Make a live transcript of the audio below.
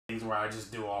things where I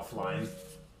just do offline.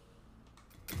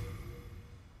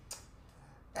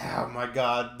 Oh my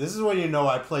god, this is when you know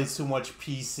I play too much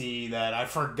PC that I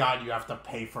forgot you have to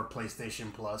pay for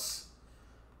PlayStation Plus.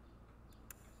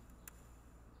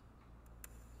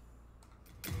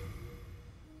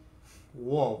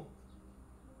 Whoa.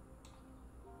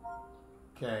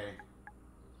 Okay.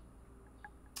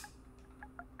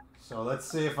 So let's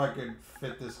see if I could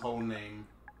fit this whole name.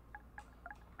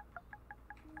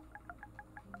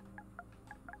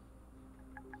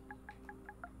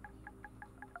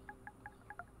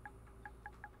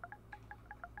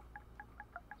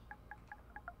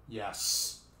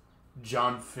 Yes.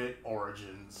 John Fit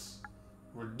Origins.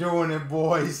 We're doing it,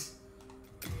 boys.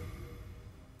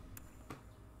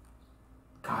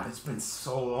 God, it's been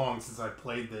so long since I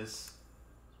played this.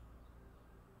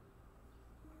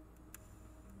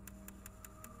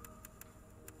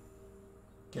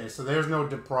 Okay, so there's no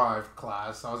deprived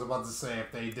class. I was about to say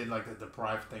if they did like the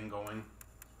deprived thing going.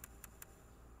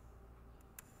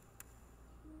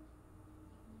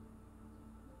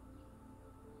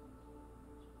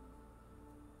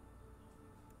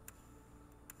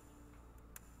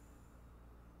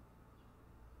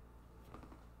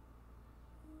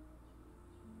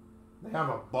 They have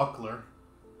a buckler.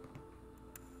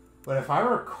 But if I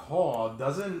recall,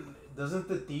 doesn't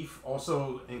the thief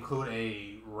also include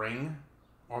a ring?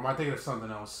 Or am I thinking of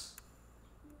something else?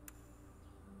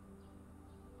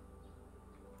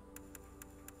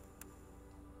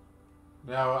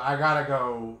 No, I gotta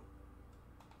go.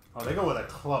 Oh, they go with a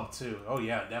club too. Oh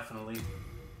yeah, definitely.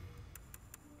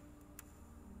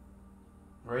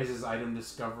 Raises item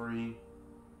discovery.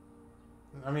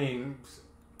 I mean,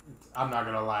 I'm not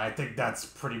gonna lie. I think that's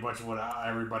pretty much what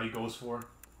everybody goes for.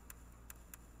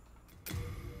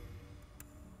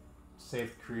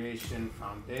 Safe creation,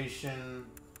 foundation.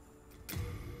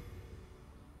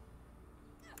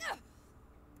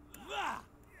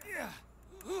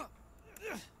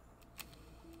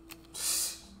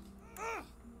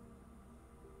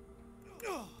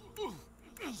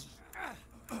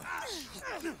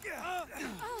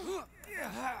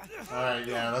 Alright,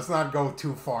 yeah, let's not go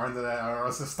too far into that or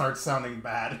else it starts sounding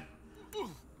bad.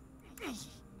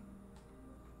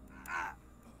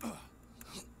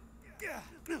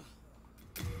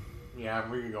 Yeah,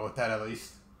 we can go with that at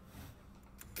least.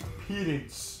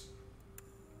 Impedance.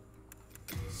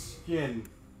 Skin.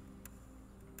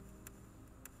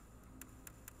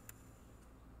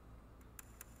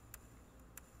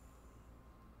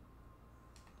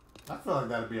 I feel like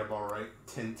that'd be about right.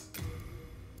 Tint.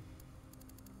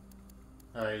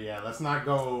 Alright, yeah, let's not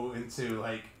go into,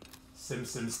 like,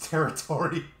 Simpsons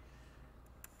territory.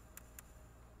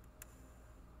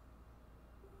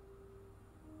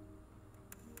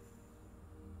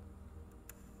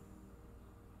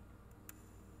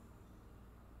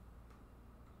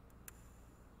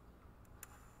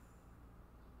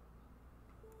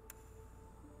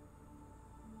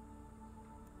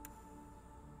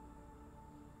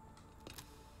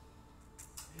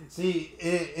 See,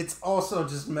 it's also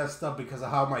just messed up because of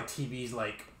how my TV's,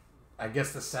 like, I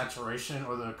guess the saturation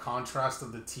or the contrast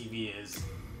of the TV is.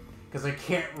 Because I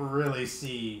can't really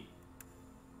see,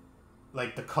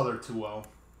 like, the color too well.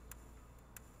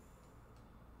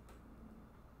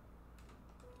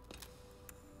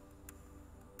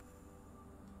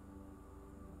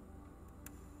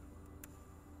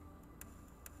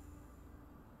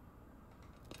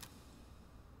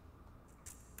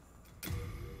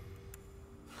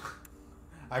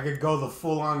 I could go the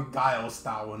full-on Guile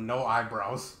style with no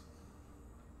eyebrows.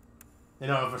 You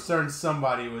know, if a certain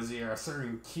somebody was here, a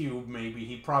certain cube maybe,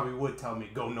 he probably would tell me,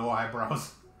 go no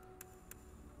eyebrows.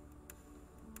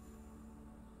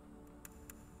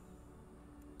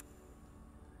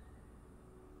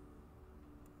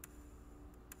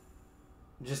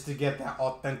 Just to get that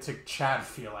authentic Chad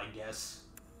feel, I guess.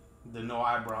 The no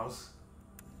eyebrows.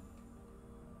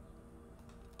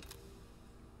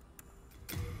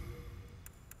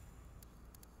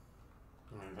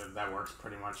 I mean, that works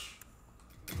pretty much.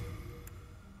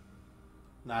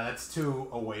 Nah, that's too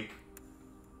awake.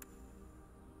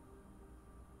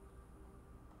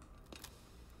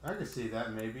 I can see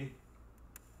that, maybe.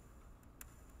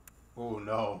 Oh,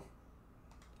 no.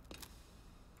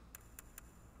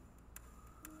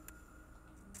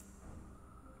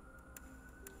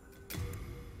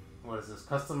 What is this?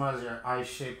 Customize your eye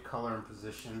shape, color, and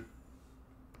position.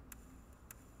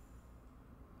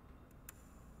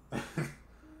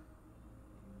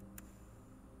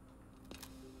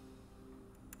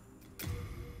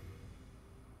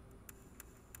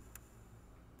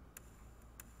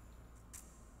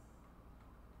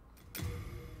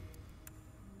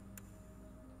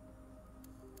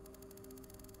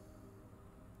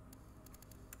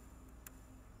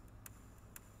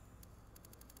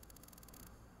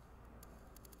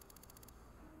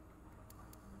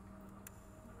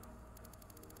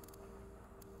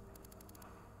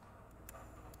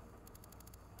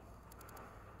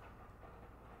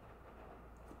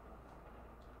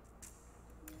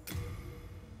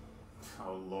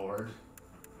 lord.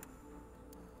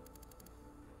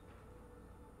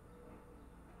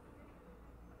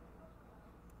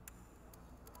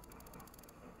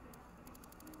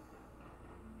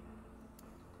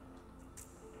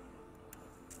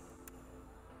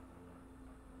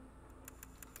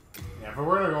 Yeah, if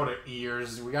we're gonna go to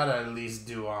ears, we gotta at least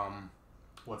do,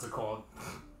 what's it called?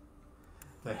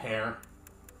 The hair.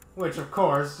 Which, of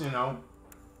course, you know...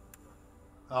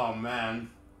 Oh, man.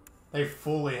 They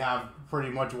fully have pretty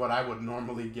much what I would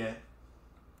normally get.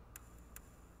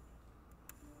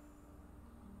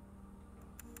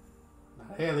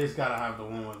 They at least gotta have the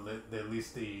one with at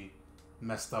least the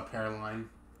messed up hairline.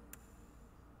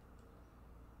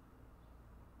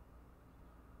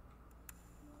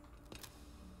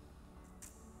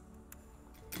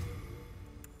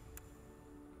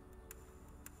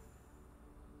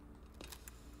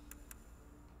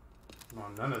 Come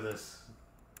on, none of this.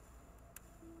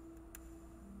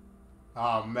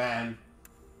 Oh, man.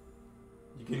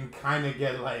 You can kind of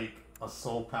get, like, a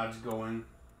soul patch going.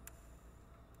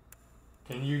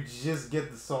 Can you just get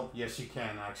the soul? Yes, you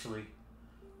can, actually.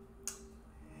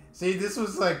 See, this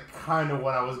was, like, kind of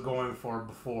what I was going for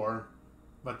before.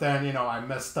 But then, you know, I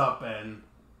messed up and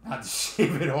had to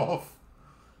shave it off.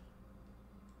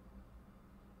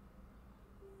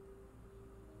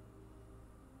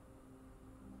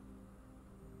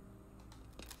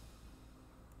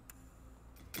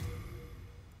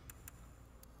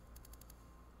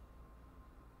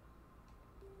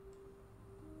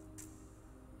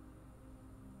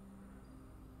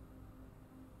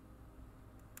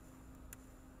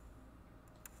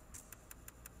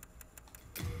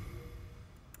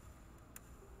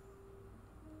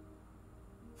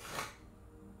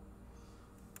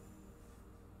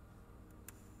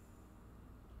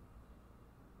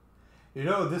 You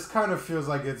know, this kind of feels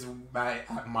like it's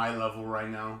at my level right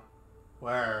now.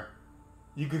 Where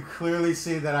you could clearly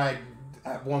see that I,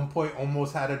 at one point,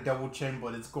 almost had a double chin,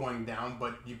 but it's going down,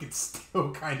 but you could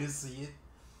still kind of see it.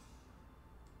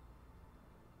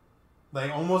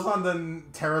 Like, almost on the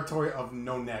territory of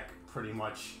no neck, pretty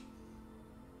much.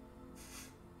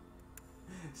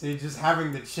 See, just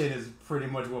having the chin is pretty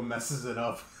much what messes it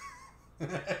up.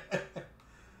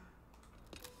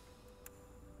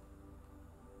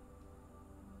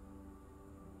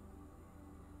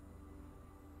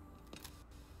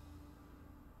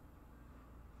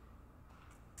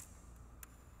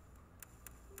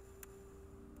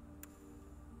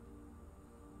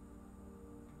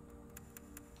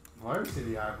 Well, let me see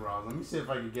the eyebrows. Let me see if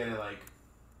I can get it, like...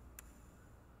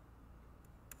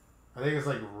 I think it's,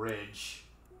 like, ridge.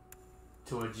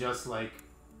 To adjust, like...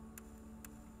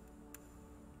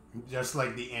 Just,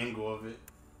 like, the angle of it.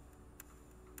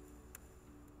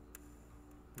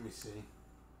 Let me see.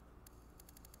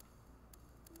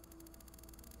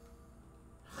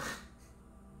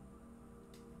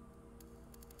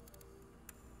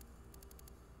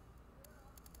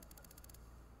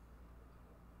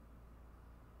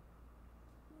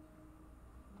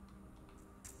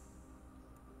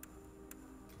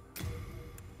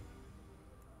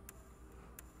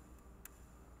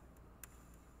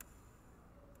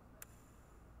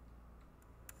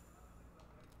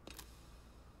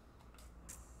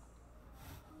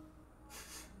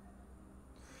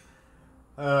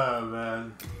 Oh,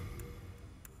 man.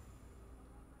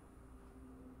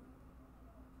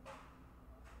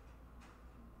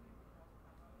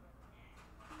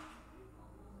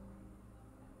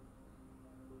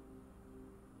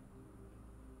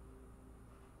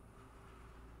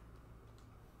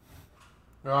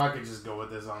 Or I could just go with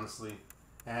this, honestly.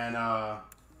 And,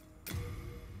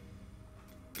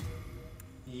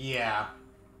 yeah.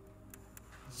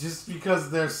 Just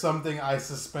because there's something I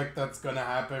suspect that's gonna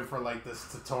happen for, like,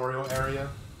 this tutorial area.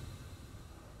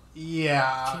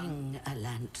 Yeah. King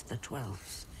Allant the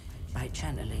 12th, by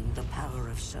channeling the power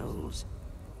of souls,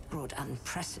 brought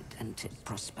unprecedented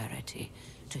prosperity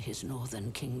to his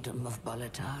northern kingdom of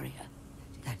Boletaria.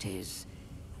 That is,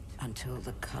 until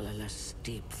the colorless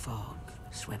deep fog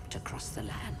swept across the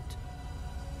land.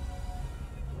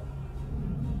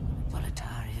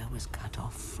 Boletaria was cut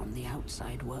off from the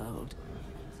outside world,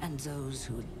 and those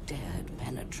who dared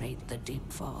penetrate the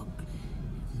deep fog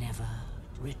never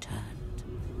returned.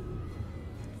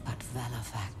 But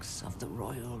Valorfax of the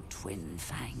Royal Twin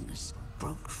Fangs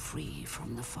broke free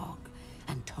from the fog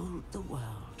and told the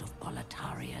world of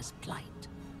Boletaria's plight.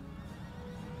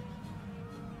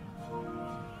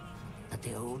 That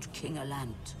the old King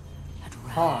Allant had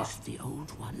roused the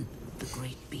Old One, the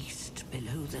great beast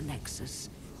below the Nexus,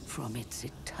 from its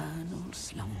eternal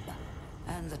slumber,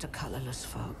 and that a colorless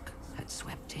fog had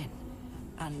swept in,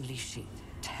 unleashing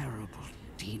terrible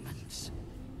demons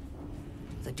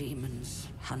The demons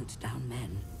hunt down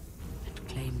men and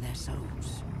claim their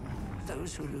souls.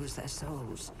 Those who lose their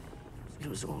souls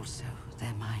lose also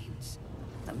their minds.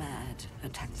 The mad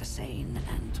attack the sane,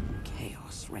 and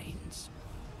chaos reigns.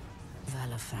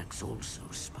 Valifax also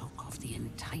spoke of the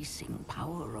enticing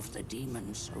power of the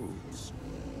demon souls.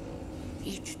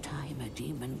 Each time a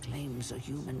demon claims a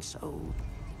human soul,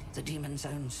 the demon's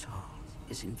own soul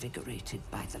is invigorated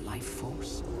by the life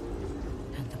force,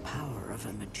 and the power of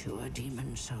a mature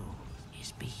demon soul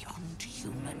is beyond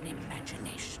human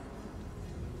imagination.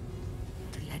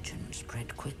 The legend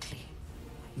spread quickly.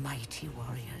 Mighty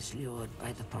warriors lured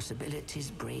by the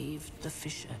possibilities braved the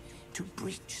fissure to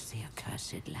breach the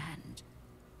accursed land,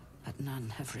 but none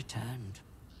have returned.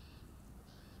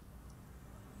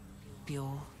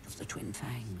 Bjorn of the Twin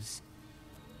Fangs,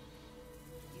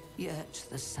 Yurt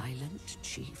the Silent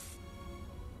Chief,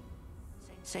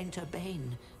 Saint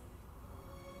Urbane,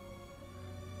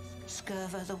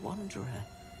 Skirva the Wanderer,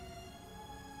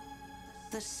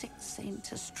 the sixth Saint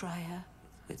Astraea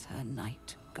with her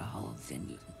knight Garl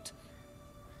Vinland,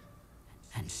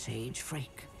 and Sage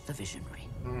Frake the Visionary.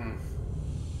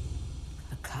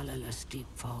 The colorless deep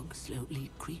fog slowly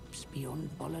creeps beyond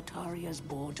Boletaria's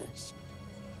borders.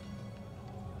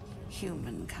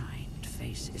 Humankind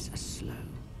faces a slow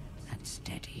and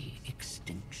steady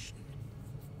extinction.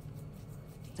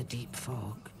 The deep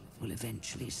fog will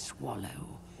eventually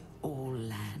swallow all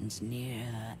lands near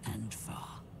and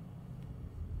far.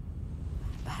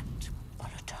 But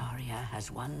Boletaria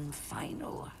has one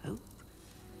final hope.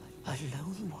 A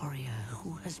lone warrior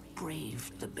who has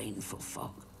braved the baneful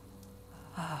fog.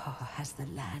 Oh, has the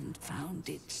land found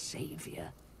its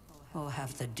savior? Or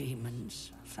have the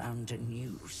demons found a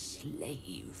new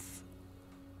slave?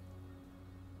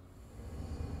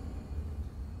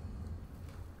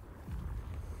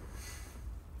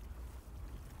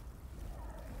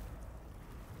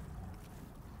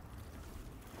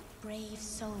 Brave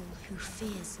soul who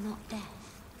fears not death.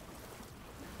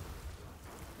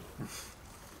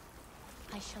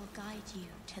 I shall guide you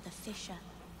to the fissure.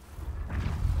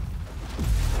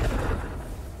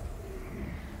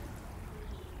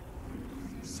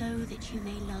 So that you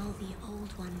may lull the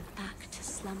old one back to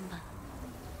slumber.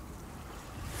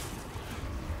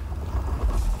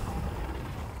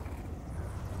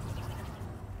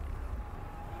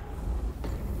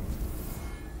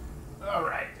 All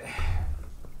right.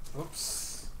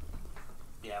 Oops.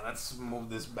 Yeah, let's move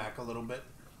this back a little bit.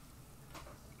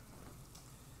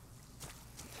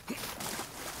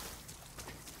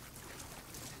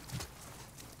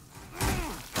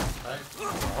 Right.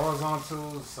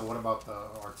 Horizontal. So what about the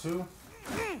R2?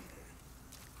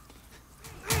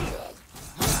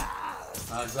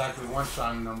 Not exactly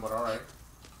one-shotting them, but all right.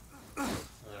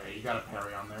 There, you got a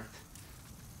parry on there.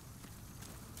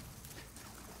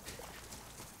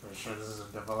 Pretty sure this is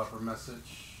a developer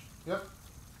message. Yep.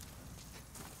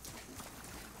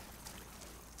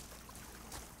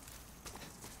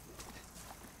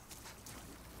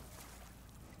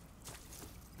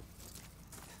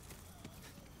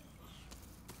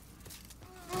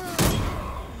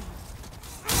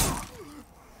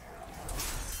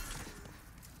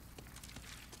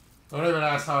 Don't even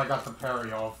ask how I got the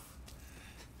parry off.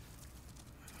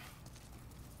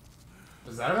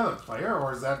 Is that another player,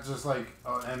 or is that just like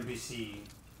an NPC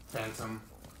phantom?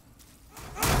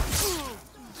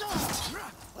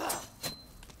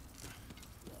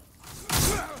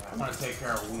 I'm gonna take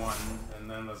care of one, and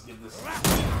then let's get this.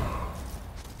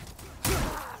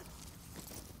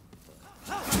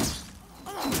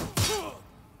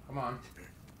 Come on.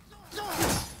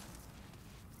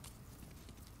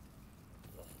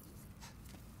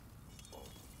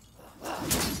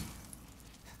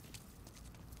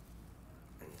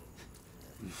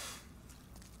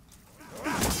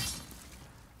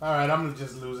 Alright, I'm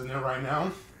just losing it right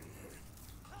now.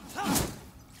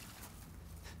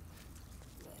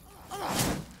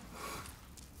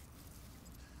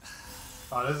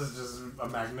 Oh, this is just a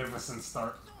magnificent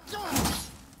start.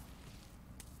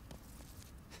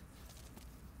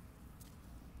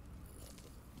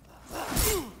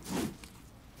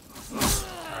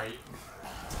 Alright.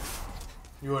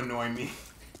 You annoy me.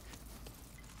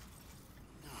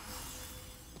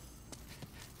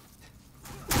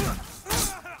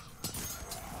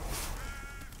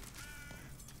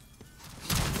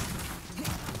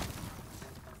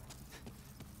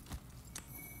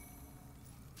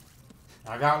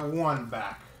 I got one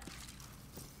back.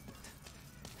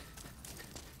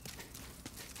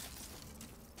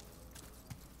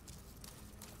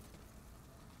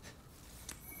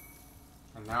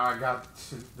 And now I got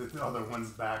the other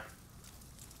ones back.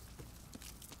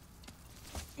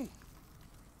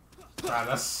 God,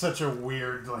 that's such a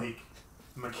weird, like,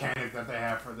 mechanic that they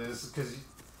have for this, because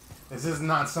this is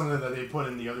not something that they put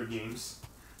in the other games.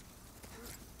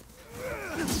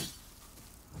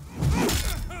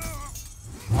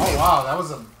 Oh wow, that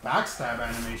was a backstab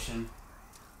animation.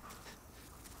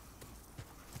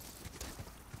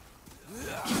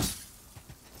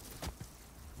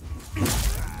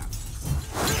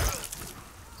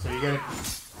 So you get it.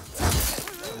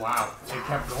 Wow, it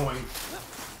kept going.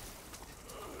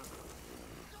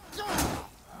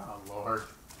 Oh Lord.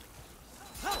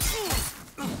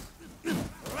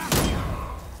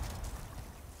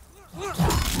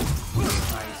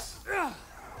 Nice.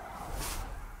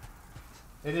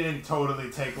 It didn't totally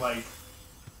take like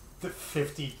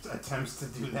 50 attempts to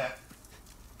do that.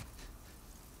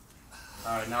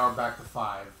 Alright, now we're back to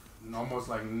 5. And almost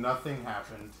like nothing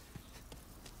happened.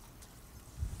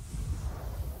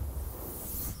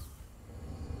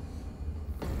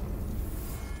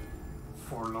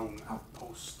 Forlorn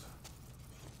outpost.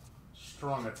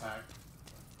 Strong attack.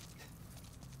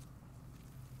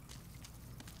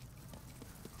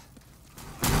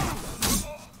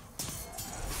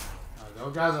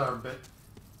 Those guys are a bit...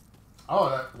 Oh,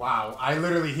 that... Wow. I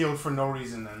literally healed for no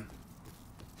reason then.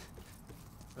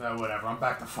 Whatever. I'm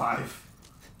back to 5.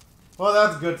 Well,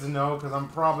 that's good to know, because I'm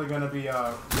probably going to be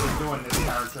doing this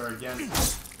character again.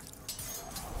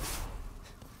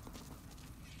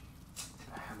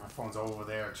 My phone's over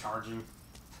there charging.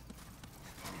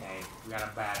 Okay, we got a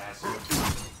badass here.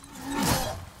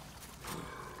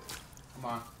 Come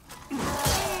on.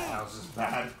 That was just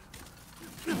bad.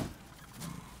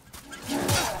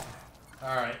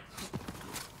 Alright.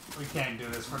 We can't do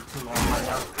this for too long right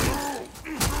now.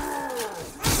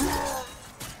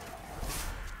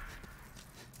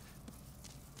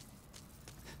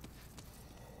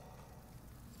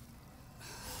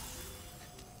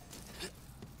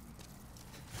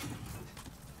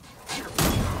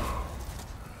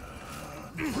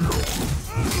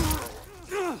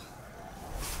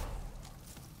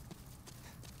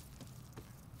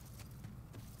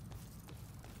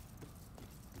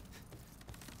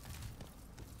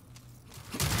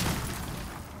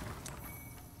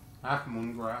 Half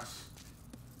moongrass.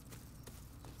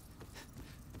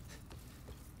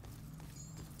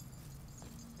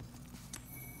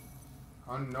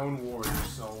 Unknown warrior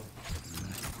soul.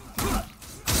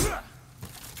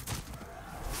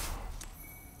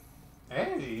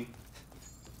 Hey.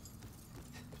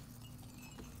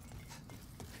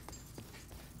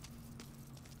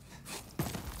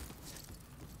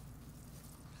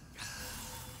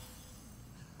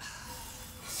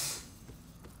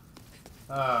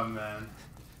 Oh man.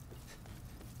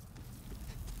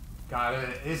 God,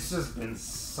 it's just been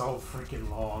so freaking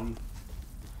long.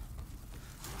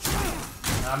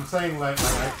 I'm saying like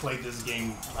I played this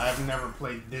game. I've never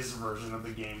played this version of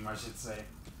the game, I should say.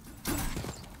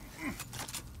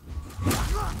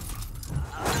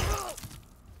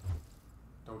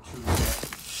 Don't shoot yet.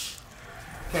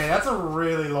 Okay, that's a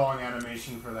really long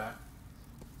animation for that.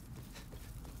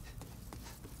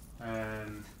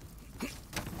 And...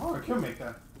 Oh, I can make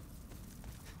that.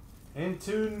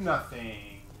 Into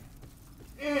nothing.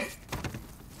 Eh.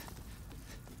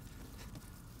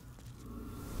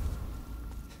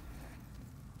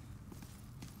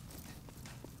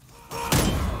 What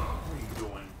are you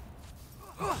doing?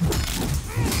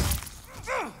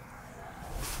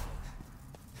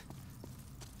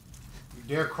 You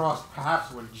dare cross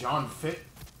paths with John Fitt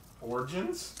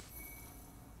Origins?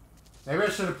 Maybe I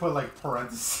should have put like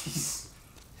parentheses.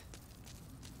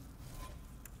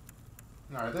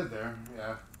 Alright, they're there,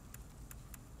 yeah.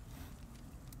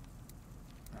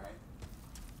 Alright.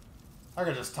 I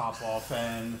could just top off,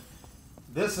 and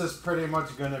this is pretty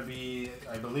much going to be,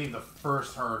 I believe, the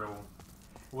first hurdle,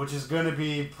 which is going to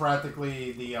be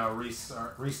practically the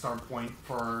restart point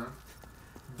for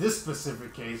this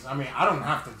specific case. I mean, I don't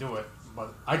have to do it,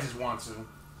 but I just want to.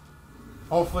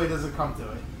 Hopefully it doesn't come to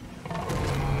it.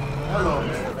 Hello,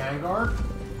 Mr. Vanguard.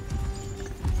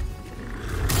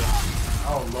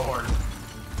 Oh, Lord.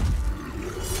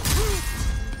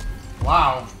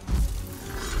 Wow.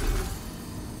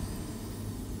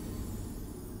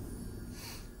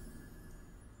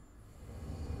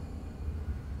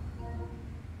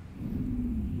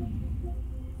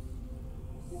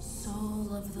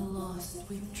 Soul of the lost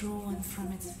withdrawn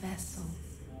from its vessel.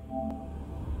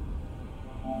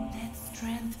 Let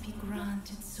strength be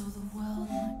granted so the world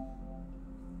might...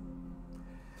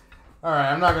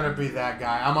 Alright, I'm not gonna be that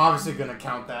guy. I'm obviously gonna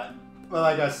count that. But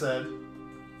like I said,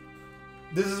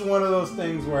 this is one of those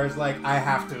things where it's like, I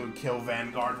have to kill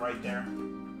Vanguard right there.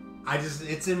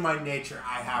 It's in my nature,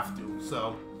 I have to,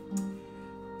 so.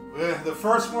 The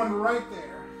first one right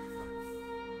there.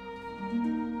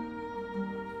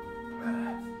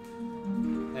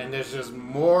 And there's just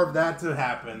more of that to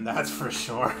happen, that's for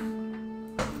sure.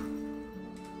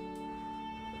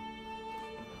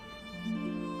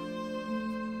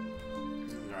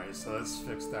 Alright, so let's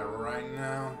fix that right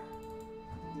now.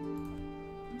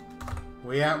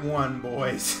 We at 1,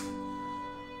 boys.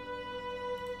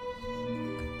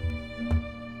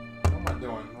 What am I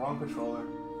doing? Wrong controller.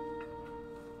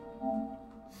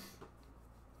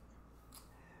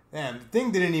 Man, the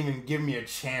thing didn't even give me a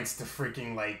chance to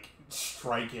freaking, like,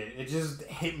 strike it. It just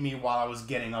hit me while I was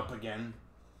getting up again.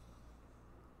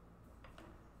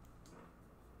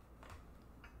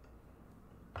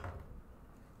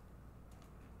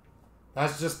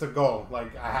 That's just the goal.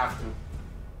 Like, I have to.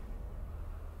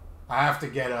 I have to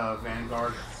get a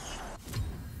Vanguard.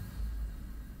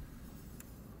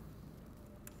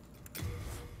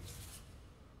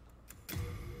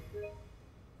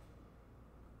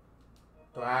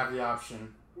 Do I have the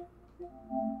option?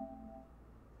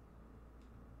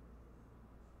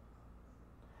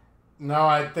 No,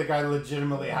 I think I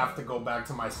legitimately have to go back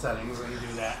to my settings and do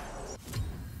that.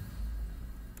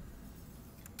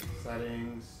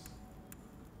 Settings.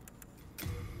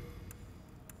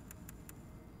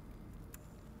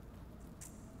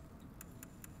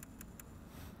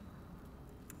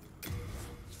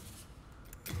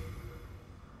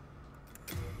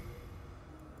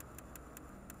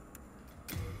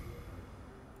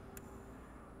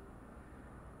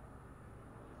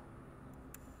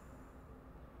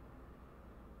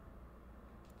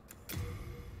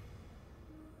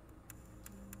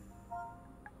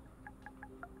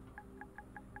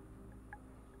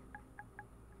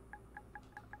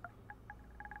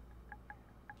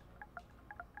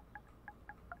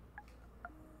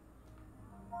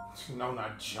 No,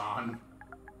 not John.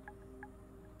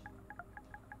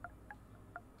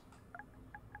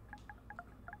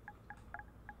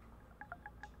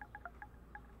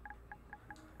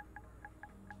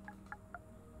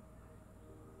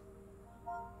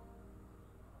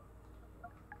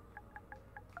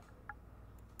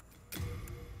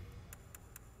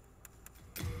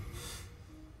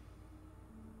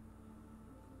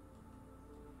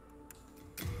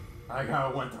 I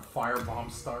gotta went to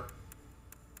Firebomb start.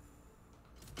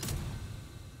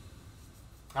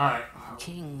 Alright,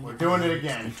 we're doing it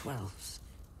again.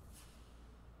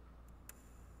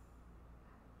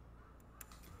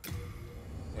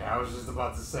 Yeah, I was just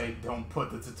about to say, don't put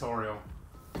the tutorial.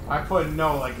 If I put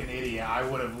no like an idiot, I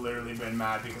would have literally been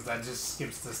mad because that just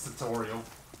skips this tutorial.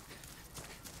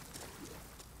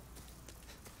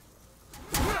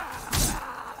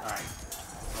 Alright,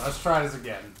 let's try this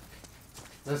again.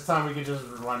 This time we can just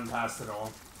run past it all.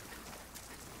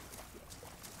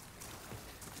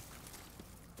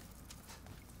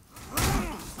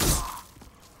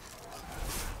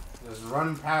 Just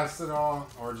run past it all,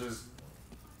 or just...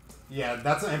 Yeah,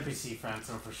 that's an NPC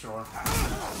phantom for sure.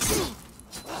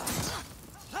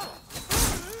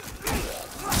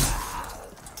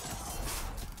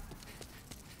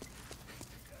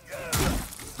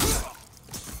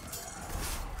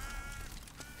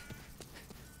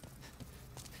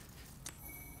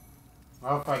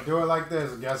 Well, if I do it like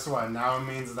this, guess what? Now it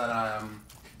means that I am...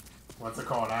 What's it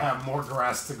called? I have more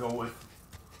grass to go with.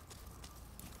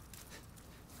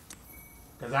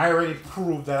 Because I already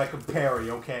proved that I could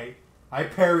parry, okay? I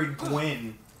parried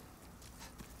Gwyn.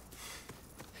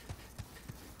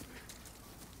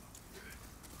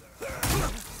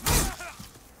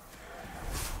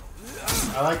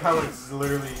 I like how it's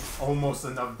literally almost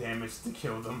enough damage to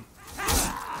kill them.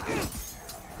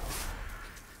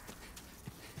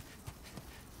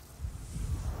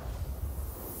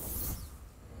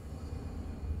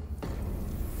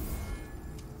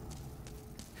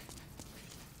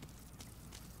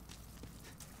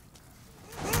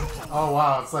 Oh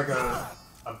wow, it's like a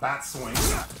bat swing.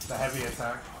 It's a heavy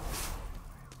attack.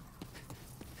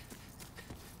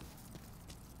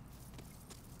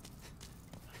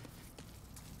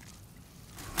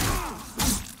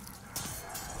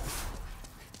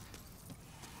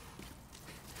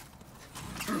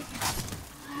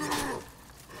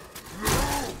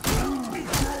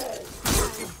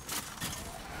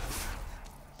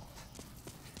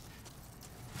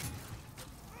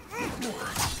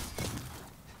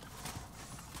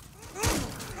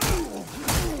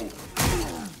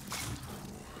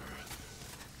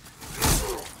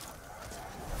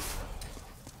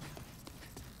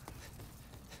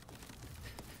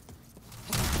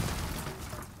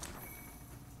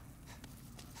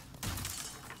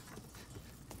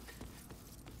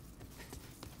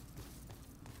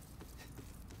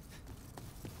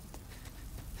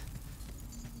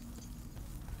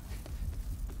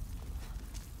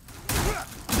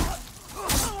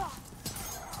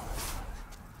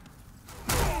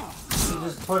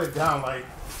 just put it down, like...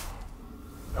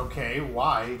 Okay,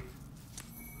 why?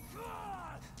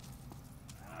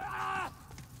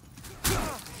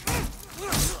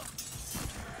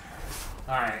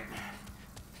 Alright.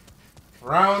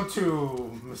 Round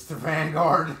 2, Mr.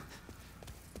 Vanguard.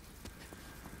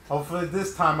 Hopefully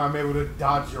this time I'm able to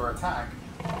dodge your attack.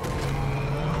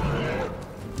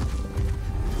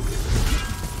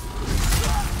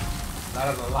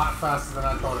 That is a lot faster than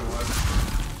I thought it was.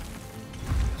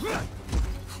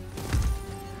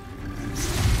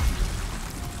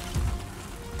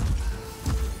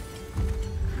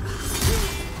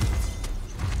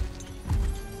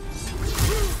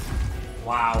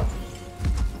 Wow.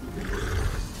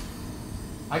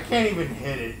 I can't even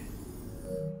hit it.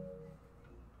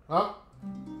 Oh.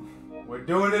 We're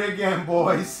doing it again,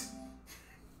 boys.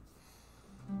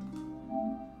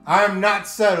 I am not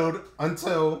settled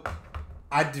until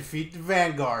I defeat the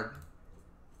Vanguard.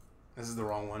 This is the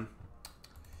wrong one.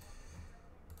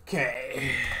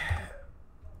 Okay.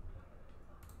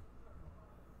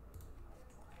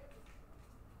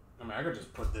 I mean, I could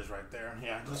just put this right there.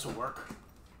 Yeah, this will work.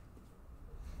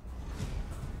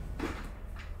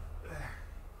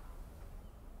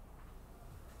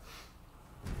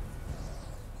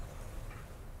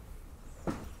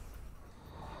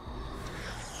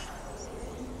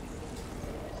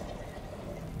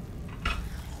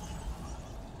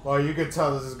 Well, you could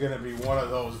tell this is going to be one of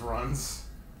those runs.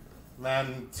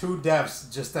 Man, 2 deaths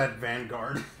just at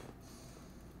Vanguard.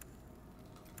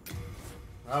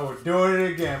 Well, we're doing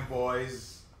it again,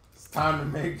 boys. It's time to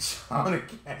make Shaun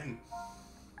again.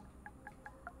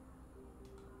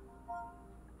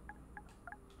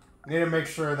 Need to make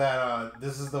sure that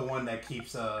this is the one that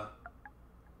keeps or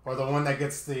the one that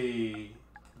gets the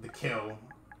kill.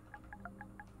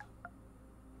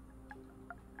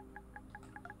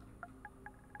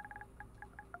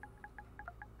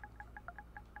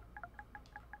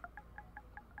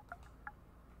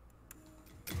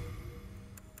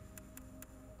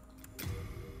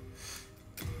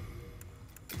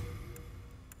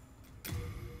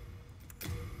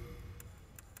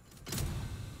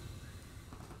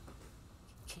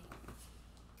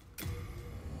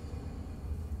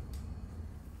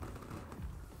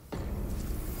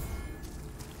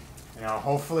 You know,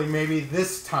 hopefully maybe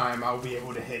this time I'll be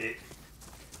able to hit it.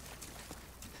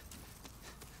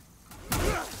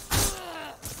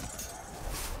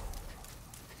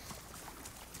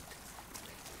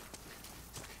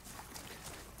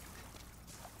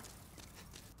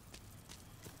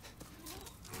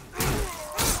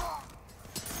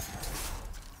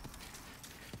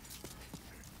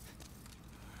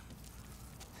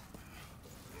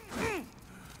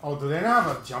 Oh, do they not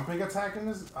have a jumping attack in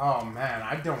this? Oh man,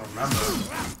 I don't remember.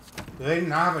 Do they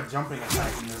not have a jumping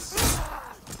attack in this?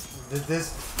 Did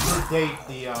this predate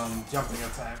the jumping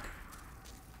attack?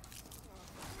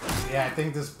 Yeah, I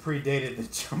think this predated the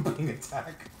jumping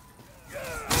attack.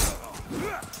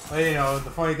 But you know, the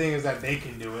funny thing is that they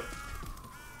can do it.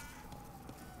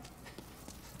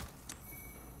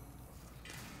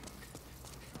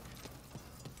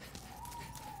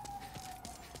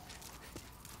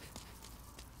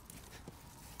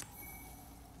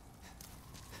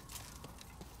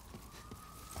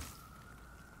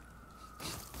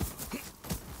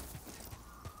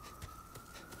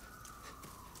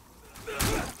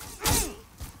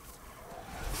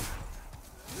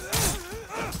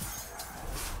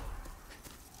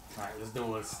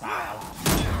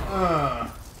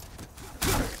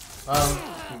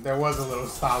 There was a little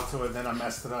style to it, then I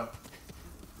messed it up.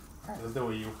 Alright, let's do it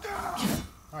with you.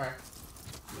 Alright.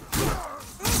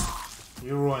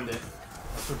 You ruined it.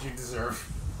 That's what you deserve.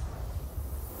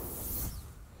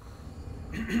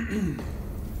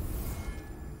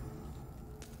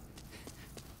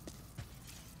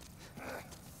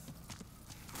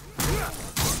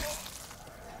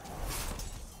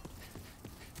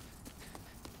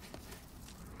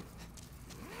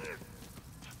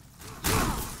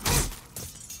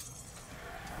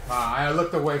 I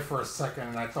looked away for a second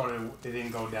and I thought it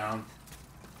didn't go down.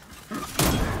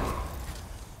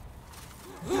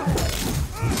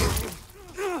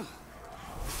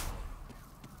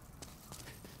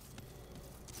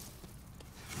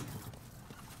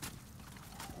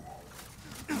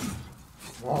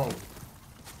 Whoa.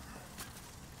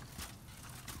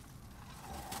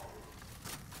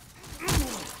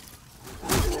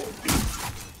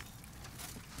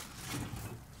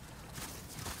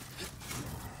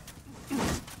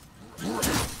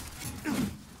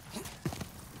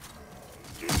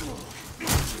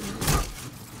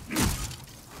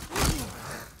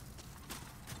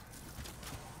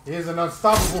 He is an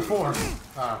unstoppable force.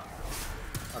 Oh.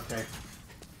 Okay.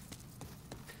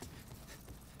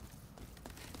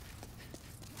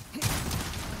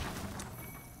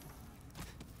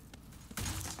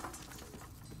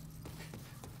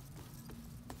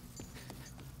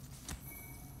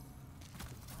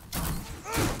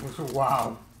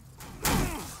 Wow.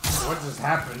 What just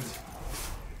happened?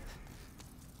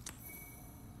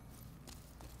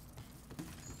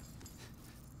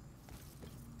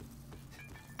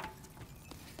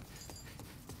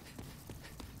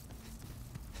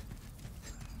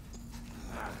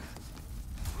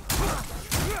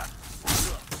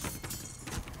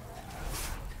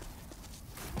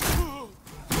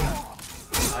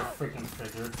 Freaking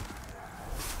figured.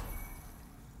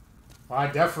 Well,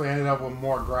 I definitely ended up with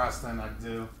more grass than I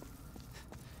did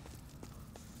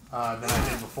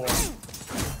before.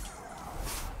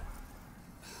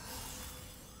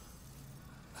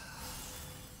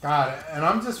 God, and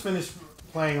I'm just finished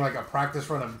playing like a practice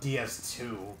run of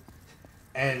DS2,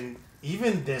 and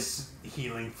even this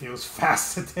healing feels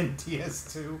faster than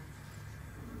DS2.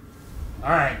 All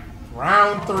right,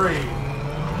 round 3.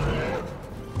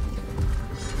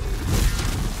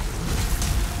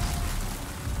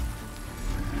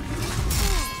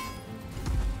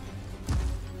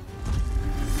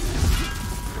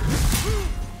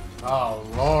 Oh,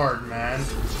 Lord, man.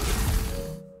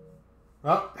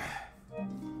 Well,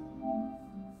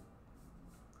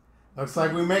 looks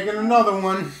like we're making another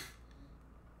one.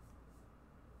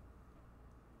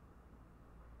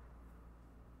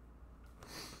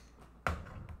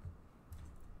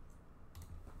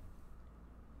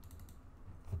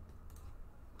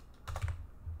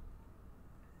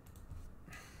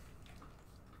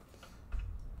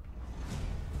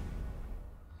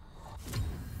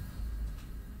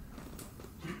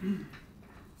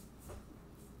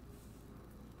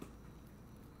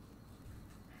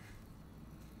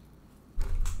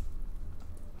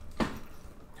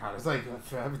 God, it's like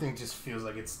everything just feels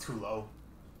like it's too low.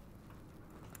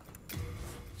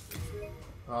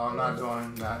 Oh, I'm not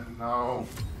doing that. No.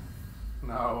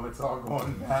 No, it's all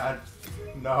going bad.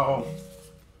 No.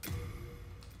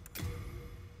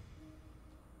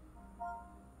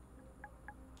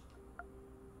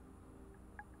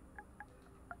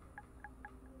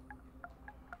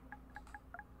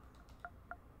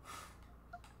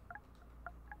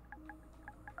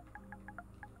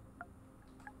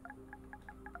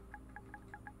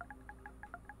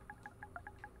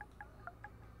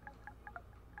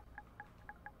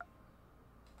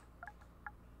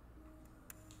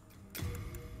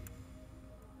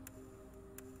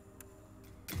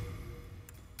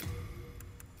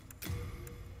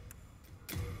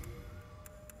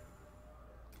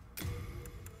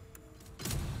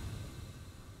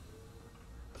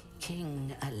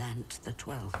 King Alant the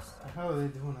 12th. What the hell are they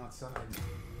doing outside?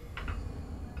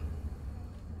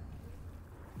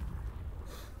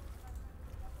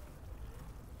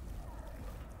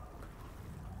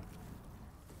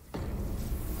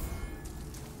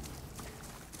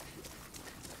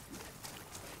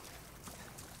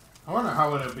 I wonder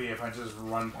how would it be if I just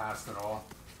run past it all.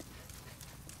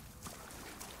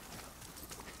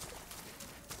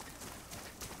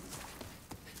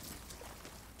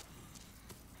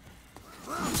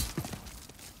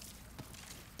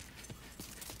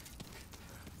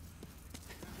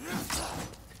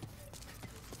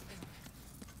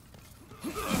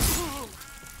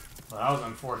 Well, that was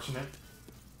unfortunate.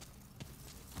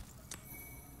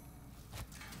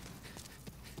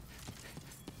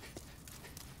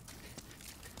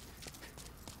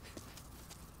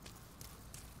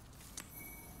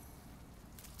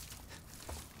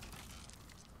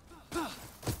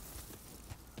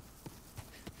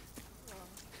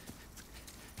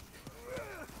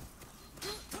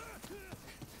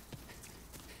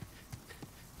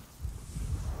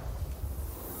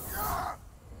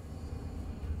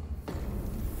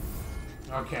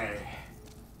 Okay.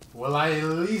 Will I at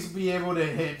least be able to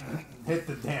hit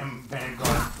the damn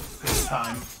Vanguard this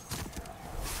time?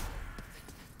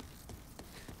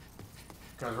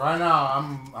 Because right now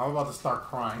I'm about to start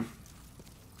crying.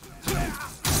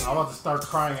 I'm about to start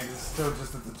crying and it's still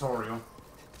just a tutorial.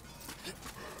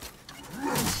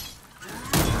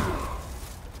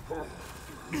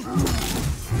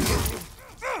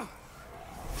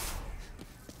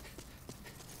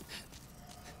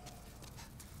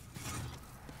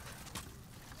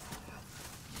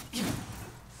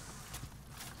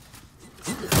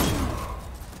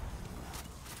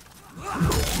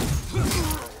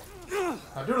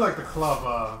 I do like the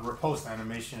club riposte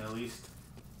animation at least.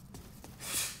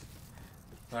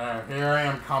 Here I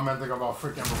am commenting about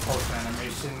freaking riposte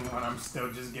animation when I'm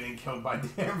still just getting killed by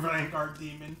damn Vanguard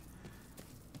Demon.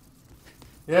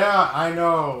 Yeah, I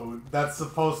know. That's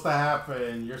supposed to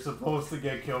happen. You're supposed to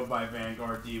get killed by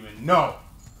Vanguard Demon. No!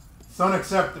 It's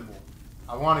unacceptable.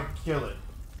 I want to kill it.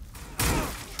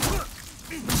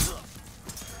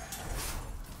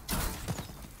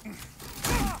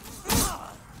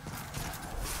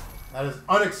 That is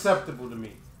unacceptable to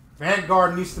me.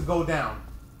 Vanguard needs to go down.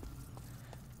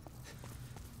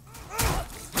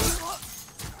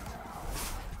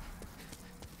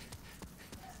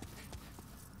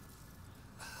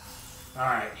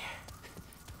 Alright.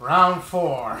 Round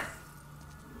 4.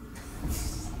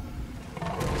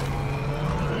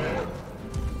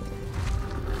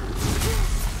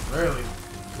 Really?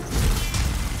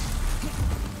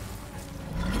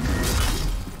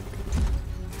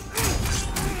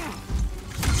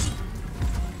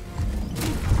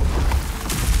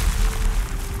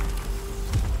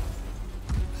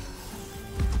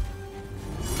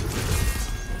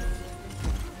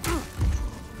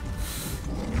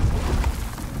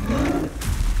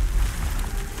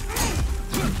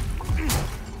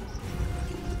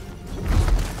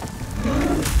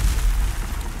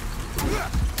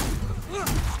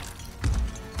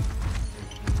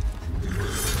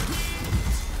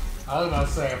 I was about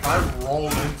to say, if I roll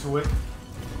into it...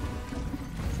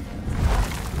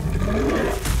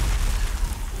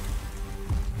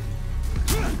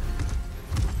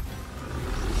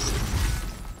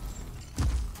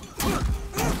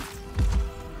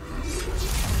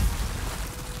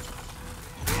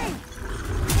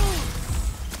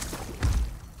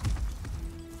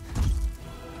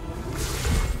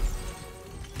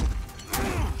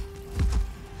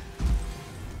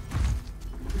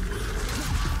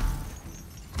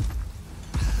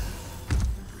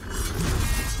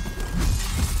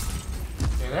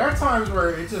 There are times where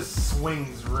it just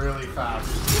swings really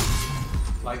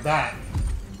fast. Like that.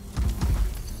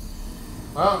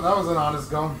 Well, that was an honest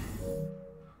go.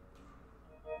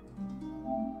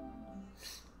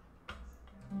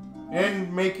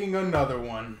 And making another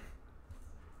one.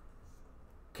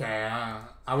 Okay,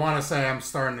 I want to say I'm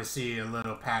starting to see a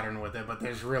little pattern with it, but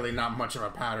there's really not much of a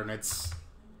pattern. It's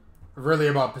really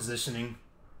about positioning.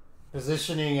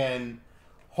 Positioning and...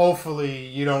 hopefully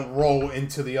you don't roll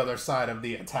into the other side of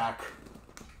the attack.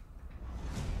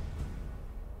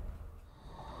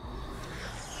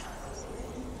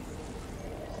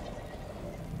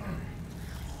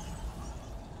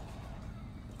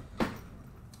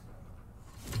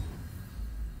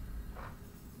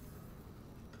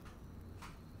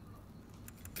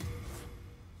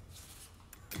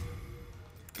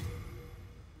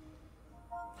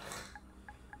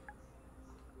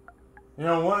 You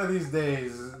know, one of these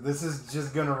days, this is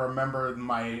just gonna remember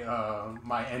my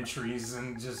my entries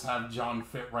and just have John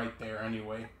fit right there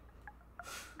anyway.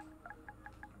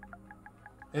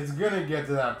 It's gonna get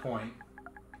to that point.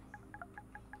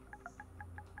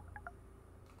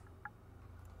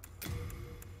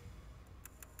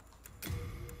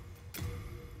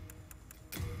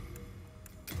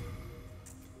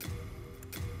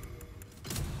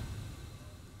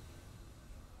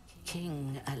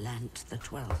 King Allant the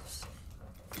 12th.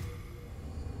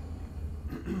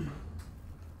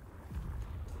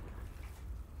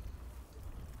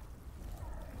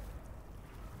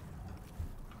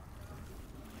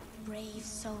 Brave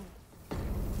soul.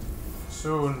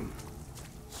 Soon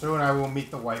I will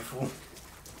meet the waifu.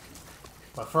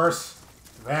 But first,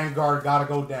 Vanguard gotta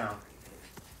go down.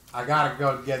 I gotta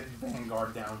go get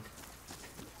Vanguard down.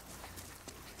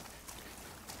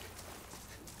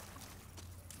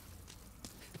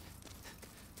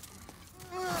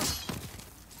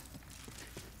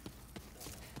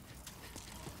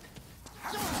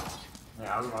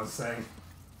 Yeah, I was about to say.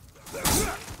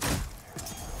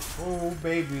 Oh,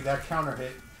 baby, that counter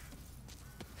hit.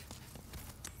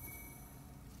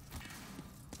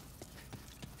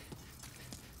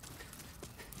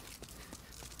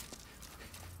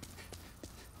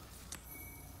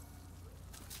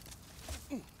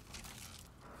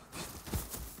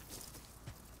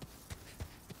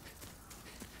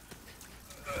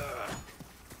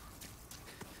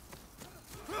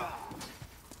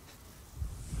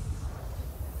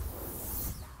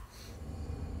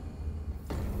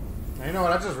 You know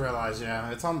what, I just realized, yeah,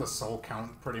 it's on the soul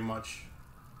count, pretty much.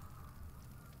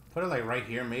 Put it, like, right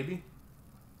here, maybe?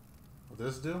 Will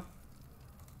this do?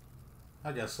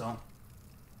 I guess so.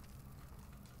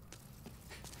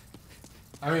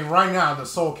 I mean, right now, the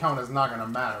soul count is not gonna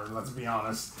matter, let's be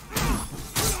honest.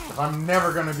 If I'm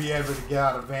never gonna be able to get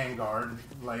out of Vanguard,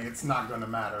 like, it's not gonna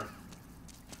matter.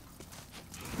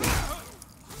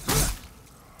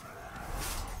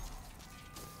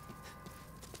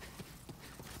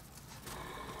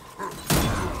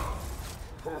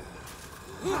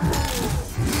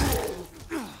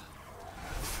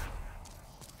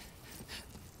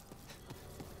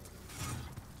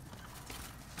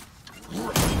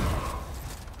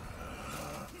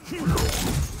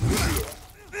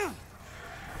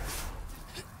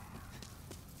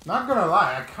 Not gonna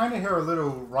lie, I kind of hear a little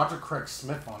Roger Craig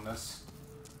Smith on this.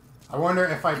 I wonder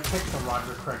if I pick the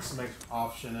Roger Craig Smith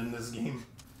option in this game.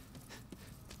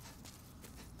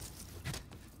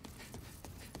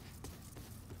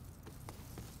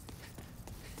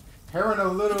 Hearing a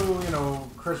little, you know,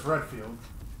 Chris Redfield.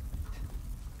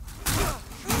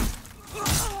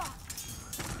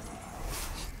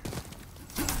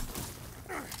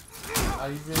 How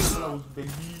you been close, baby?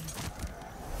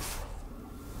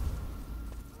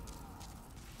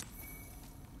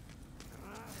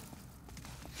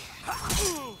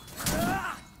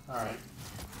 Alright.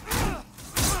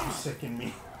 You sicken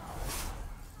me.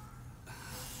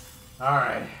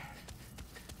 Alright.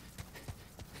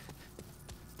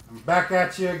 I'm back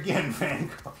at you again,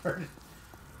 Vanguard.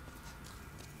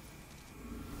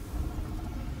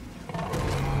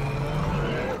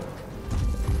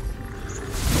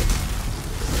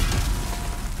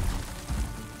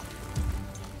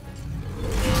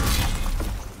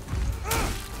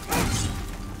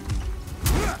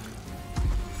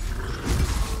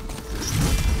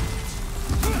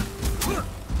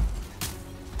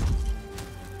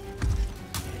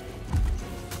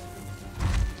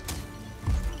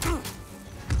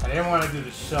 I didn't want to do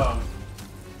the shove,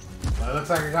 but it looks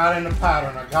like I got it in the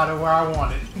pattern. I got it where I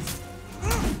want it.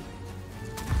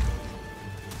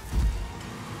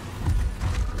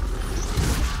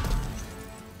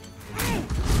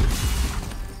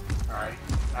 Alright,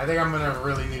 I think I'm gonna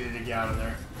really need it to get out of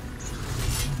there.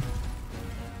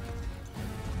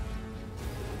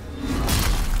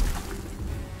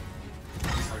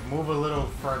 Like, move a little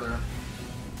further.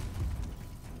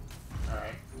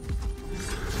 Alright.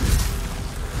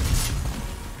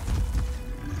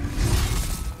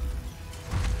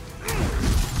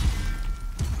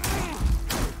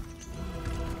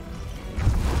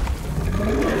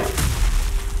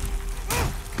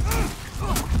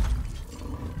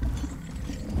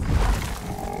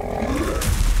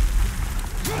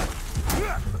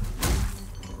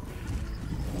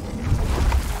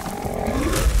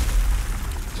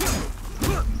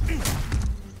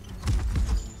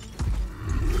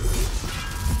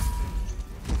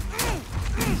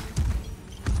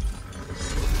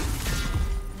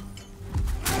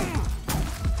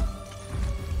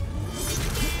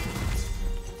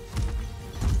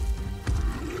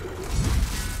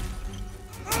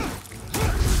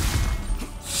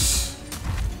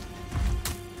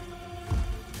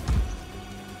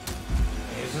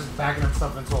 Backing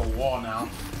himself into a wall now.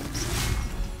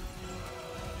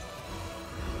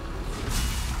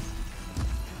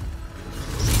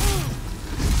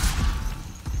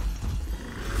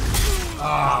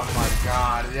 Oh my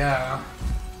god, yeah.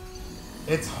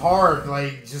 It's hard,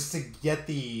 like, just to get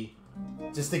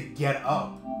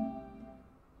up.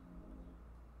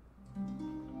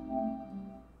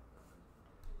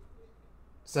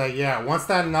 So yeah, once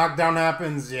that knockdown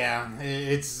happens, yeah,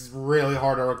 it's really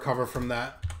hard to recover from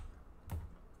that.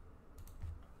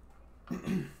 Forget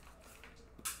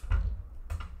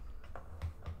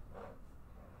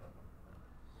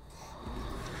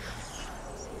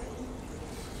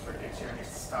you, I need to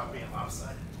stop being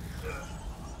lopsided.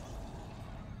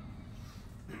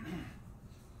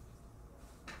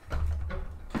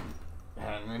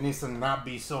 And it needs to not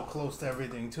be so close to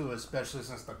everything too, especially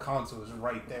since the console is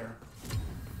right there.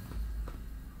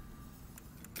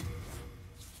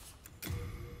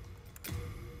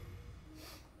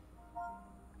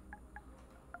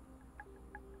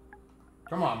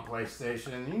 Come on,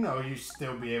 PlayStation. You know you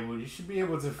should be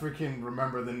able to freaking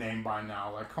remember the name by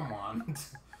now. Like, come on.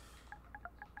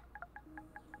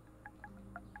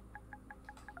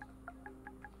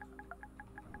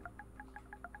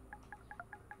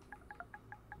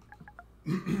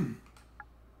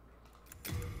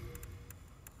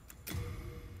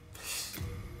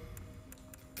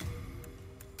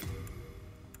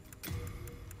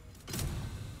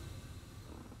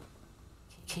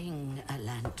 King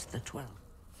Allant the 12th.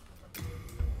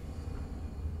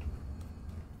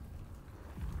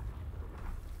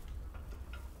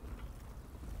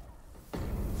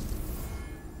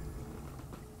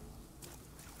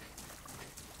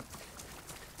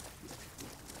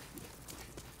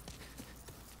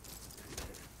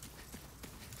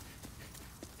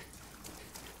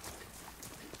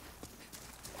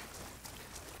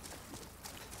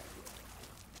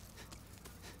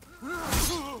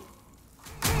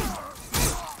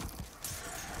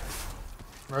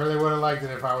 Really would have liked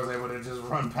it if I was able to just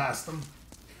run past them.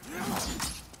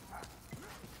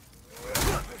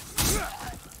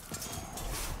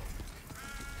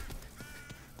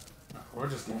 We're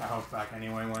just getting health back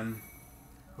anyway when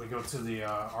we go to the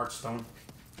Archstone.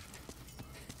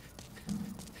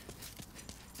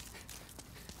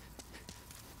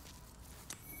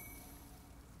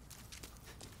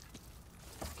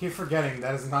 Keep forgetting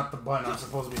that is not the button I'm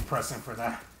supposed to be pressing for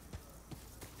that.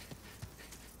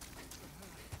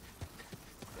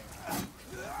 I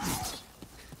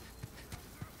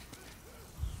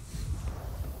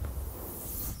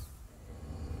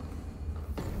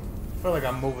feel like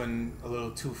I'm moving a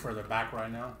little too further back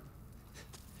right now.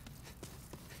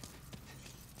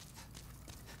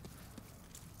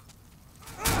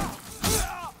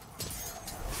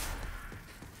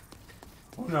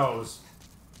 Who knows?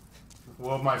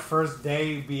 Will my first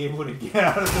day be able to get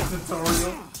out of the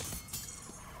tutorial?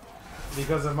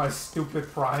 Because of my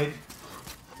stupid pride?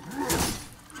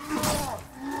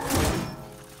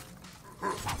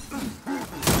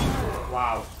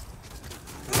 Wow.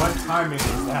 What timing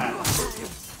is that?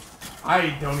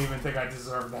 I don't even think I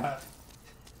deserve that.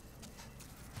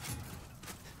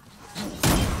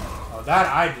 Oh, that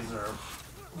I deserve.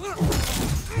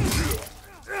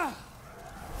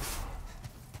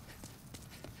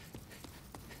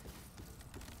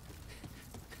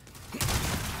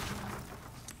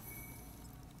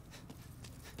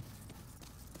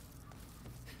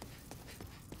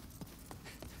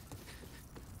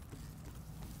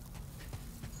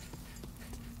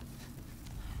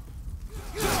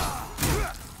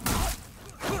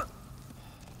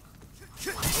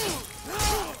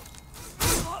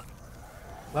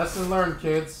 Lesson learned,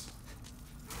 kids.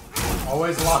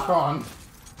 Always lock on.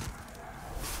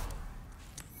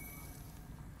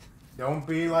 Don't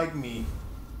be like me.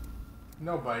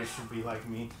 Nobody should be like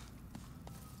me.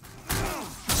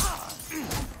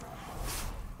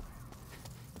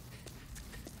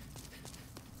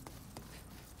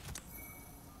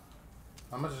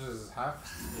 How much is this?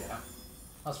 Half? Yeah.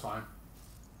 That's fine.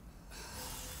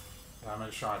 Gotta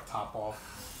make sure I top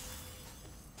off.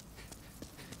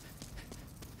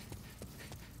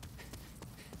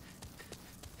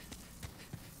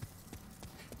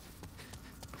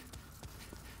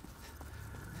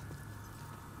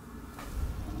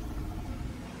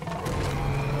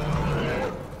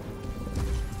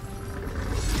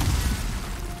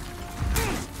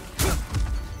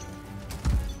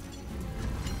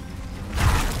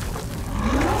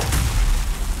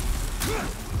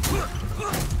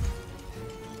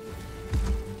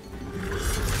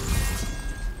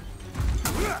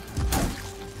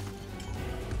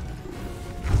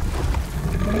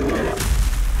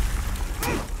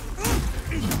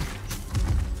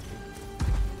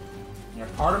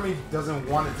 Part of me doesn't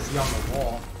want it to be on the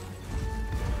wall.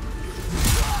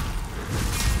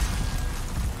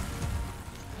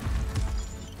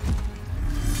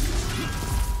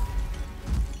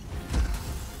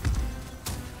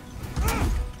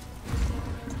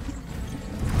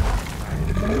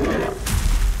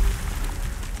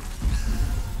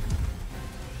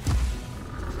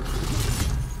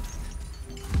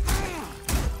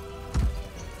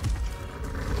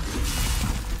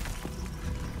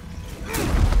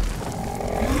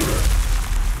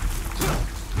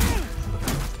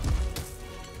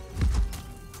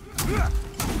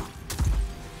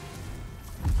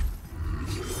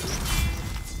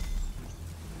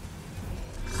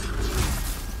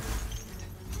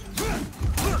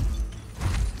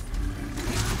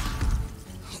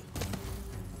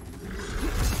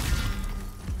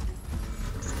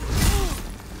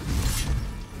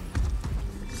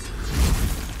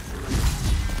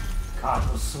 God,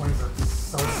 those swings are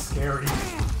just so scary.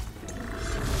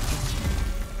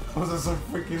 Those are some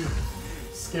freaking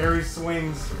scary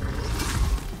swings.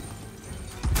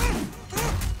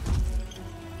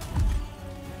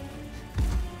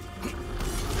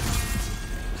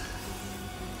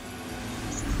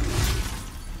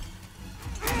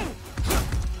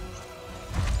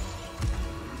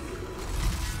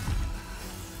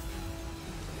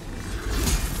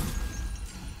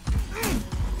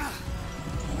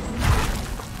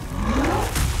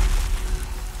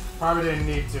 Probably didn't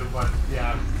need to, but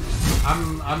yeah,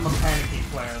 I'm a panicky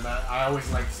player that I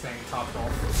always like staying topped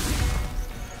off.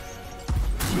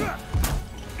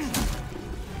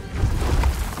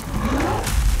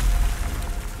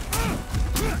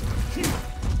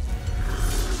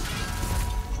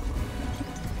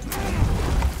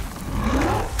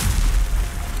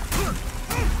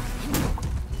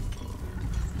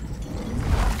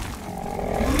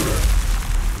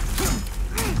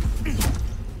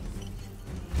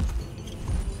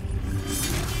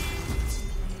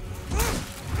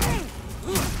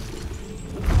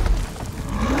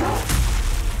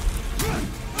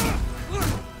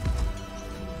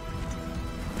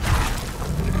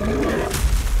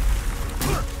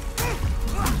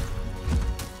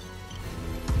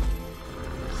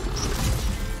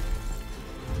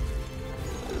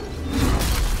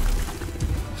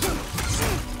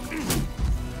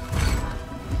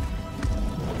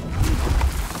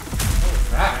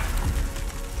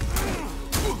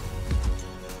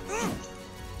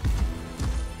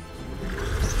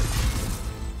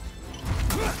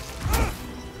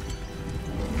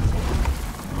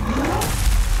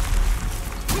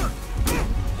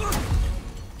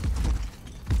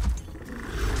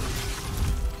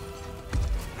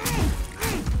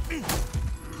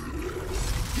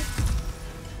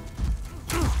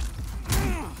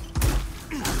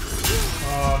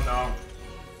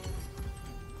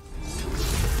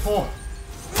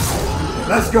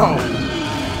 go.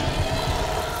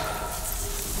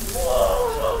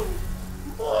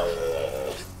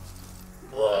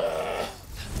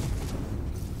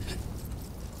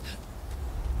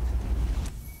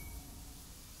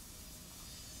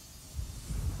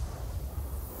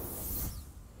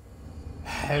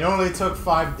 It only took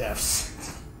 5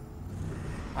 deaths.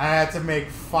 I had to make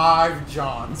 5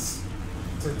 Johns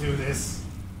to do this.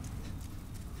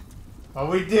 But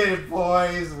we did it,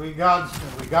 boys. We got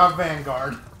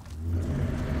Vanguard.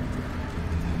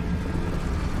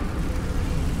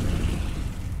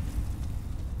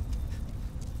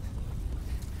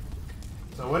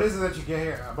 So what is it that you get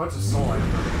here? A bunch of soul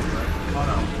items, right? Oh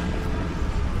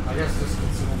no. I guess just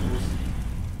consumables.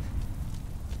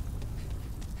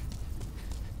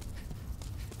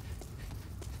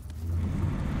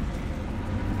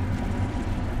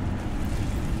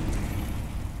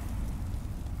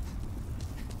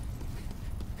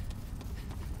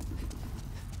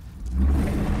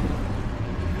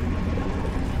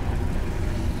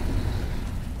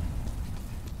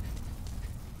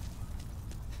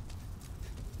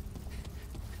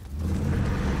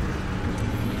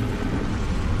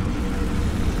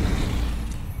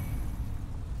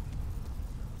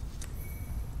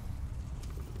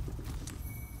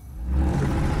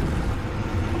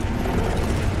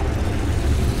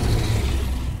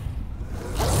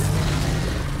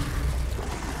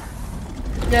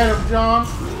 Get him, John.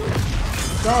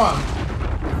 John.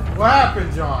 What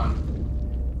happened, John?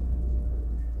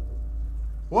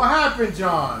 What happened,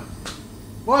 John?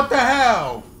 What the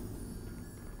hell?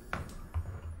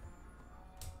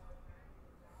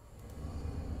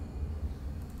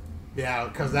 Yeah,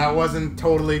 because that wasn't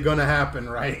totally gonna happen,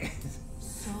 right?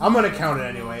 I'm gonna count it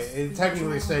anyway. It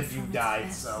technically said you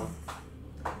died, so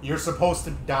you're supposed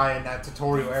to die in that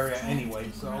tutorial area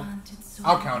anyway, so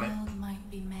I'll count it.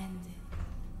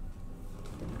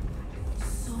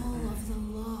 Soul of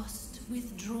the lost,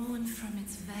 withdrawn from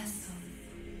its vessel.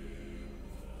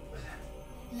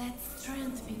 Let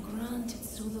strength be granted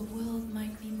so the world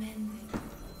might be mended.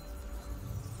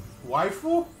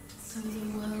 Waifu? So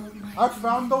the world might I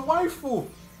found the waifu!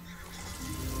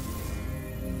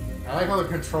 I like how the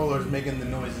controller's making the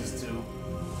noises too.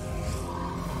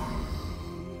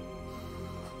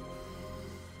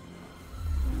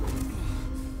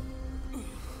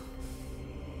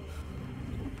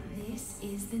 This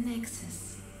is the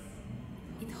Nexus.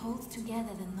 It holds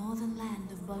together the northern land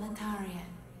of Boletaria.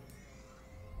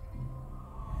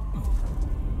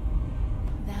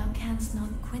 Thou canst not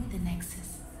quit the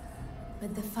Nexus,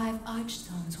 but the 5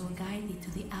 Archstones will guide thee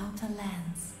to the outer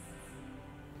lands.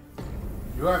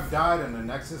 You have died and the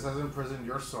Nexus has imprisoned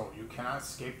your soul. You cannot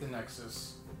escape the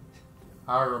Nexus.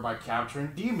 However, by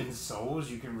capturing demon souls,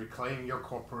 you can reclaim your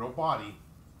corporeal body.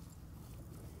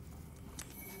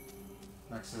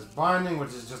 Nexus Binding,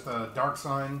 which is just a dark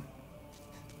sign.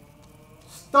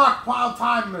 Stockpile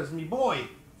timers, me boy!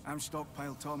 I'm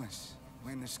Stockpile Thomas.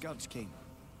 When the Scourge came,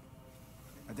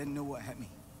 I didn't know what hit me.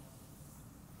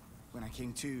 When I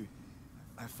came to,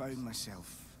 I found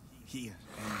myself here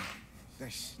in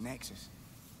this Nexus.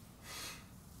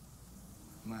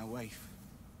 My wife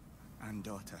and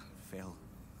daughter fell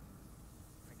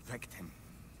victim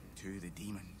to the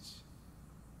demons.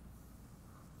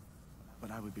 But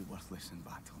I would be worthless in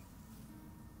battle.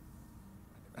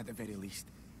 At the very least,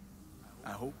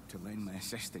 I hope to lend my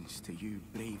assistance to you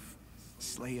brave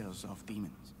slayers of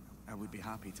demons. I would be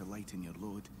happy to lighten your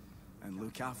load and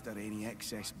look after any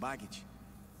excess baggage.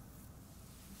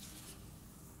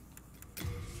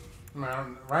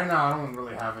 Man, right now I don't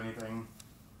really have anything.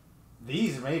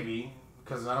 These maybe,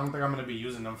 because I don't think I'm going to be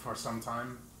using them for some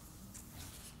time.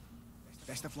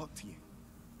 Best of luck to you.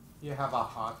 You have a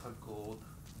heart of gold.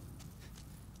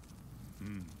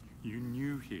 You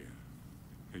new here.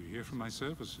 Are you here for my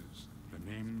services?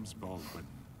 The name's Baldwin.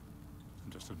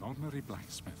 I'm just an ordinary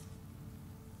blacksmith.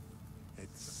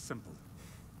 It's simple.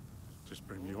 Just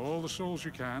bring me all the souls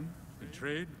you can. In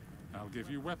trade, I'll give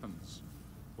you weapons.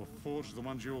 Or forge the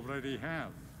ones you already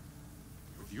have.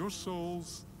 With your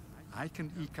souls, I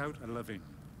can eke out a living.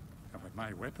 And with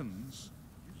my weapons,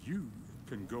 you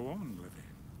can go on living.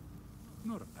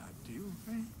 Not a bad deal,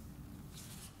 eh?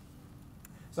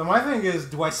 So my thing is,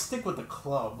 do I stick with the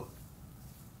club?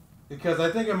 Because I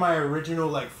think in my original,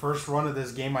 like, first run of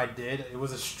this game I did, it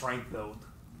was a strength build.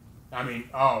 I mean,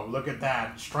 oh, look at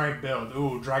that. Strength build.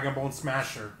 Ooh, Dragonbone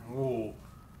Smasher. Ooh.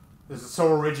 This is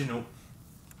so original.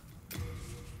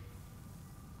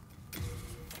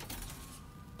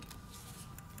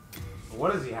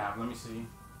 What does he have? Let me see.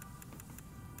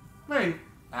 I mean,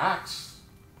 axe.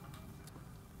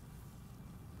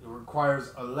 It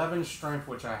requires 11 strength,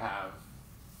 which I have.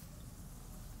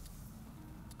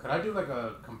 Could I do like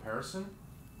a comparison?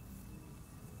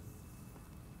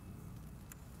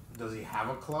 Does he have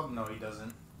a club? No, he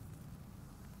doesn't.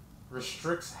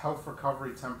 Restricts health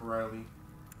recovery temporarily.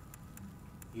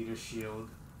 Eat a shield.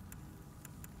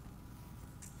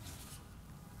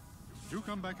 You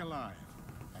come back alive.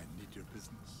 I need your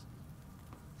business.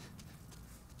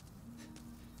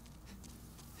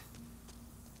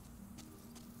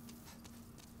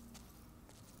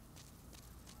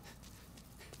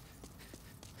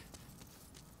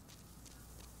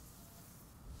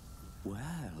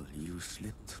 Well, you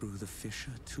slipped through the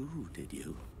fissure too, did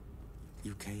you?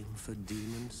 You came for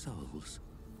demon souls?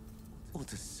 Or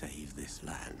to save this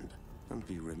land and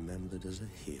be remembered as a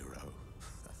hero?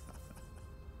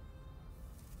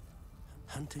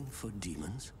 Hunting for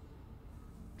demons?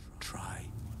 Try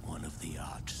one of the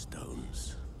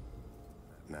Archstones.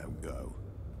 Now go.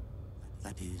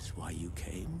 That is why you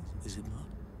came, is it not?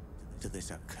 To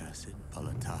this accursed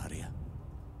Boletaria?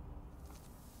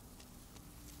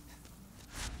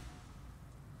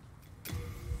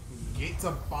 Gates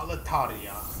of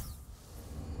Boletaria.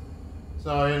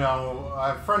 So, you know,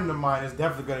 a friend of mine is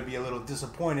definitely going to be a little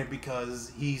disappointed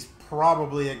because he's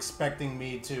probably expecting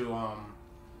me to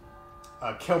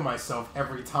kill myself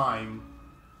every time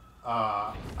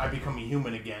I become a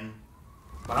human again.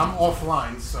 But I'm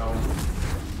offline, so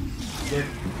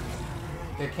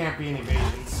there can't be any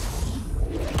evasions.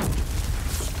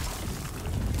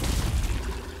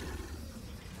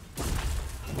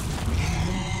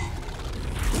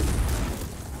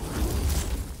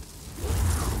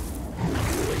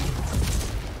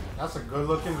 That's a good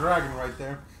looking dragon right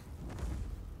there.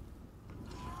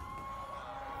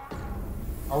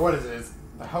 Oh, what is it? It's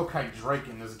the Hellkite Drake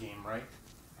in this game, right?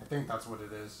 I think that's what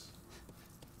it is.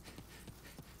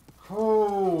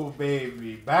 Oh,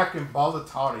 baby. Back in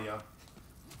Boletaria.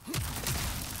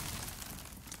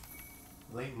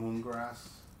 Late Moongrass.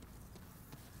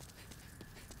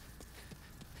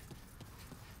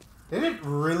 Did it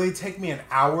really take me an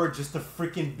hour just to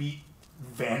freaking beat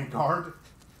Vanguard?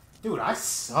 Dude, I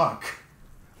suck.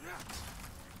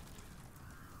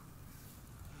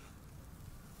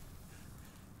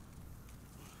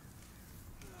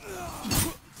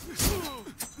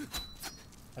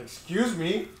 Excuse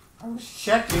me, I was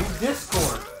checking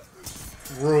Discord.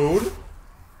 Rude.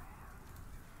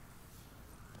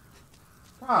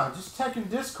 Ah, just checking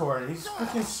Discord and he's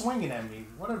freaking swinging at me.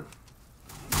 What an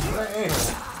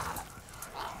a-hole.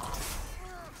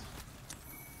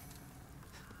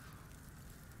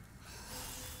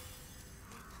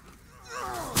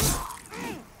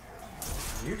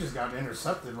 You just got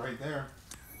intercepted right there.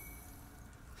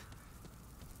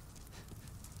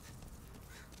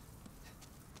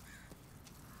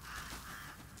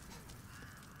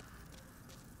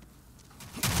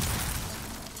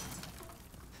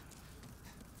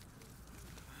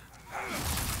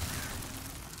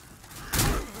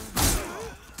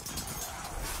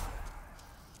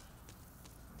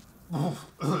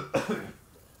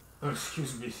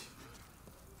 Excuse me.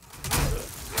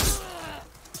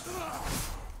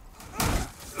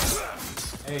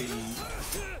 Hey.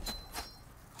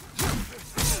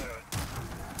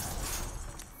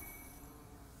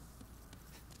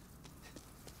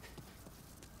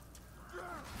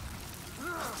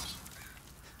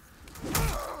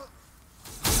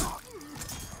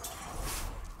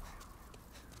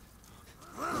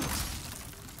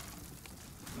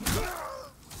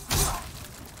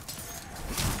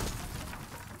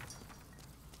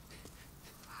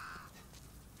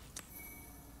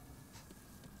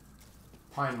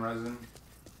 Pine resin.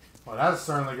 Well, that's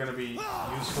certainly going to be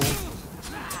useful.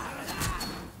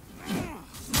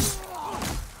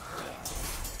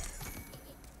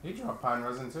 He dropped pine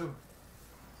resin too.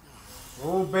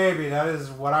 Oh baby, that is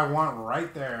what I want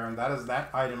right there. And that is that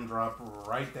item drop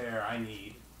right there I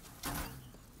need.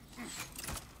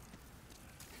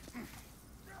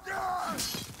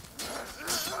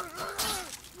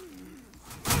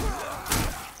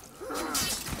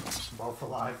 Both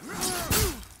alive.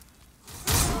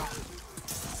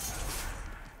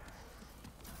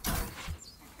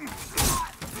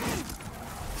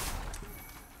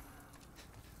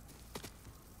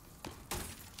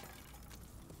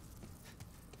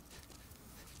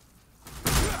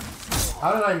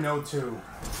 How did I know two?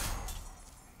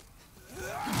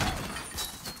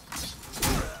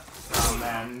 Oh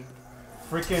man,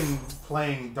 freaking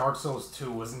playing Dark Souls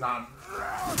 2 was not,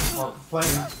 or playing,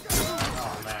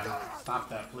 oh man, stop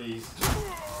that please.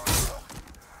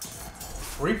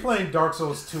 Replaying Dark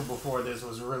Souls 2 before this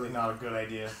was really not a good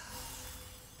idea.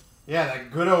 Yeah,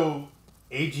 that good old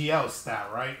AGL stat,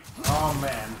 right? Oh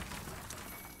man.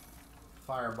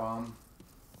 Firebomb.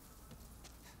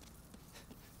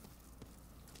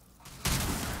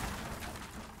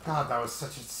 God, that was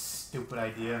such a stupid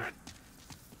idea.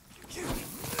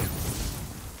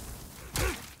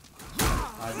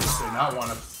 I just do not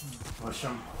want to push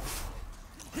him.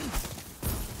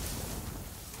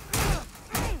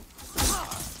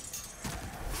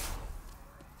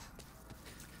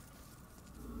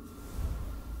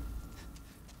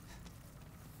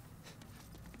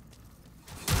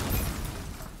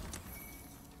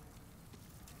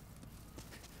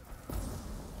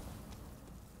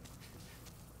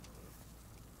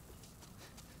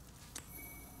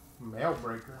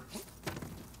 Mailbreaker.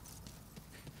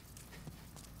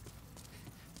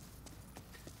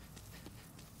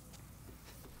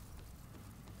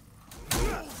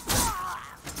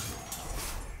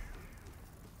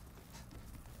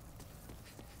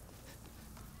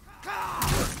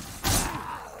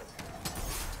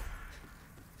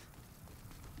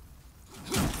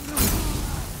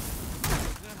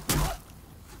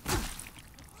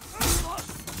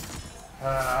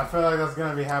 I feel like that's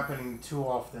gonna be happening too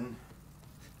often.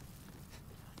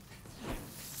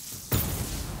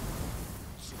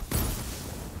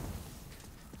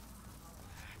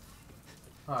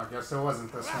 Oh, I guess it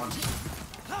wasn't this one.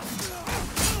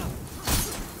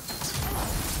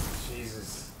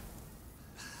 Jesus.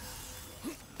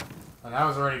 And that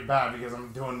was already bad because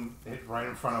I'm doing it right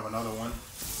in front of another one.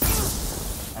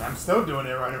 And I'm still doing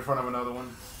it right in front of another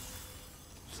one.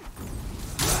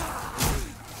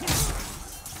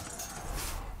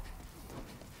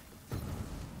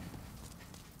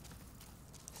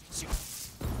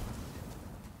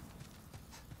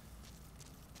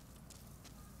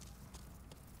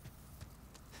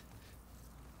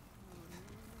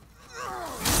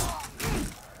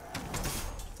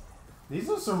 These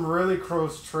are some really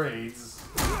close trades.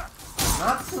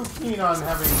 Not too keen on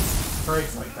having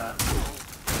trades like that.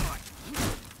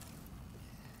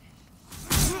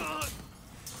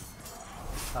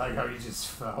 I like how he just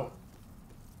fell.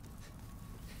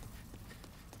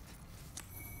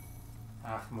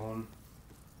 Half Moon.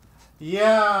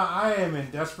 Yeah, I am in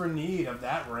desperate need of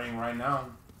that ring right now.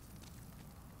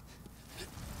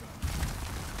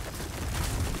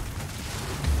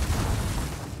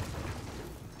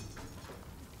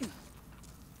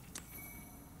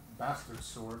 Bastard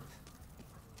sword.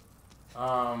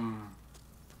 Yeah,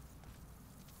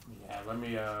 let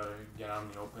me get out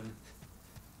in the open.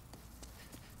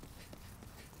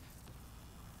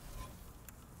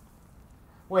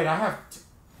 Wait, I have are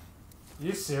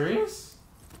you serious?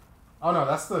 Oh no,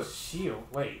 that's the shield.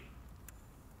 Wait.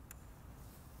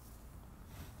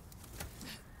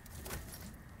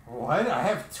 What? I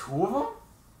have two of them?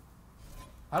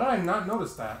 How did I not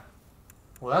notice that?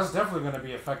 Well, that's definitely going to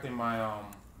be affecting my,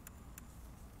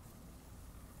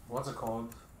 what's it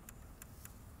called?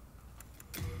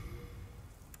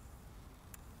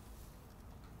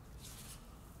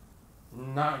 You're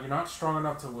not strong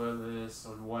enough to wield this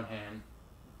with one hand.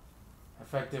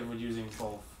 Effective with using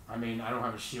both. I mean, I don't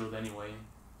have a shield anyway.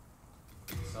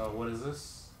 So, what is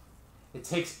this? It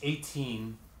takes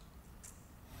 18.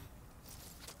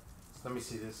 So let me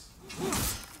see this.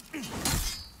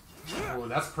 Oh,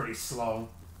 that's pretty slow.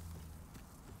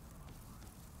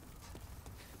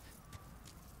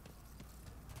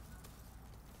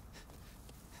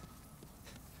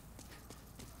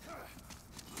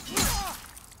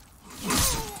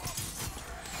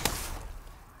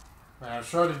 Man, I'm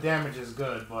sure the damage is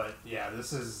good, but yeah,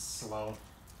 this is slow.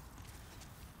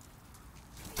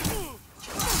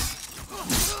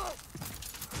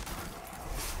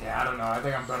 Yeah, I don't know. I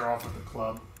think I'm better off with the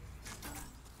club.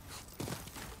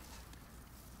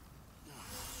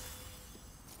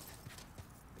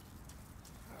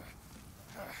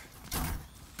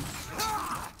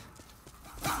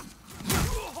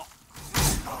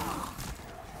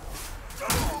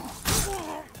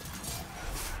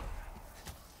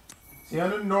 See,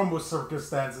 under normal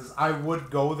circumstances, I would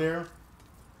go there,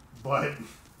 but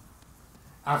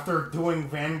after doing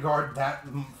Vanguard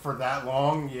for that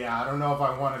long, yeah, I don't know if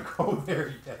I want to go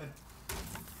there yet.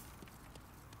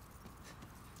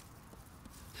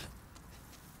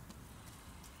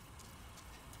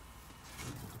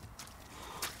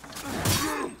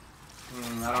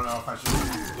 I don't know if I should do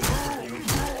this with you.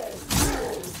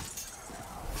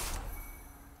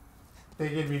 I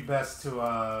think it'd be best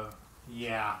to,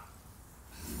 yeah.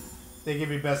 I think it'd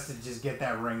be best to just get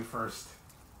that ring first.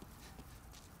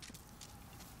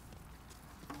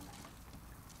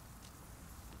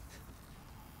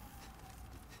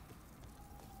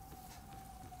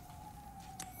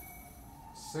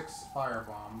 Six fire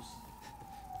bombs.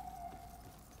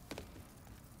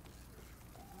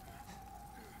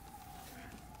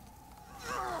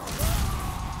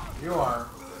 You are.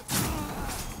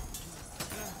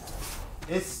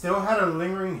 It still had a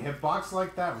lingering hitbox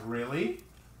like that? Really?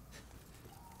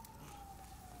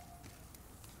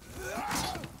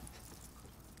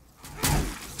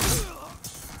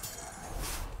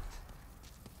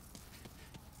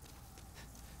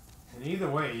 And either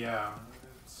way, yeah,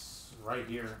 it's right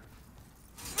here.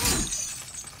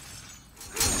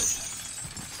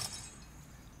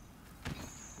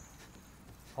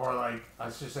 Or like, I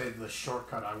should say the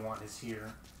shortcut I want is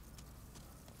here.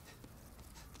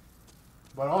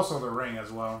 But also the ring as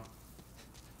well.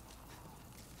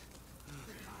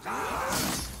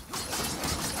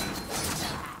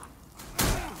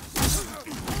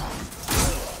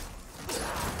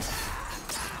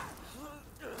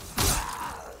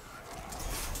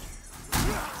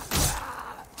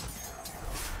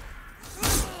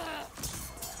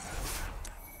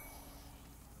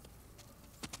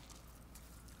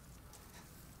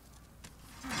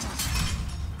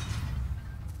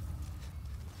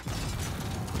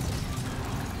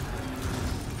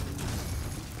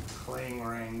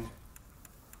 Ring.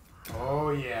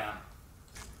 Oh yeah.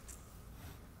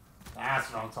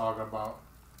 That's what I'm talking about.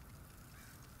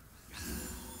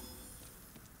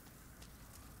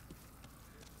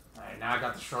 Alright, now I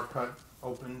got the shortcut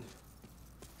opened.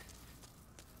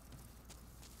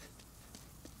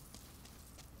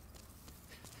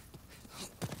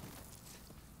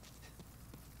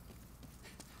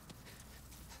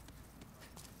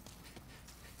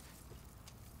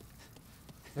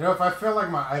 You know, if I feel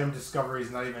like my item discovery is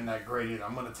not even that great either,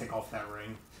 I'm going to take off that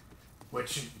ring.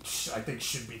 Which I think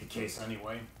should be the case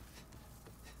anyway.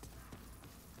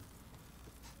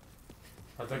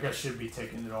 I think I should be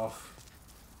taking it off.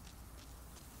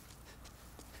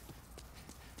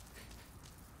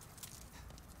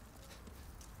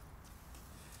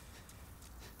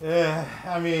 Yeah,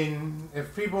 I mean,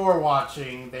 if people were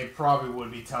watching, they probably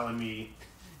would be telling me,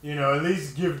 you know, at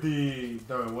least give the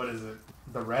what is it?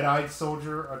 The red-eyed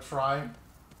soldier a try.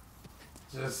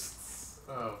 Just,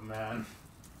 oh man.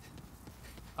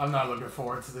 I'm not looking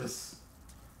forward to this.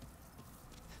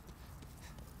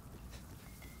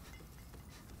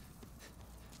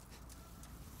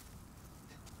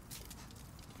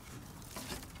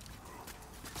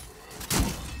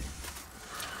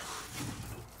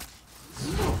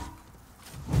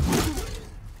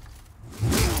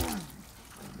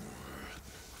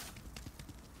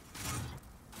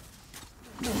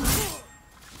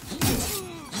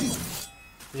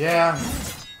 Yeah.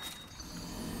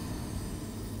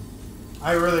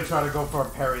 I really try to go for a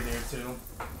parry there too.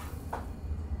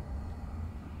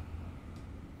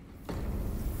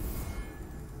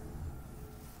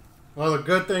 Well, the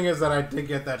good thing is that I did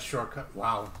get that shortcut.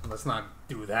 Wow, let's not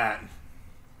do that.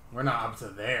 We're not up to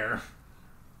there.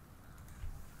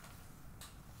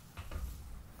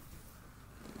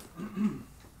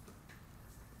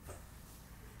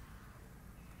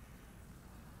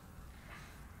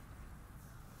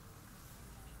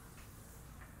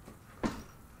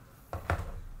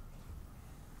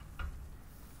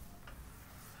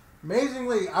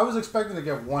 Amazingly, I was expecting to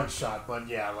get one shot, but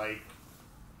yeah, like,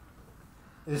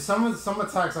 there's some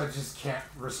attacks I just can't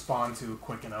respond to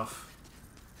quick enough.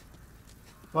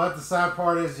 But the sad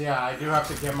part is, yeah, I do have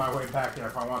to get my way back there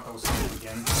if I want those things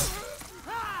again.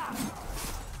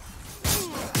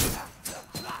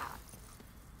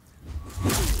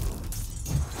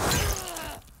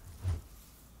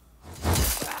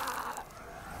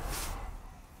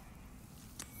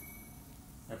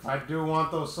 If I do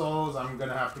want those souls, I'm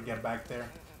gonna have to get back there.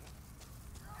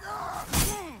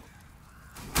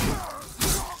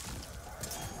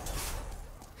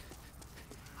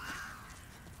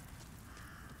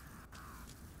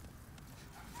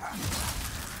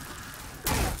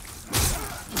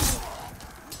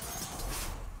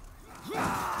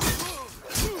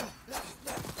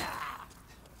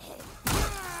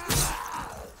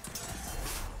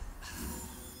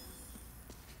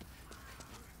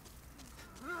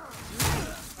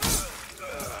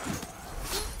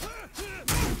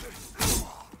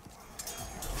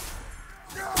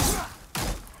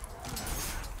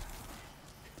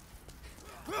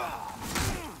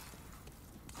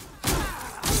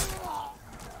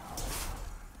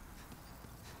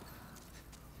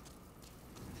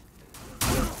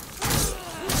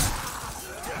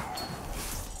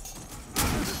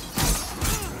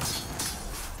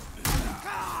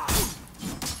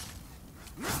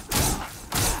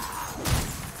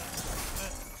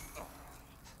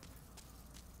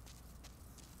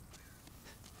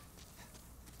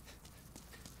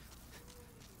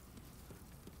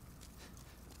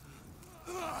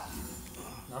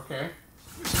 Okay.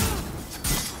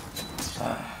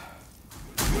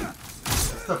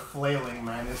 It's the flailing,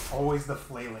 man. It's always the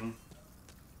flailing.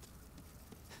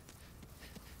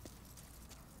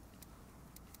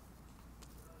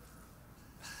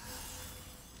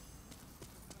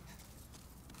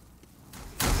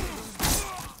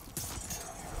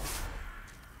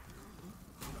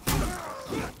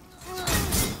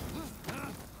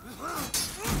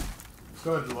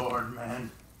 Good lord,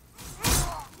 man.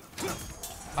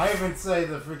 I even say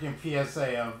the freaking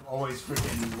PSA of always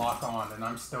freaking lock on, and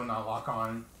I'm still not lock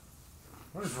on.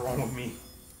 What is wrong with me?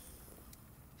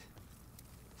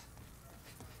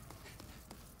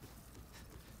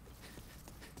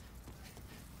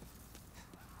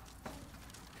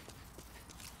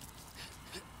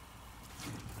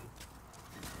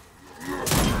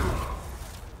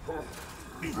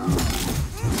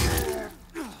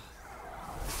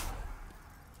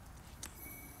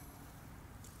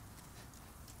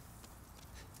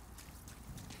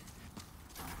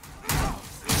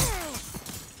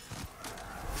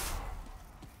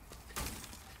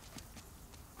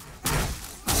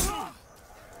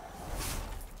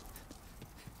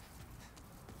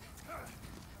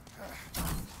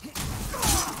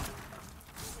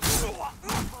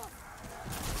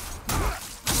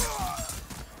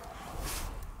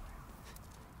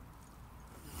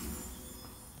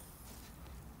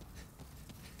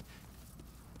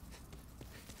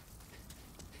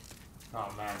 Oh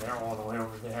man, they're all the way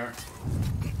over there.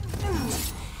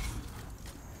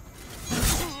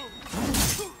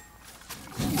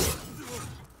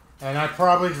 And I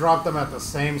probably dropped them at the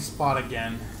same spot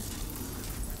again.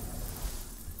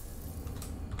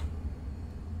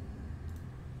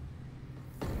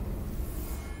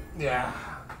 Yeah.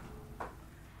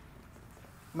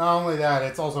 Not only that,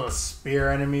 it's also a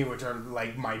spear enemy, which are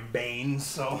like my bane,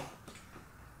 so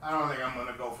I don't think I'm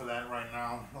gonna go for that right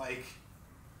now. Like,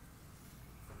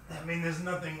 I mean, there's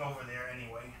nothing over there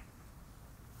anyway.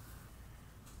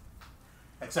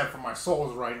 Except for my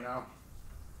souls right now.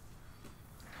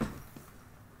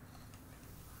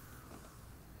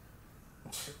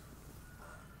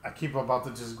 I keep about to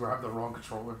just grab the wrong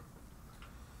controller.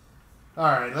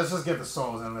 Alright, let's just get the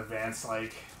souls in advance.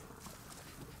 Like,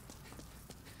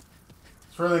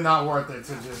 it's really not worth it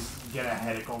to just get a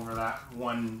headache over that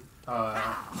one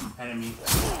enemy.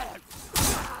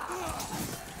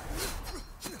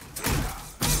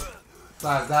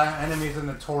 Besides, that enemy's a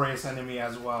notorious enemy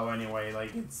as well anyway.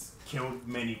 Like, it's killed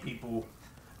many people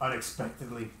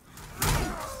unexpectedly.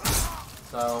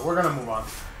 So, we're gonna move on.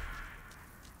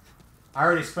 I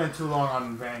already spent too long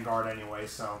on Vanguard anyway,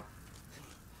 so...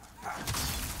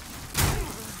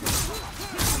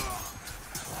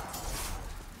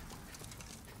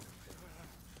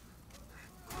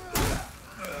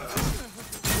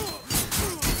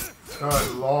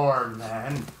 Good lord,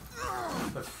 man.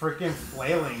 The freaking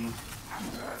flailing.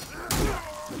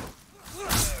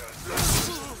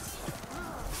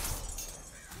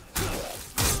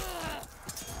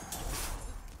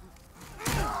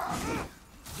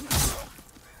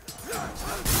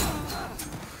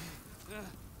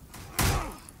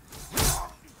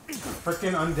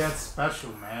 Freaking undead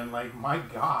special, man. Like, my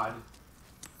god.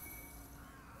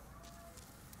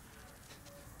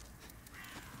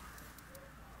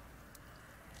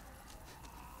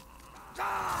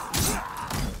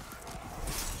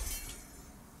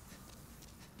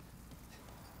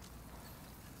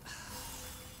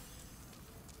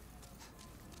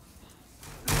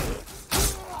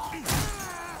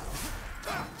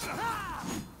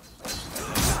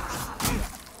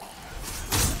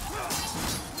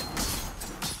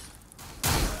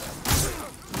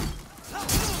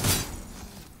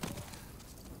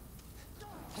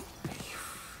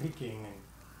 Freaking...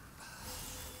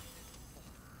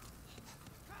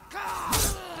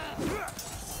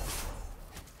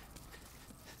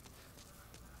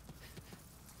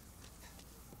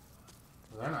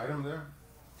 Is there an item there?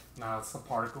 Nah, it's the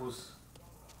particles.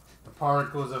 The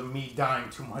particles of me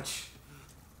dying too much.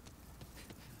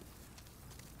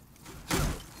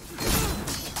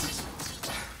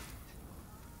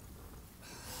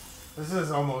 This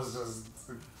is almost just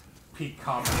peak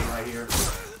comedy right here.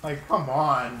 Like, come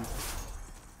on.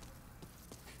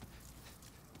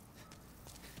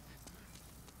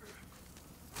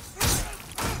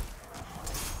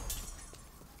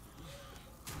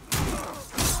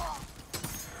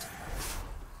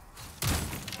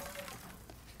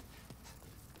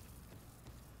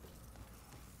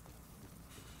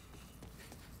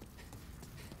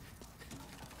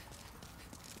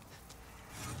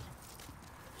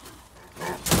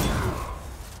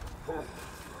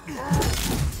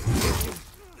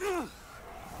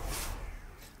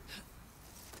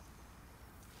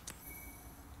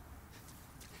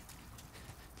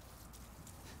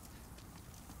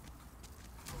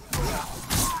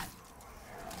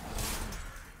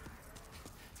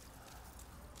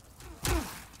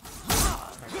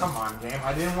 Come on, game.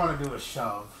 I didn't want to do a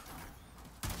shove.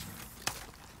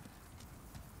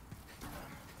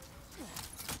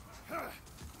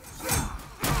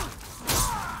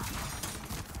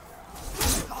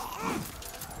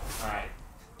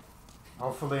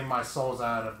 Hopefully my soul's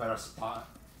at a better spot.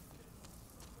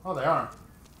 Oh, they are.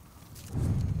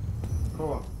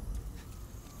 Cool.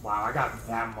 Wow, I got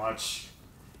that much.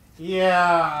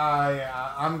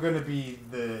 Yeah, I'm gonna be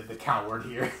the coward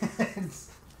here.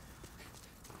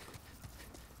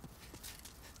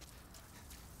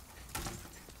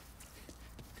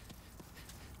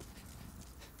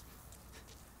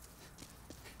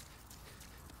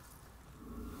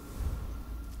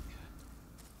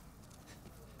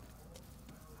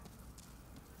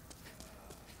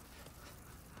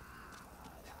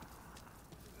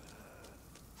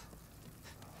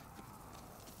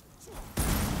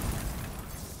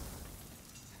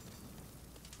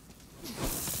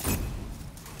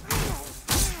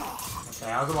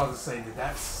 Okay, I was about to say, did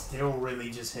that still really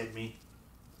just hit me?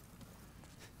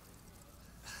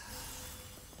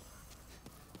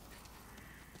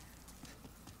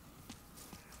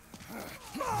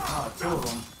 Oh, two of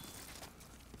them.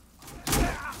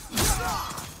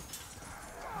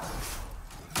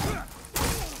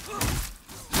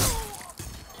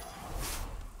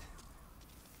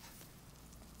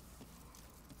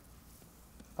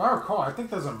 If I recall, I think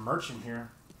there's a merchant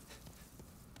here.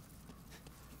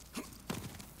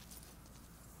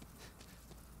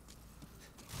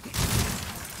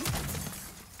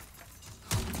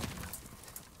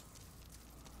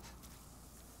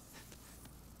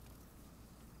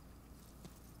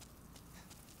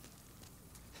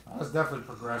 That's definitely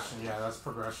progression. Yeah, that's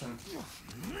progression.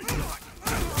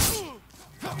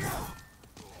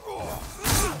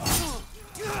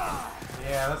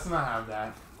 Yeah, let's not have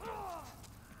that.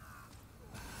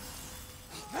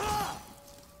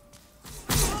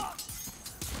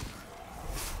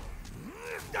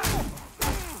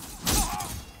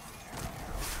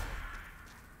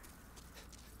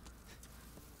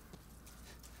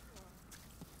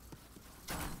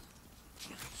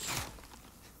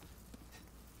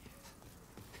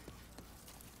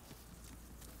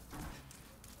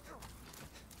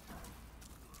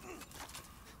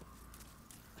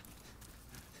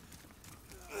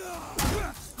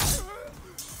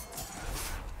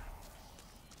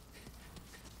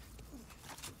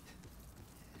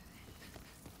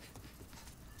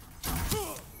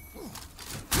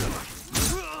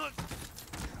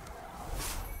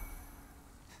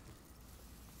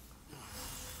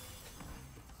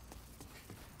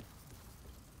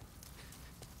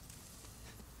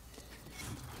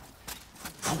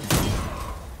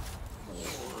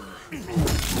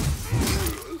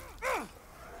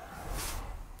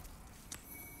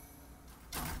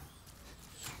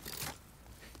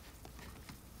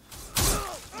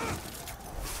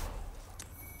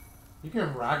 You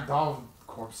can ragdoll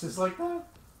corpses like that?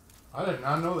 I did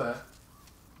not know that.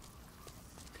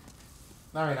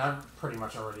 I mean, I've pretty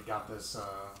much already got this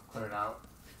cleared out.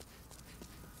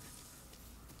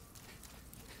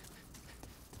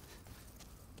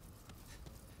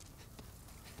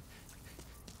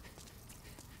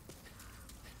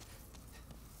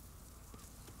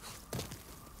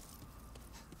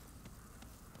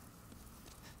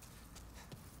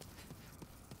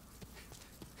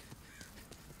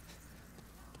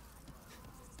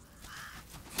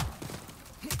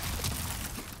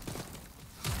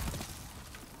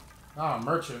 Ah,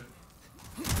 merchant.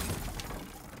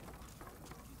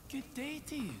 Good day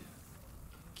to you.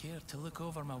 Care to look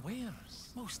over my wares?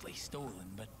 Mostly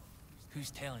stolen, but who's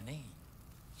telling me?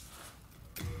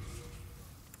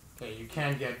 Okay, you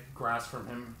can get grass from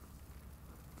him.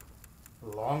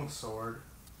 Longsword.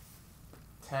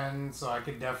 10, so I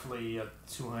could definitely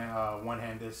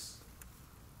one-hand this.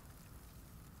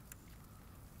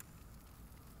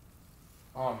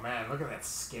 Oh man, look at that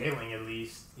scaling at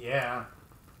least. Yeah.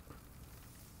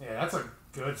 Yeah, that's a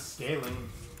good scaling.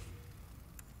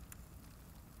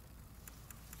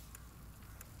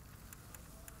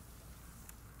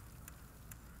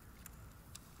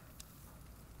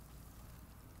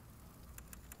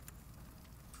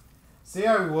 See,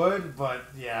 I would, but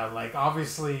yeah, like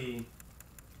obviously,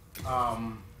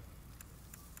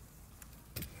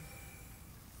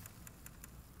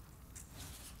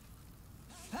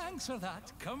 Thanks for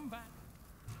that. Come back.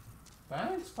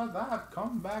 Thanks for that.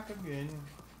 Come back again.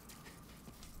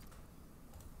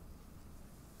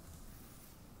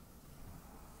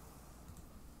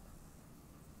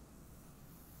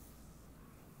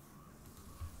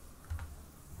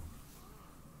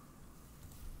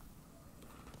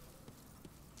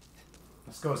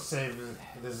 Let's go save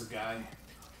this guy.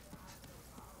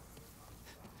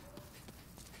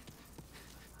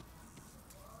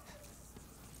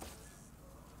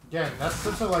 Again, that's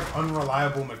such a like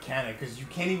unreliable mechanic because you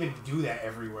can't even do that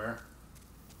everywhere.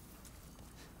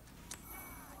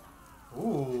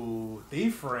 Ooh,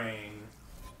 Thief Ring.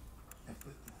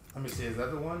 Let me see, is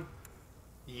that the one?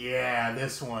 Yeah,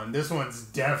 this one. This one's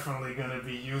definitely going to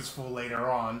be useful later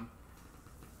on.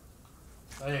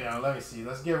 There you go, let me see.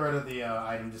 Let's get rid of the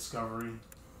item discovery.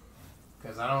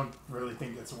 Because I don't really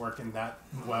think it's working that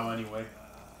well anyway.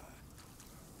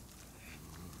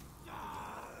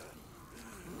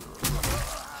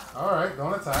 Alright,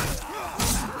 don't attack.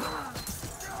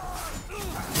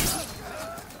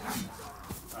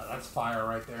 That's fire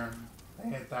right there. They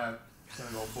hit that, it's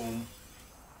gonna go boom.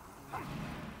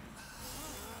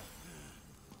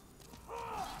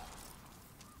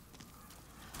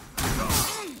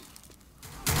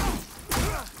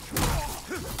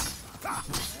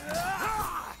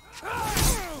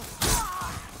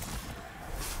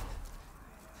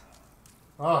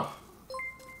 Oh,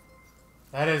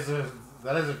 that is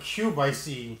a cube I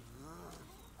see,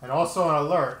 and also an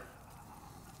alert.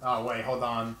 Oh wait, hold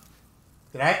on.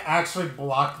 Did I actually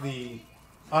block the?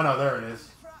 Oh no, there it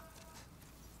is.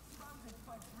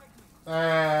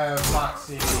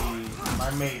 Foxy, my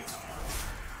mate.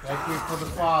 Thank you for the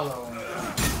follow.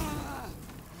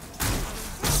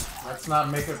 Let's not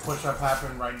make a push-up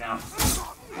happen right now.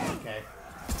 Okay.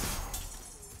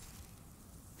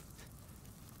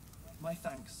 My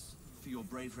thanks for your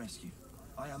brave rescue.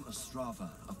 I am Ostrava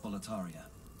of Boletaria.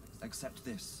 Accept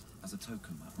this as a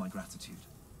token of my gratitude.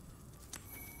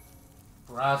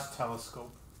 Brass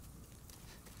telescope.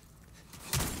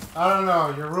 I don't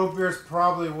know. Your root beer's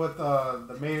probably with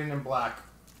the maiden in black.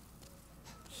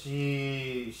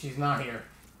 She's not here.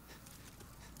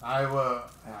 I will.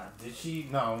 Did she?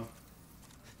 No.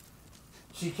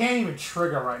 She can't even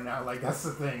trigger right now. Like that's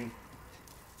the thing.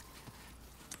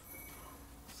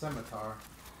 Scimitar.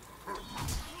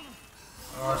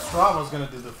 Strava's gonna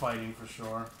do the fighting for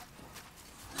sure.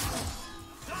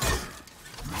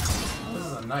 This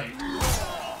is a knight.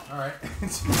 Alright.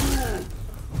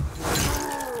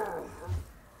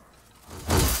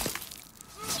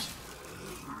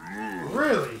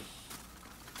 Really?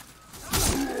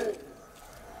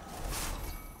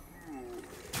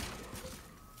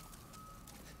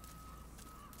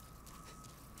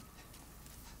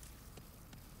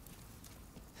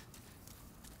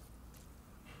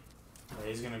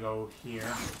 He's gonna go here.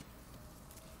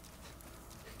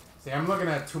 See, I'm looking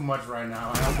at too much right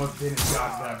now. I almost didn't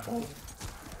dodge that bolt.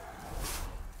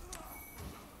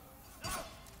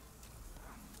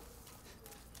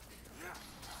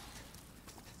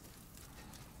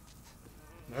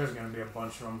 There's gonna be a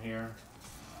bunch of them here.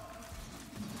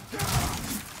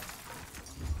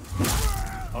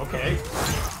 Okay.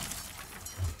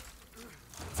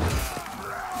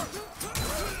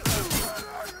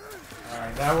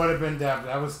 Alright, that would have been depth.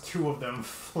 That was two of them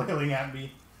flailing at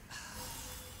me.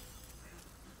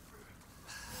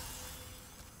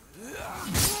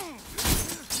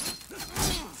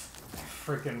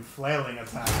 Freaking flailing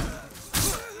attack.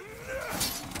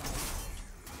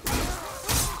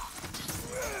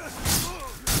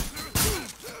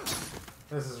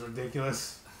 This is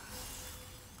ridiculous.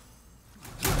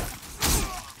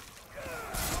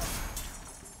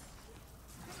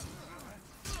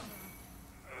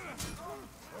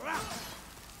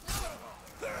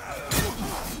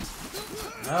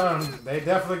 They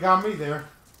definitely got me there.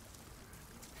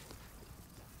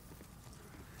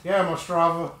 Yeah,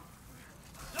 Ostrava.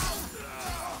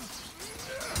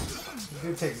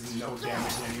 It takes no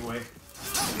damage anyway.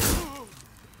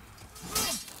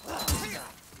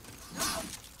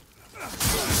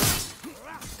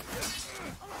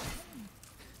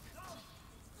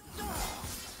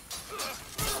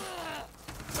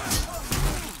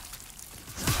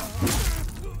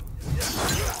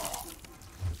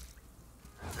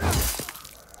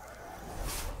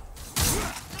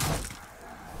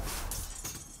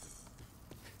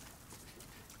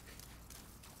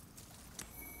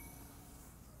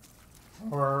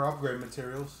 Or upgrade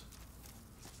materials.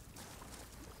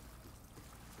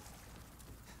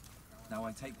 Now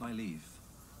I take my leave.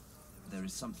 There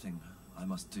is something I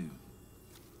must do.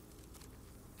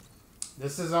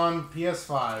 This is on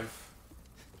PS5.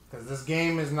 Because this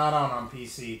game is not on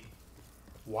PC.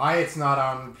 Why it's not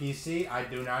on PC, I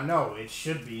do not know. It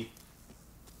should be.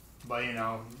 But, you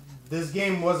know, this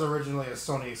game was originally a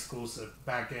Sony exclusive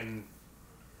back in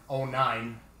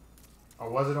 09. Or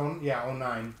was it? Yeah,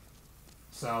 09.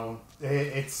 So,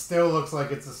 it still looks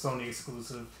like it's a Sony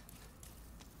exclusive.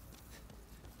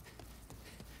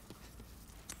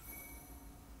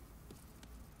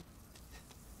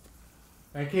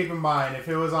 And keep in mind, if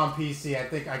it was on PC, I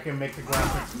think I can make the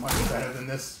graphics much better than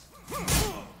this.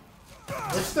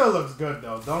 It still looks good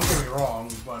though, don't get me wrong,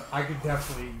 but I could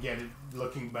definitely get it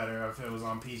looking better if it was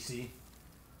on PC.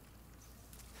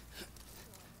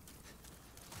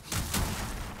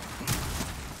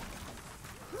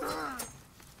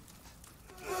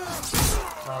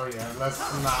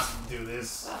 let's not do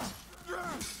this.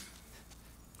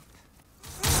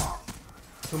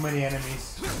 Too many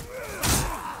enemies.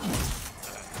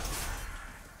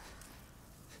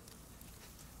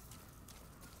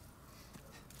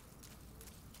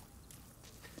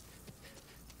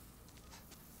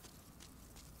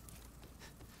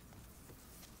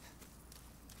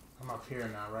 I'm up here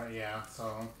now, right? Yeah,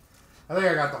 so I think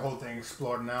I got the whole thing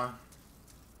explored now.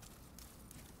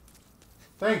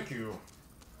 Thank you.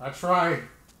 I try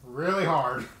really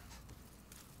hard.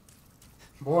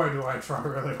 Boy, do I try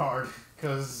really hard.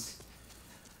 Because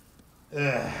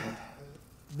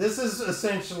this is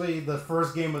essentially the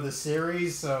first game of the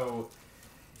series, so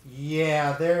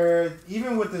yeah, they're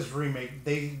even with this remake,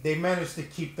 they managed to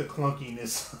keep the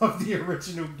clunkiness of the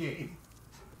original game.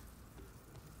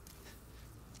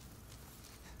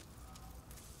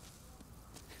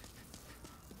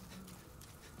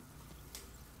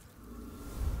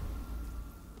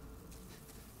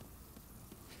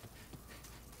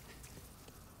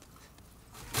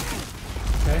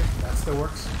 Okay, that still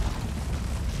works.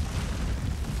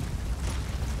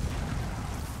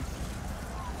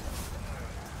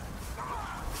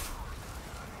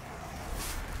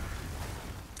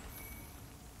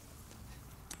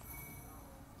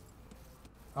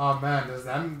 Oh man, does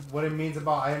that what it means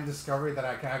about item discovery, that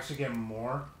I can actually get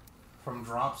more from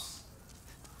drops?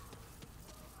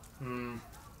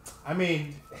 I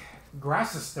mean,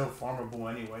 grass is still farmable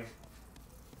anyway.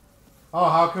 Oh,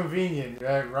 how convenient.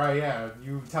 Right, yeah.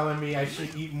 You telling me I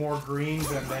should eat more greens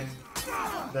and then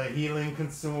the healing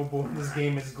consumable in this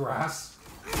game is grass?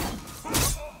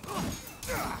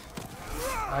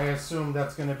 I assume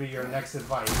that's going to be your next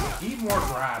advice. Eat more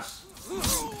grass.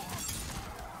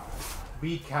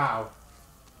 Be cow.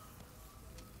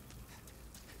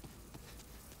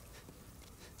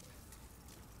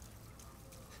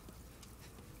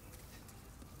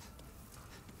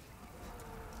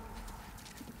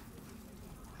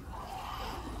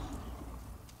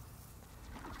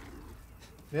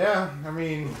 Yeah, I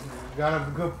mean, you got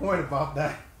a good point about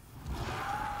that.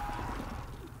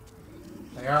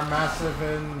 They are massive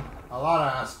in a lot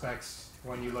of aspects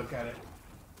when you look at it.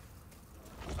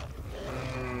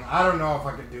 I don't know if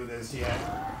I could do this yet.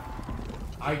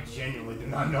 I genuinely do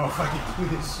not know if I could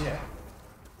do this yet.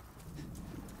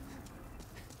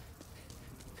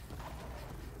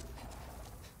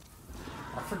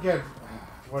 I forget,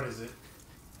 what is it?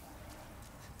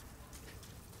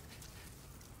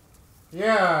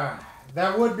 Yeah,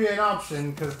 that would be an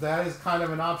option, because that is kind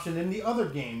of an option in the other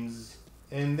games.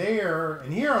 And here,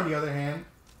 on the other hand,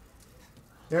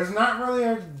 there's not really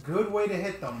a good way to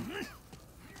hit them.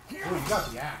 Oh, you got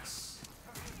the axe.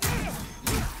 Damn,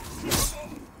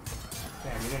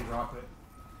 you didn't drop it.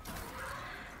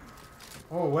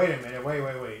 Oh, wait a minute. Wait.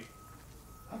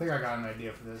 I think I got an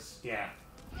idea for this. Yeah.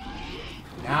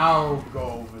 Now go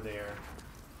over there.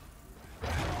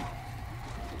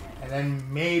 And then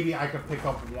maybe I could pick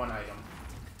up one item.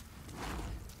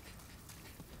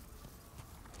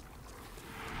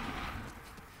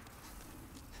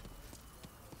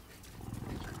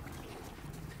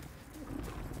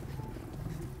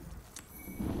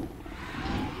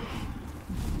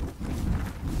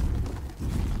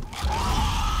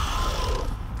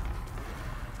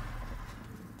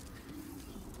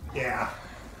 Yeah.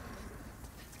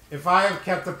 If I had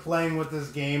kept playing with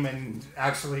this game and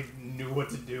actually knew what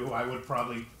to do, I would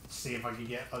probably see if I could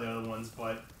get the other ones,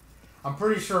 but I'm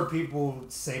pretty sure people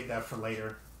save that for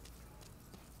later.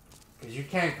 Because you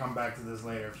can come back to this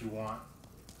later if you want.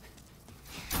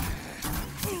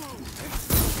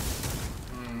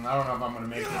 I don't know if I'm going to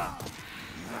make it.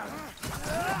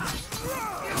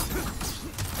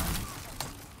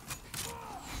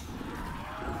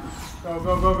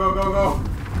 Go.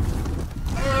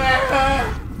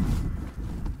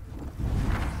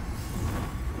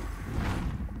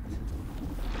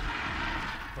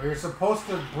 Well, you're supposed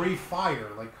to breathe fire.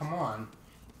 Like, come on.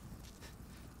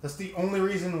 That's the only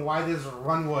reason why this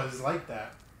run was like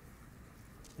that.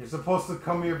 You're supposed to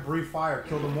come here, breathe fire,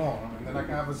 kill them all, and then I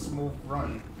can have a smooth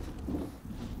run.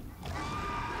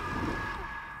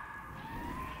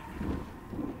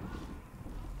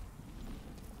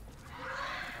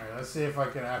 Alright, let's see if I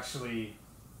can actually...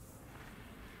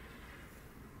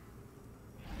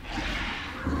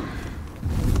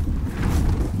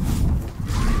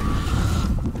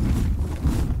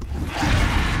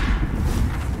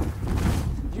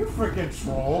 You freaking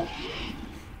troll.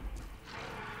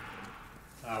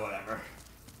 Ah, whatever.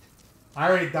 I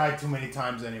already died too many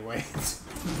times anyway.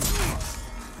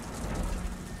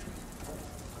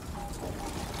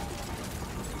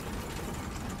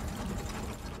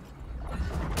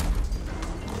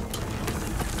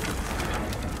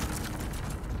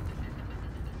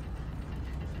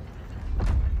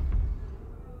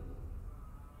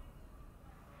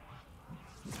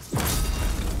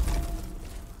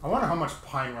 wonder how much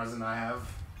pine resin I have.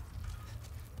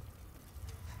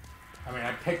 I mean,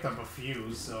 I picked up a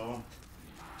few, so...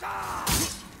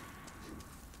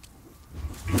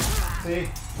 See?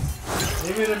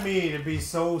 Leave it to me to be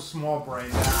so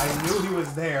small-brained that I knew he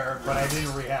was there, but I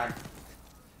didn't react.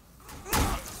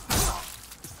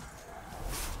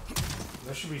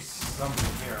 There should be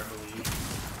something here, I believe.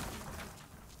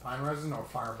 Pine resin or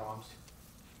fire bombs?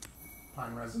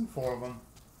 Pine resin, 4 of them.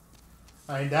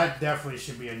 I mean, that definitely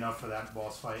should be enough for that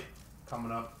boss fight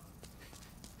coming up.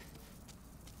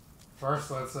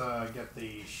 First, let's get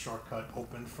the shortcut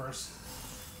opened first.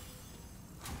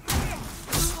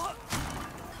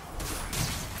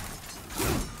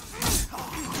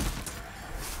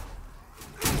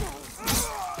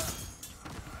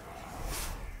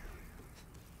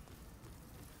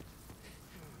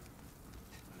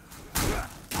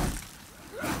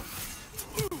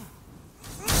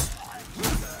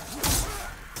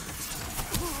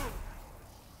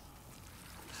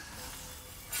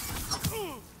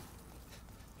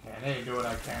 Hey, do what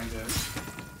I can do.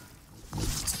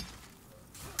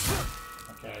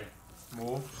 Okay,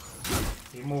 move.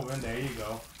 Keep moving. There you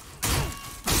go.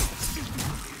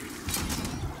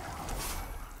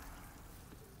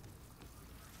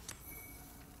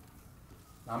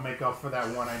 I'll make up for that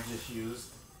one I just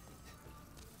used.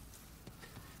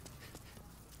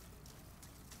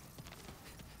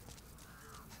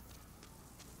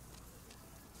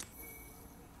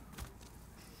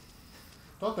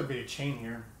 Thought there'd be a chain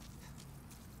here.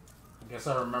 I guess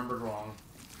I remembered wrong.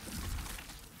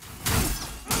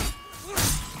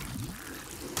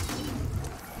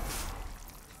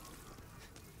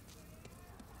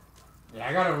 Yeah,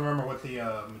 I gotta remember what the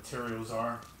materials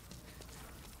are.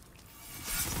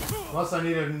 Plus, I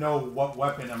need to know what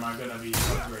weapon am I gonna be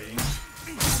upgrading.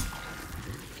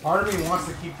 Part of me wants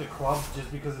to keep the club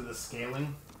just because of the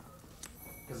scaling.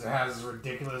 Because it has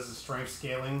ridiculous strength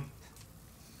scaling.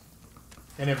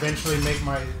 And eventually make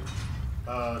my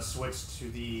switch to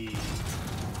the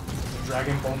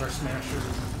Dragon Boner Smasher,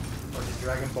 or the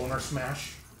Dragon Boner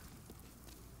Smash.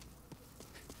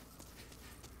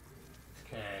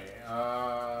 Okay,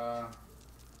 I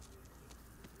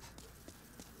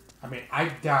mean, I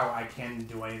doubt I can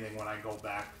do anything when I go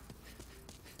back.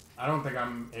 I don't think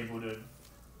I'm able to...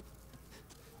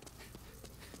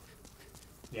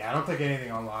 Yeah, I don't think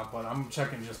anything unlocked, but I'm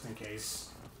checking just in case.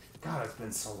 God, it's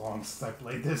been so long since I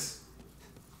played this.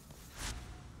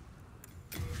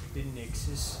 The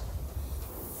Nexus.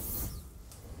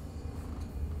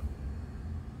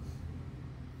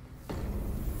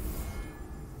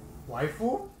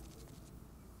 Waifu?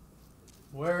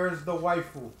 Where's the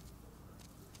waifu?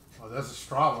 Oh, there's a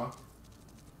Strava.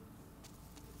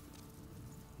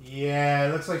 Yeah,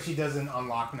 it looks like she doesn't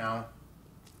unlock now.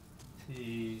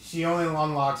 She only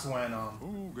unlocks when,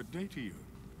 Oh, good day to you.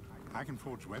 I can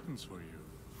forge weapons for you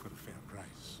for a fair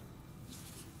price.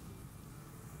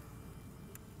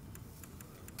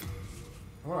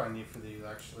 What do I need for these,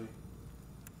 actually?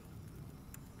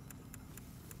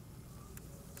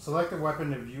 Select the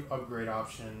weapon to view upgrade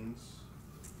options.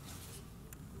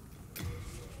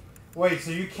 Wait,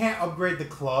 so you can't upgrade the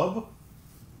club?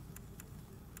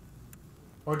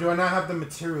 Or do I not have the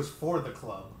materials for the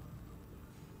club?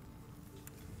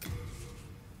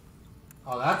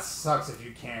 Oh, that sucks if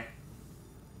you can't.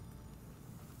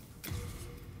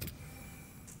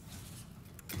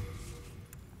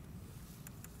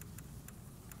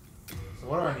 So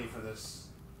what do I need for this?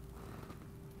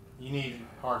 You need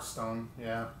Hearthstone,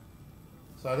 yeah.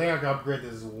 So I think I can upgrade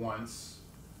this once.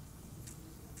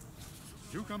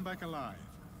 You come back alive.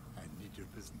 I need your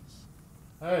business.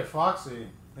 Hey, Foxy.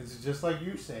 It's just like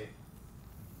you say.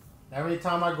 Every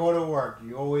time I go to work,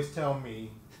 you always tell me,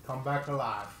 come back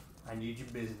alive. I need your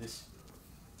business.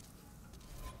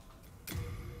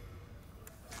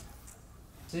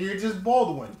 So you're just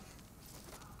Baldwin.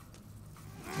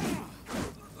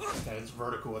 Okay, it's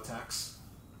vertical attacks.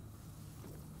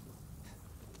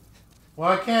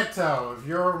 Well, I can't tell if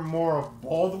you're more of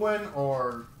Baldwin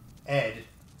or Ed.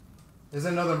 There's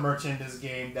another merchant in this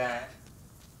game that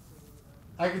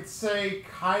I could say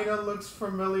kind of looks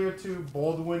familiar to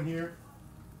Baldwin here.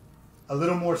 A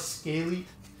little more scaly.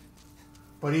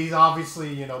 But he's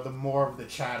obviously, you know, the more of the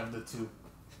Chad of the two.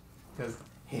 Because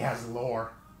he has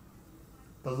lore.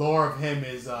 The lore of him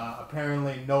is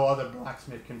apparently no other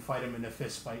blacksmith can fight him in a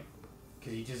fist fight.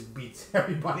 Because he just beats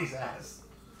everybody's ass.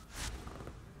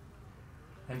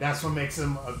 And that's what makes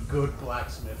him a good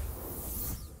blacksmith.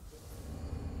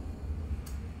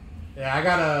 Yeah,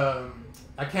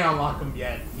 I can't unlock him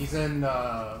yet. He's in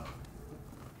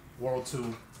World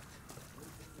 2.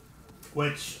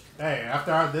 Which, Hey,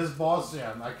 after this boss,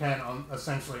 yeah, I can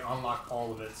essentially unlock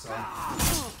all of it, so...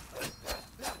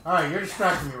 Alright, you're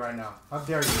distracting me right now. How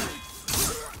dare you?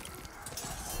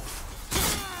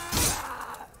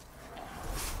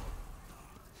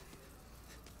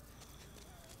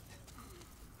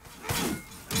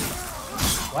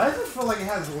 Why does it feel like it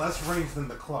has less range than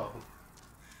the club?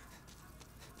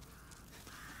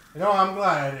 You know, I'm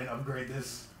glad I didn't upgrade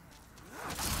this.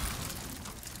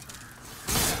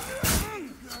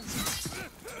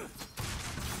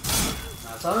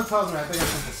 Something tells me I think I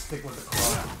should just stick with the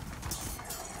club.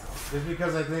 Just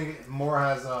because I think more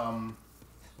has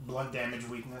blunt damage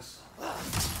weakness. Well,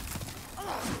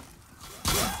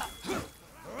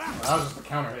 that was just a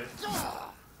counter hit.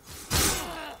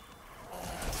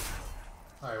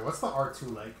 Alright, what's the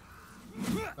R2 like?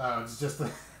 Oh, it's just the...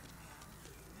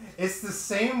 It's the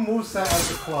same moveset as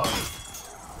the club.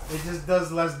 It just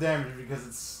does less damage because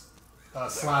it's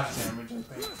slash damage, I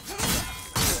think.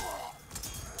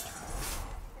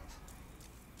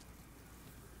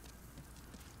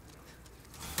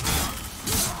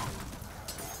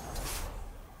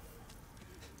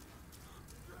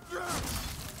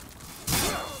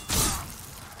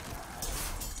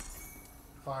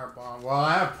 Firebomb. Well,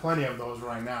 I have plenty of those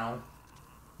right now.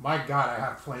 My god, I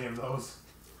have plenty of those.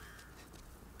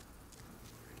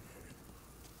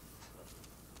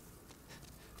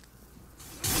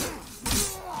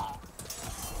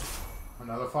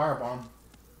 Another firebomb.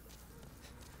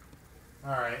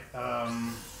 Alright,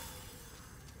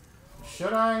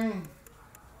 should I?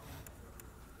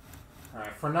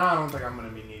 Alright, for now I don't think I'm gonna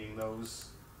be needing those.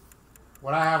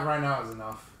 What I have right now is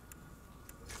enough.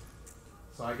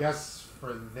 So I guess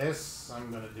for this,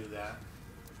 I'm gonna do that.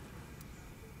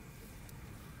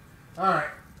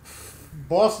 Alright.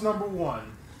 Boss number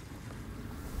 1.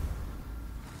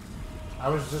 I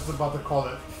was just about to call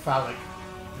it phallic.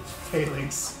 It's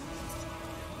phalanx.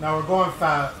 Now we're going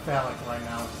phallic right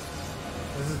now.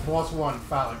 This is boss 1,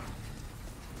 phallic.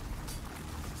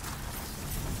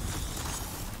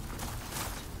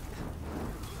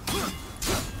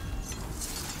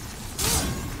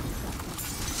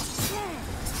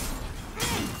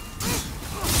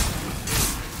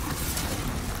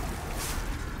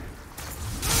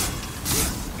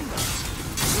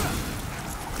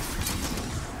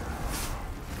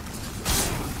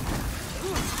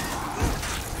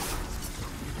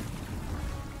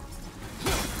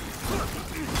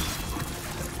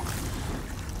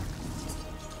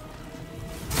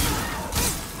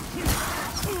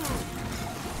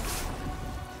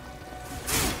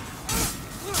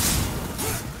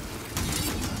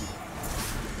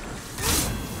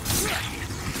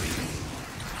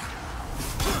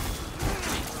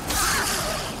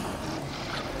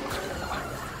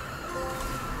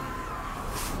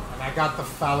 I got the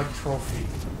phallic trophy.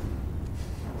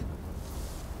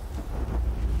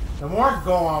 The more I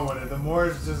go on with it, the more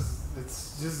it's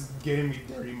just getting me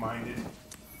dirty-minded.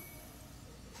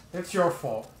 It's your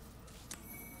fault.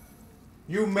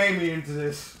 You made me into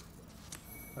this,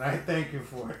 and I thank you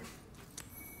for it.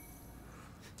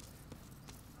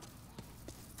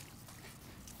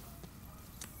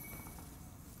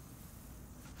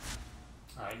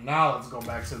 Alright, now let's go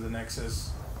back to the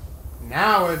Nexus.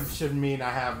 Now it should mean I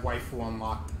have waifu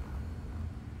unlocked.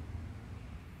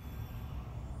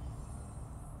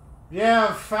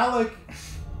 Yeah, phallic...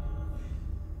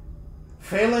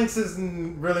 Phalanx is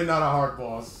really not a hard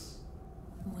boss.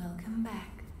 Welcome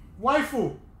back.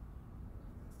 Waifu!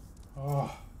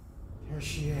 Oh, there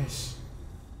she is.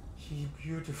 She's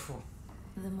beautiful.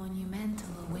 The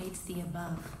monumental awaits the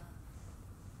above.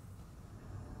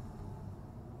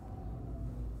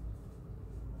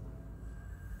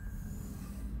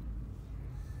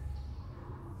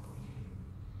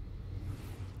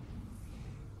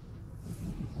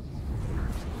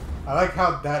 I like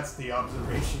how that's the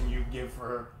observation you give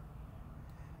for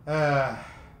her.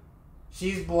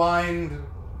 She's blind.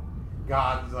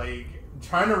 God, like,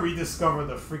 trying to rediscover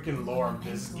the freaking lore of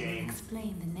this game.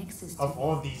 Of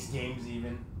all these games,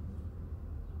 even.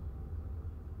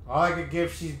 All I could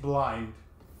give, she's blind.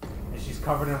 And she's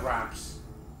covered in wraps.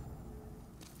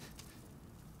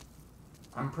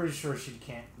 I'm pretty sure she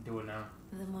can't do it now.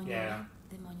 The monument. Yeah.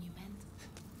 The monument.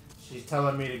 She's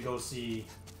telling me to go see,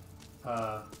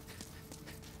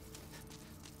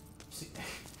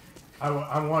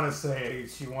 I want to say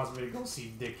she wants me to go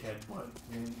see Dickhead, but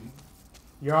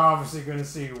you're obviously going to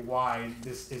see why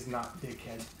this is not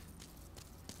Dickhead.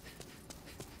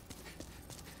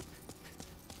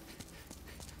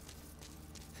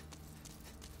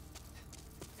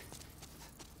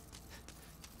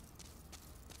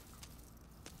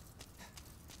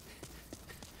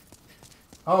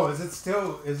 Oh, is it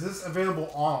still? Is this available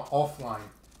on offline?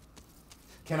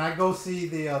 Can I go see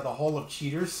the Hall of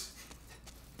Cheaters?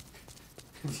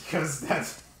 Because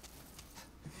that's.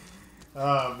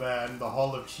 Oh man, the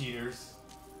Hall of Cheaters.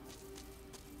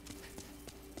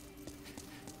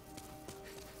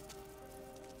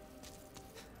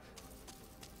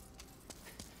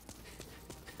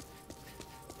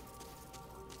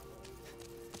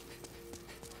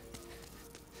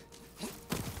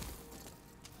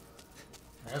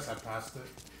 I guess I passed it.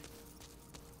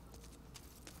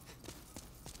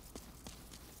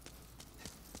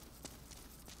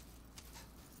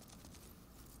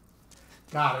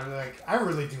 God, like I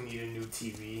really do need a new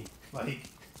TV. Like,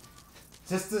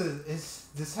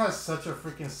 this has such a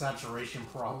freaking saturation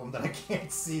problem that I can't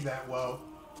see that well,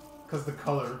 cause the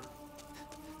color.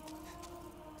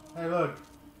 Hey, look,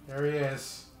 there he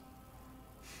is.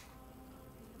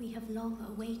 We have long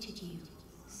awaited you,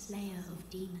 Slayer of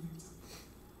Demons.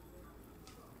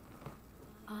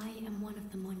 I am one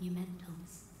of the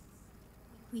Monumentals.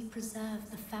 We preserve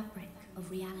the fabric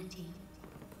of reality.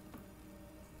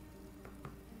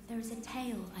 There is a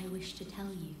tale I wish to tell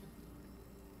you.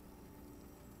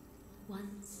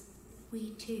 Once,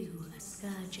 we too a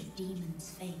scourge of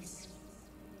demons faced.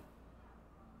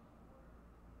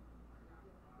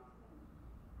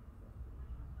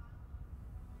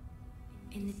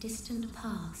 In the distant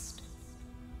past,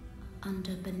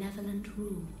 under benevolent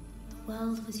rule, the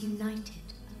world was united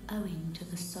owing to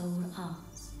the soul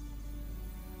arts.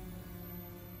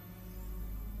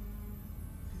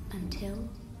 Until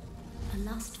a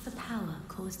lust for power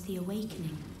caused the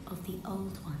awakening of the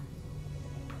Old One.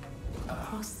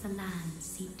 Across the land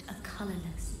seeped a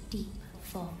colorless, deep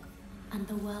fog, and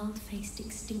the world faced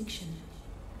extinction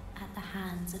at the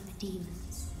hands of the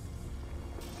demons.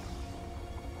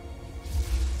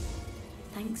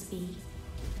 Thanks be,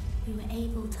 we were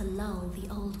able to lull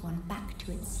the Old One back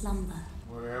to its slumber.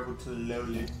 We were able to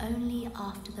lull it. Only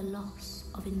after the loss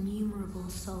of innumerable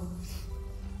souls,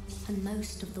 and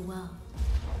most of the world,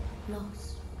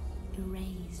 lost,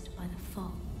 erased by the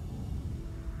fog.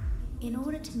 In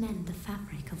order to mend the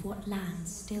fabric of what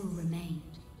lands still remained,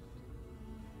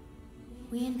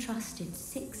 we entrusted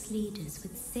 6 leaders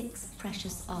with 6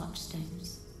 precious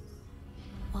archstones.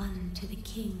 One to the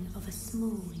king of a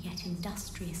small yet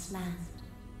industrious land.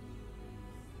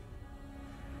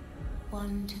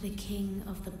 One to the king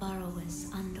of the burrowers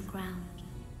underground.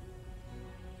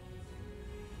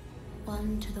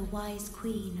 One to the wise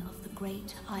queen of the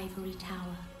great ivory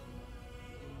tower.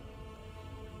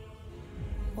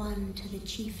 One to the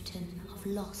chieftain of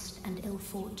lost and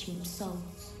ill-fortuned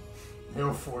souls.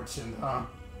 Ill-fortuned, huh?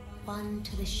 One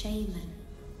to the shaman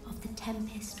of the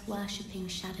tempest-worshipping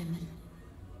shadowmen.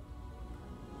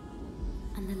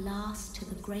 And the last to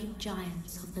the great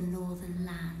giants of the northern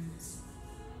lands.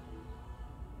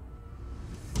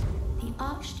 The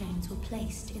archstones were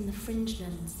placed in the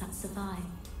fringelands that survived.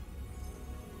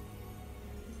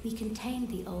 We contained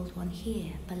the Old One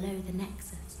here below the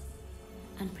Nexus,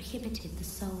 and prohibited the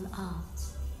soul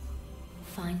arts.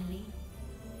 Finally,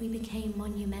 we became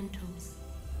monumentals,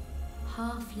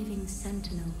 half-living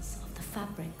sentinels of the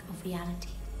fabric of reality.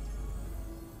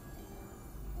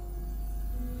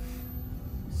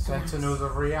 Sentinels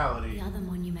of reality. The other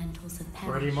monumentals have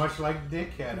perished. Pretty much like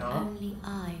Dickhead, huh? Only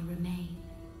I remain.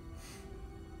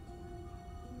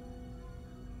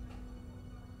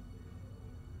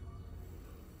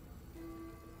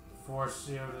 Force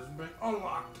seal has been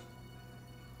unlocked.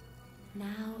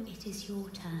 Now it is your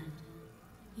turn.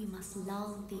 You must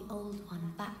lull the Old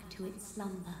One back to its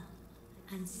slumber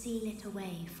and seal it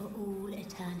away for all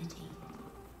eternity.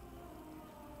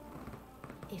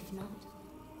 If not,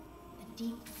 the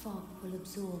deep fog will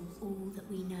absorb all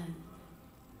that we know.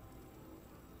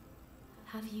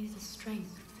 Have you the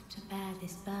strength to bear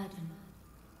this burden?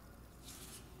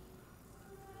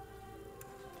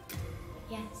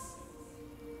 Yes.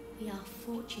 We are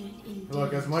fortunate indeed.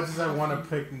 Look, as much as I want to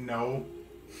pick no,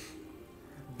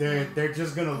 they're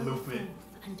just gonna loop it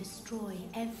and destroy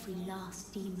every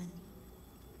last demon.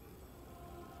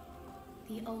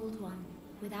 The Old One,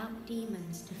 without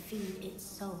demons to feed its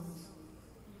souls,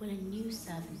 will a new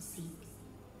servant seek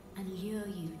and lure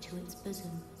you to its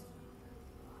bosom.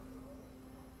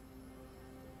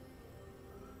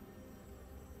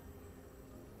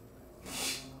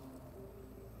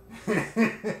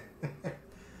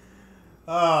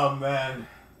 Oh man.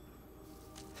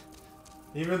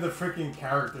 Even the freaking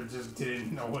character just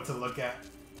didn't know what to look at.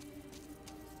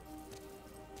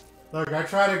 Look, I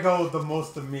try to go with the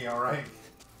most of me, alright?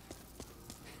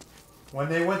 When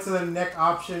they went to the neck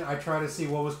option, I try to see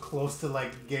what was close to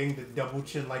like getting the double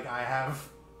chin like I have.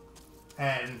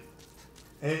 And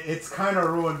It's kind of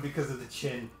ruined because of the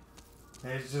chin.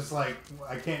 And it's just like,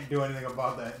 I can't do anything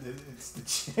about that. It's the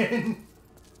chin.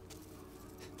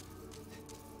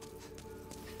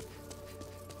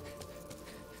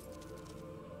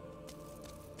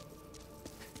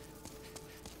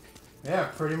 Yeah,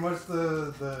 pretty much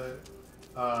the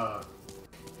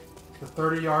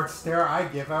 30-yard stare I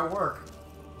give at work.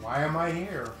 Why am I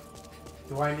here?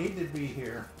 Do I need to be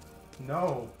here?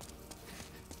 No.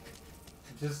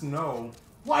 Just no.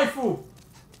 Waifu!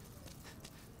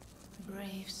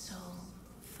 Brave soul,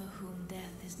 for whom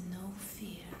death is no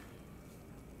fear.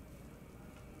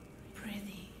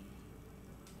 Prithee,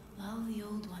 lull the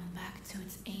old one back to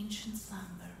its ancient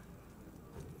slumber.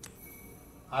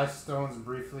 Ice stones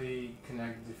briefly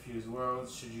connect the fused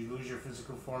worlds. Should you lose your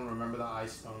physical form, remember the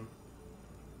ice stone.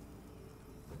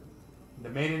 The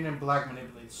maiden in black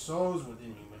manipulates souls with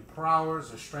inhuman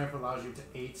prowess. Her strength allows you to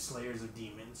aid slayers of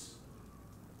demons.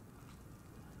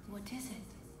 What is it?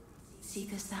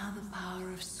 Seekest thou the power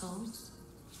of souls?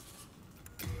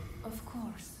 Of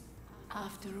course.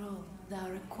 After all, thou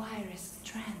requirest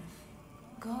strength.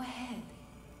 Go ahead.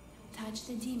 Touch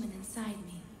the demon inside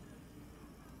me.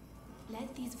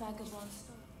 Let these vagabonds...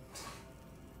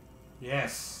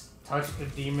 Yes. Touch the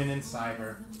demon inside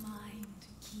her. The mind,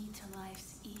 key to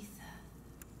life's ether.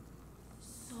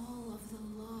 Soul of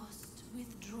the lost,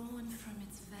 withdrawn from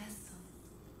its vessel.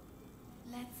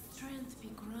 Let strength be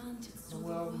granted so the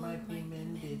world might be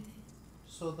mended.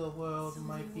 So the world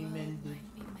might be mended.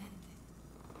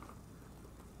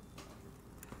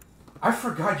 I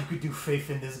forgot you could do faith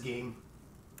in this game.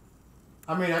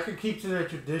 I mean, I could keep to the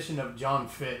tradition of John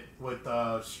Fitt with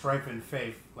strength and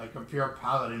faith, like a pure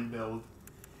paladin build.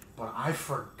 But I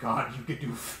forgot you could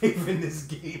do faith in this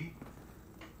game.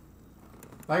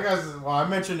 Like I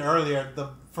mentioned earlier, the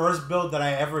first build that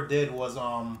I ever did was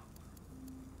a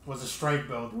strength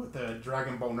build with the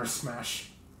Dragon Boner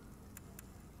Smash.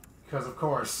 Because of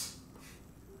course.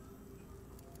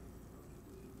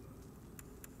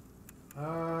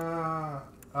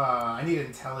 I need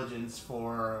intelligence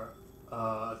for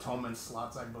atonement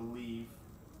slots, I believe.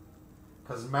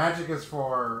 Because magic is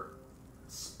for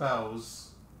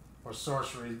spells or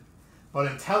sorcery,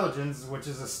 but intelligence, which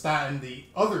is a stat in the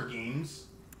other games,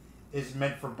 is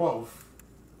meant for both.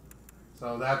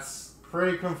 So that's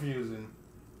pretty confusing.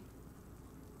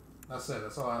 That's it.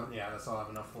 That's all I have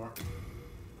enough for.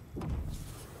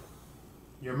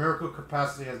 Your miracle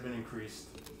capacity has been increased.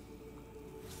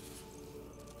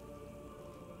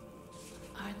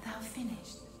 Art thou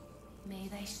finished? May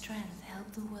thy strength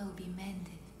help the world be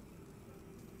mended.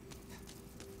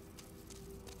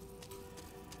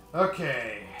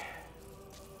 Okay.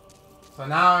 So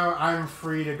now I'm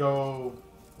free to go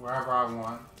wherever I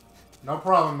want. No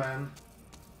problem, man.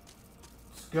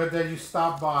 It's good that you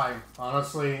stopped by.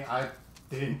 Honestly, I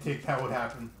didn't think that would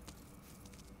happen.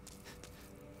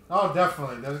 Oh,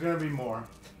 definitely. There's going to be more.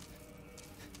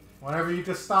 Whenever you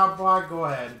can stop by, go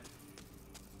ahead.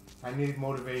 I need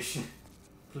motivation.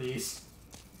 Please.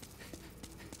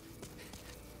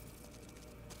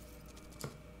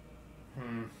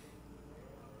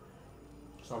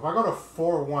 So if I go to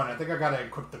 4-1, I think I gotta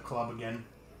equip the club again.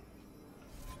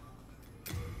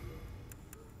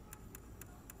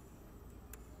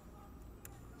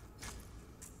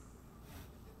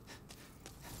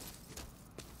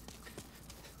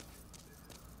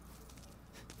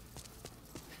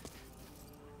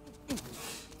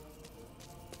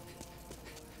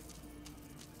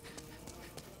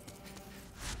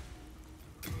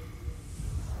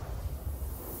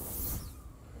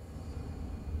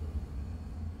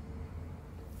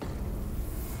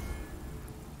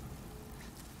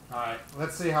 Alright,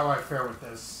 let's see how I fare with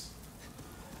this.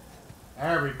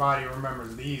 Everybody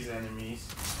remembers these enemies.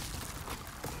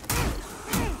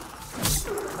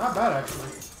 Not bad, actually.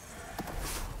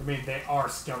 I mean, they are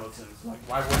skeletons. Like,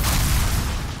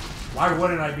 why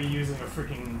wouldn't I be using a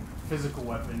freaking physical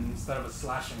weapon instead of a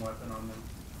slashing weapon on them?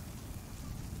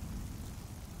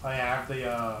 Oh yeah, I have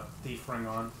the thief ring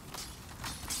on.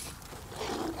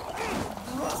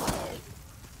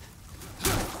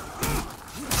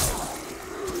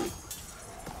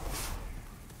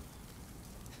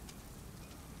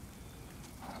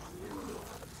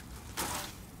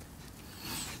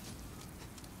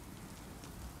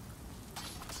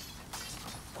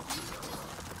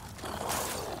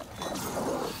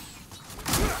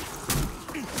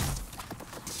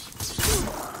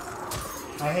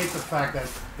 I hate the fact that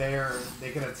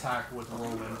they can attack with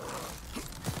rolling.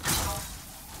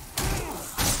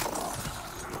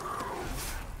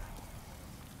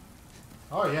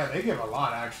 Oh yeah, they give a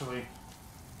lot actually.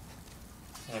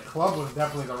 Yeah, club was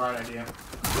definitely the right idea.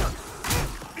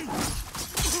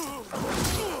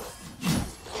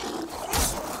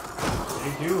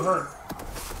 do hurt.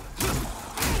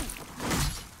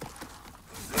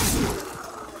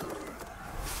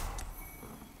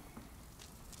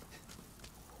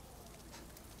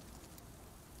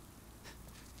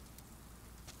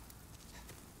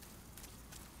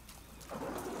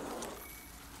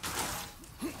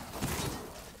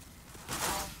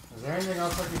 Is there anything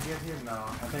else I could get here? No,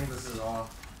 I think this is all.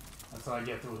 That's all I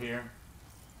get through here.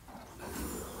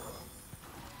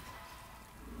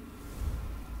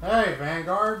 Hey,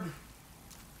 Vanguard.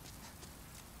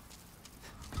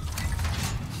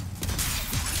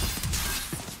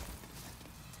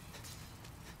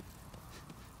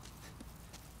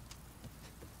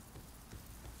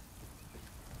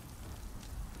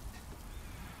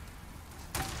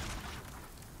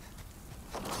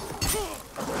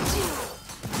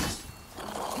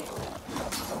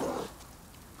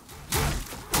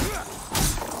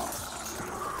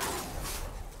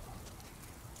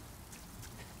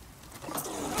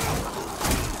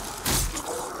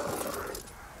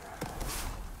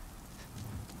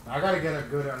 I gotta get a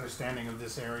good understanding of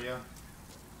this area.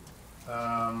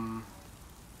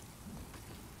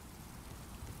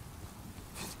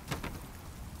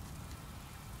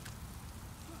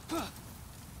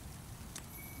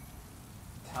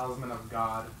 Talisman of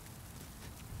God.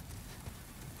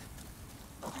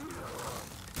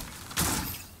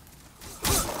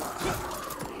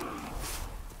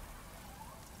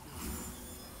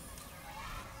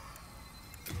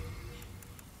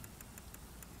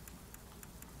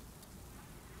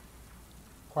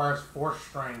 Requires 4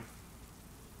 strength.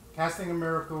 Casting a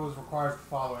miracle requires the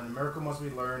following. A miracle must be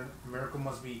learned. A miracle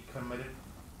must be committed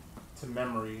to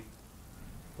memory.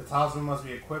 The talisman must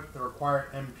be equipped. The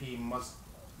required MP must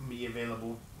be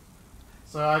available.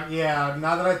 So, yeah,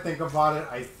 now that I think about it,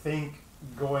 I think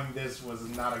going this was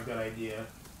not a good idea.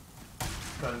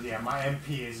 Because, yeah, my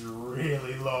MP is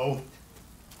really low.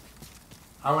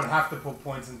 I would have to put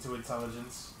points into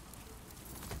intelligence.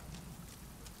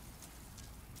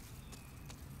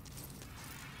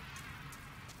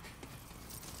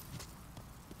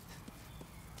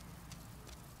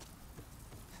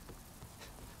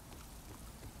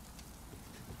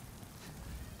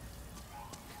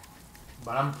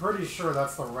 But I'm pretty sure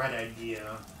that's the right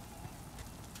idea.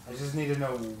 I just need to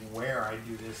know where I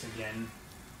do this again.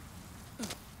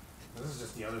 This is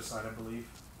just the other side, I believe.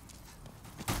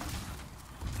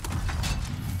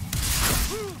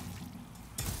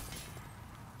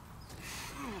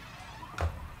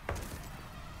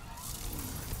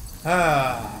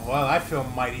 Well, I feel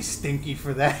mighty stinky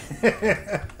for that.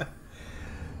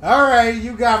 Alright,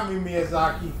 you got me,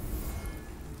 Miyazaki.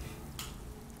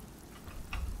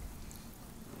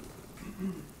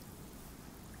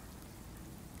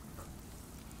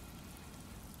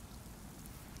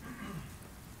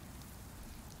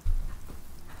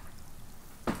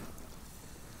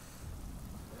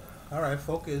 Alright,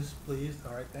 focus, please.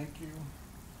 Alright, thank you.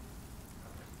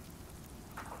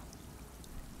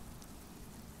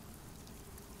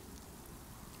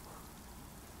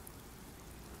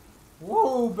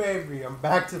 Woo, baby. I'm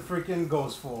back to freaking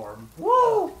ghost form.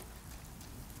 Woo!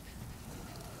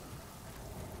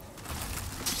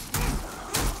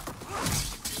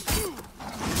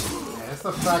 Yeah, it's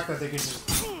the fact that they can just...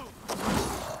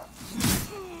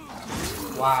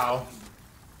 Wow.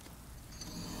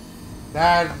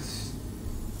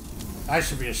 I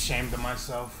should be ashamed of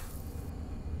myself.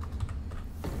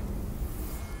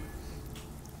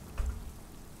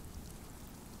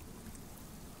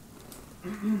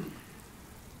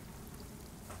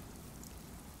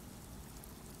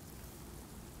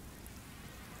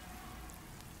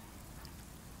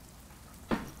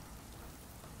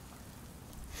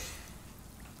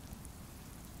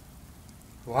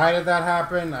 Why did that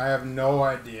happen? I have no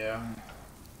idea.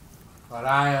 But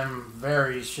I am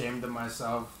very ashamed of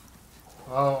myself.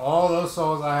 Well, all those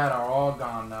souls I had are all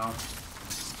gone now.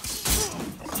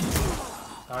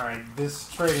 Alright,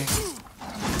 this trading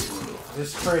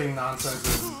nonsense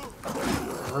is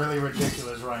really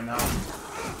ridiculous right now.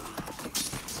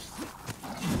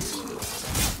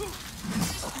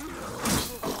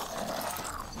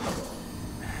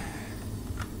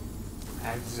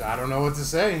 I don't know what to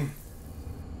say.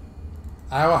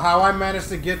 How I managed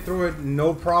to get through it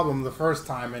no problem the first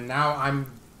time, and now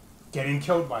I'm getting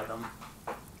killed by them.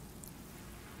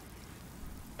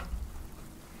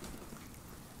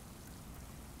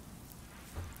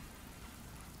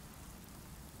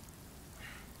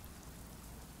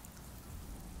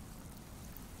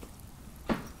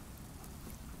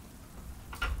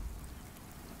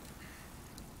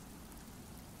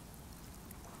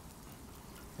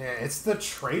 Yeah, it's the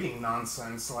trading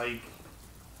nonsense, like...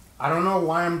 I don't know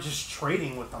why I'm just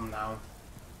trading with them now.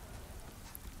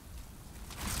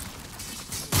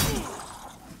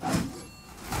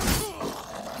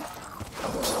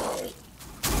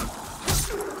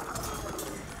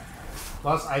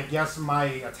 Plus, I guess my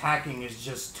attacking is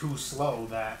just too slow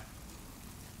that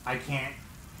I can't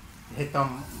hit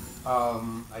them.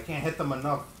 I can't hit them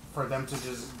enough for them to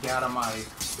just get out of my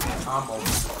combo.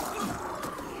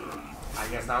 I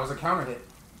guess that was a counter hit.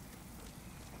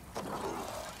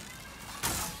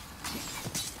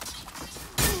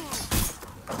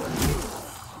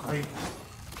 Like,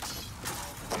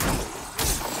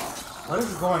 what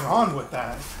is going on with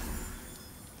that?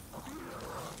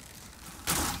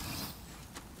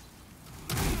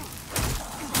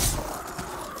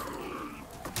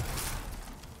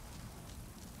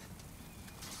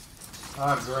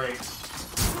 Ah, great.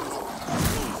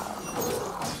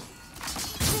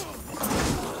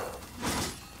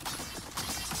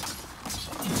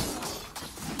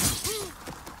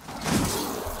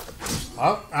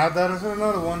 Oh, add that as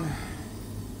another one.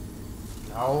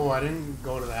 No, I didn't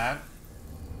go to that.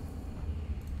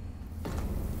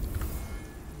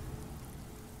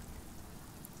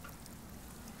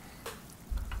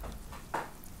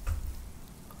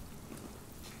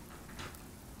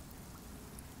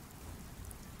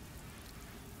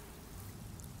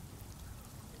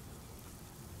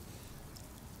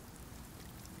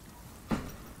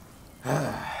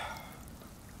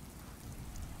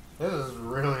 This is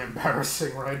really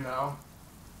embarrassing right now.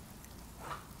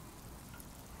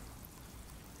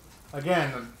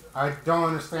 Again, I don't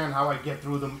understand how I get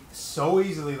through them so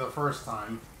easily the first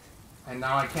time, and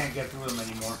now I can't get through them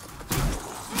anymore.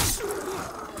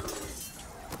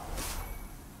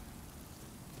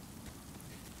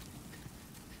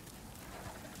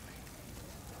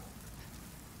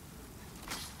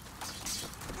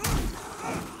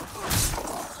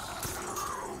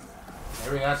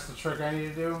 Maybe that's the trick I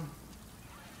need to do.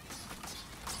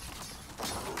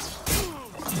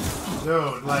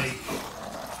 Dude, like...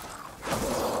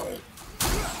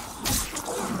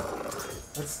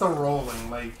 It's the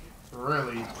rolling, like,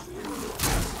 really.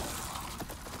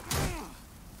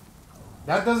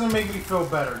 That doesn't make me feel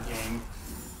better, game.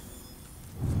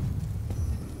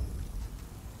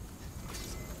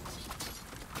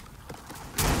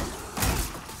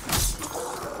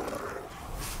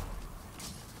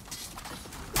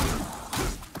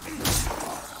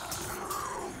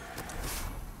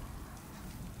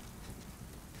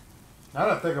 Now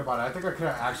that I think about it, I think I could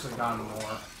have actually gotten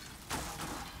more.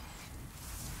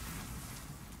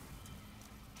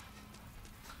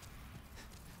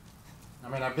 I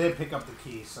mean, I did pick up the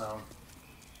key, so...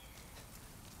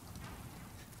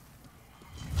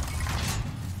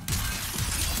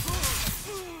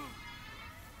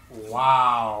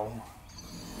 Wow.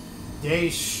 They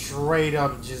straight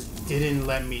up just didn't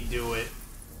let me do it.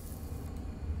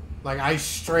 Like, I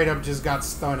straight up just got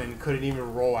stunned and couldn't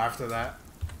even roll after that.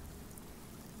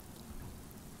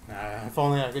 If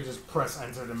only I could just press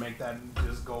enter to make that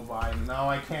just go by. No,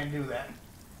 I can't do that.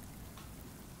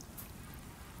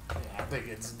 Yeah, I think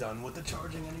it's done with the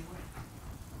charging anyway.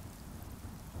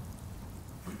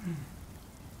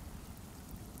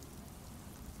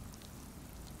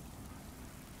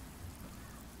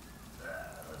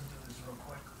 Let's do this real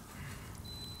quick.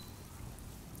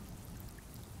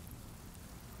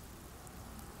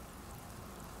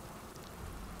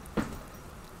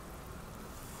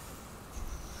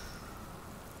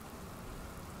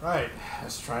 Right,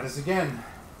 let's try this again.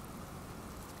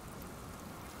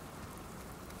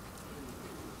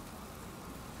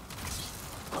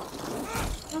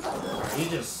 He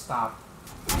just stopped.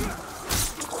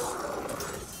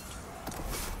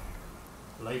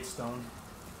 Late stone.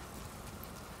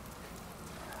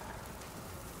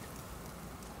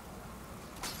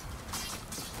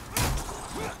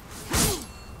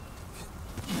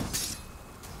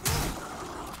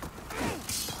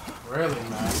 Really,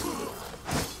 man.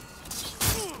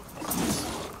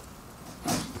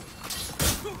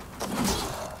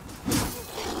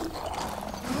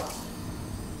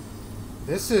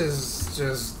 This is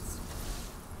just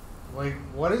like,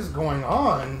 what is going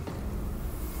on?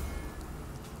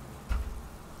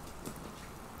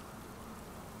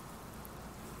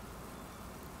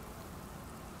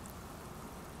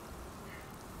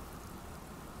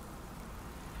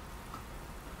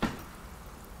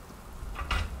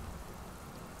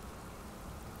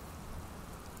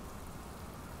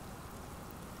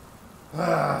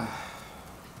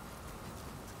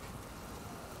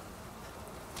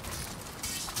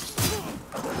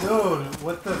 Dude,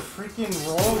 what the freaking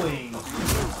rolling?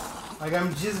 Like,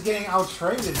 I'm just getting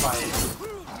out-traded by it.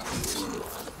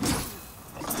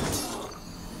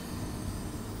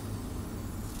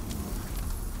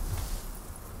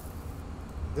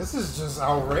 This is just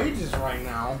outrageous right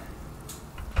now.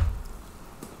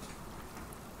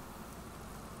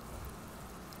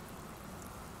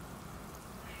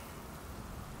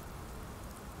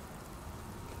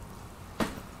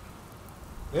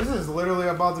 This is literally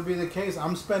about to be the case.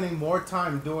 I'm spending more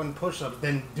time doing push-ups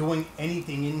than doing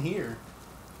anything in here.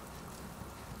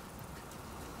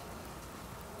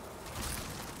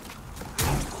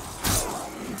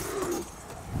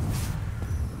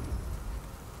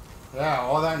 Yeah,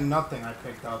 all that nothing I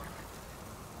picked up.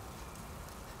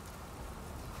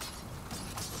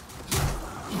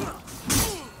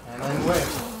 And then whip.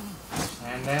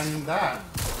 And then that.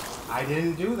 I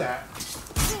didn't do that.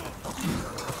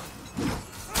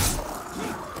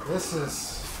 This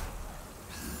is...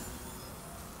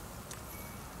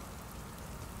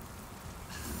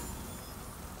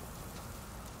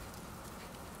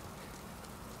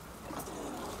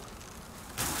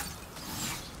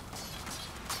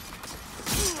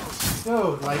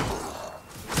 Dude, like...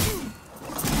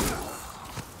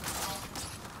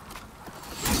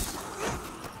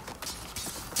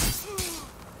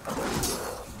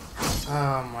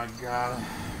 Oh my god.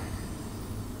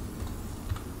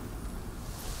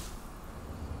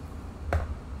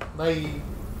 Like,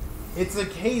 it's a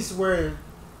case where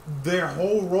their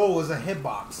whole role is a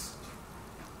hitbox.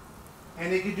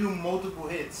 And they can do multiple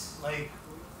hits. Like,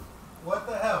 what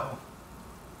the hell?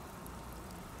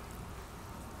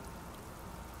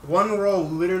 One roll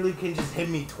literally can just hit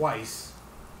me twice.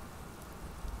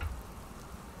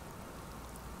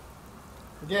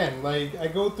 Again, like, I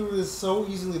go through this so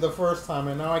easily the first time,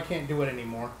 and now I can't do it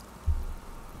anymore.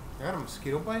 I got a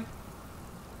mosquito bite?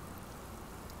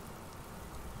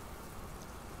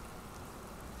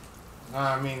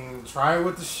 I mean, try it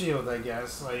with the shield, I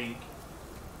guess. Like...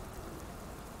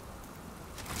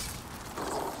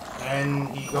 And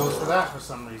he goes for that for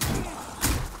some reason.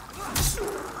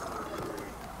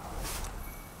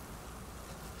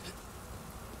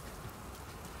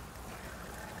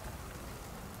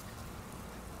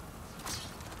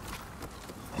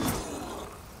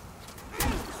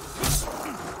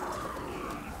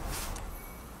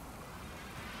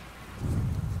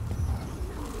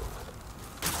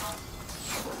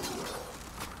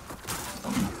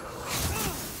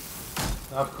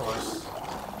 Of course.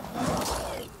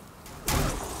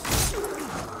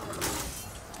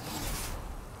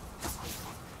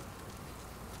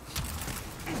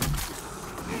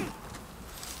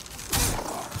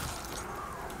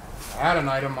 I had an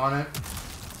item on it.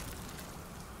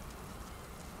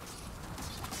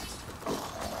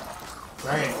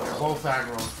 Great, they're both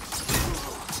aggro.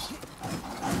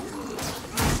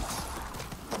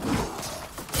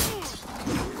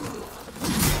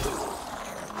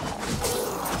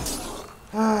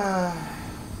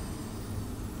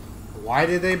 Why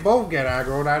did they both get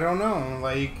aggroed? I don't know.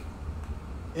 Like,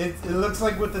 it looks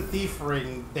like with the Thief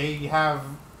Ring, they have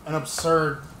an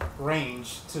absurd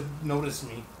range to notice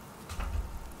me.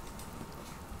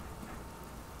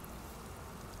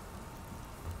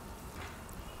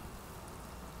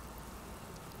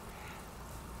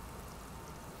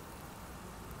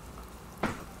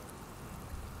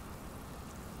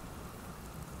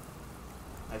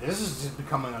 Like, this is just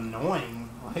becoming annoying.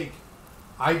 Like,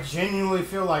 I genuinely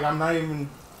feel like I'm not even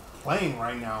playing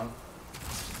right now.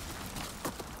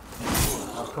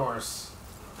 Of course.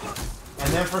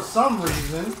 And then for some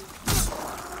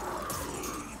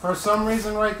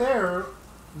reason right there,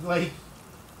 like...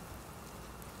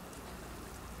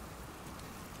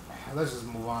 Let's just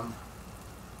move on.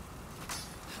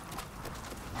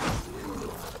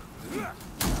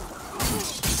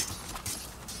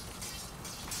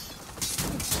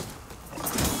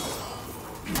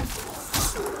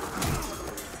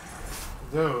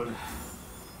 Dude.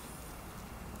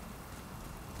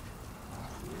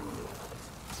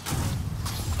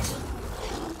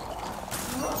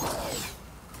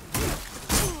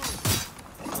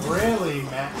 Really,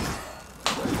 man?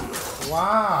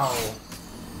 Wow.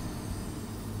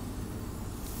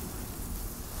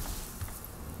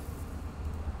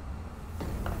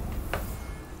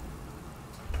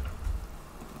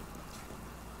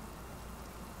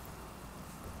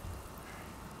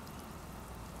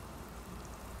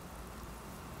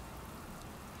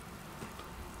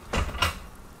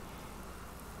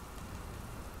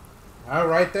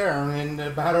 Right there, in a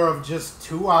matter of just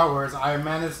 2 hours, I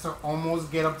managed to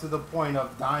almost get up to the point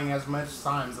of dying as much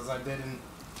times as I did in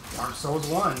Dark Souls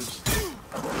 1.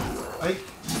 Like,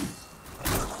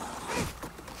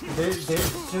 there's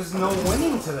just no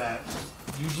winning to that.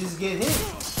 You just get hit.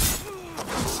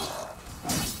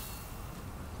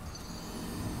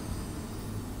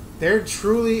 There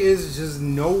truly is just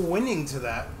no winning to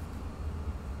that.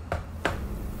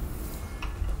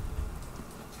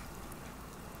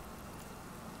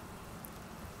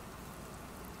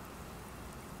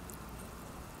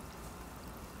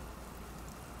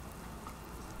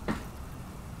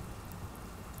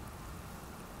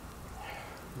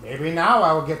 Maybe now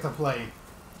I will get to play.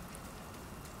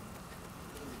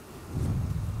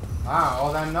 Wow,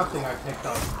 all that nothing I picked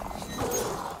up.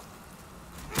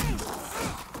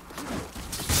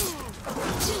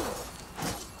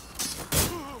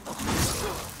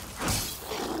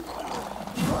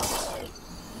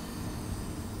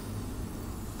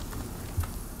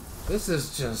 This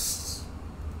is just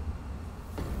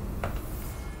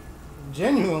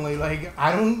genuinely like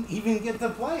I don't even get to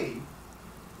play.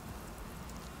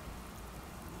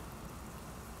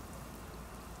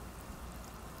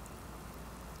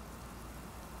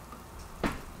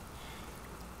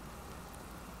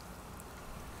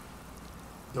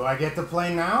 Do I get to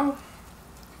play now?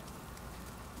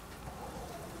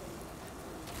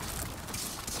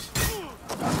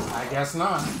 I guess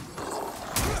not.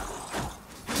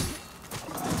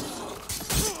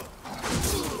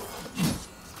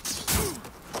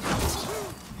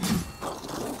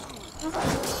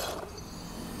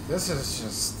 This is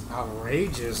just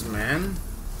outrageous, man.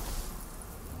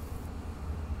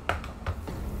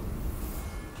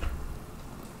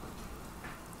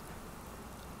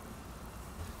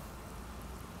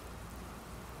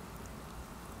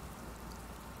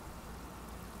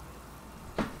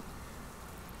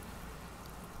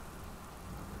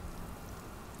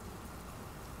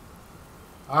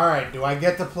 Alright, do I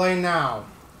get to play now?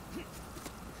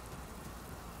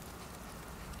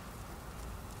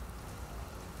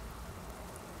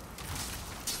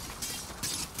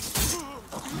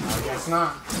 I guess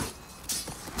not.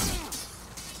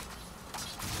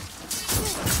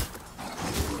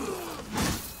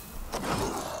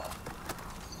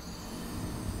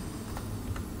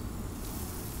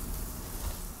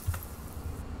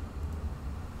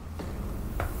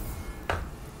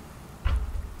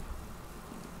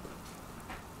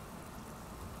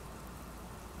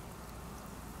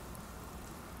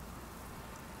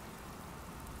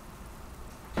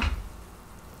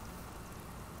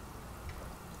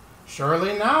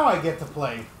 Surely now I get to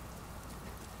play.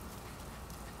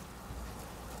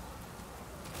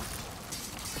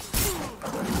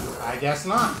 I guess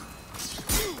not.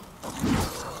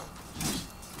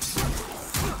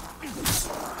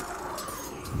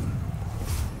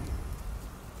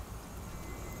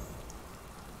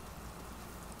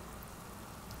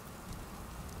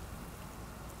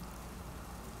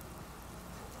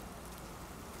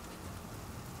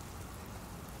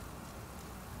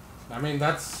 I mean,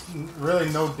 that's really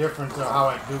no different to how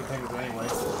I do things anyway.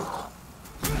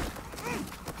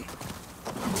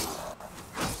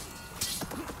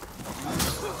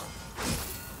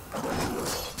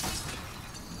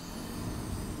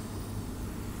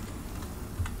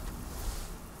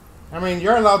 I mean,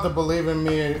 you're allowed to believe in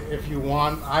me if you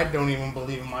want. I don't even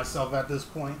believe in myself at this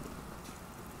point.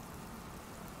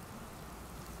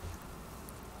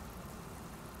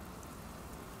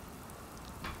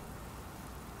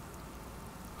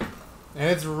 And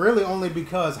it's really only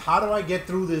because how do I get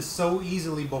through this so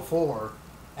easily before,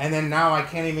 and then now I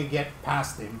can't even get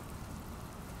past him?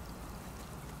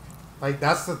 Like,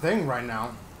 that's the thing right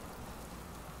now.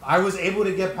 I was able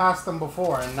to get past them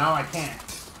before, and now I can't.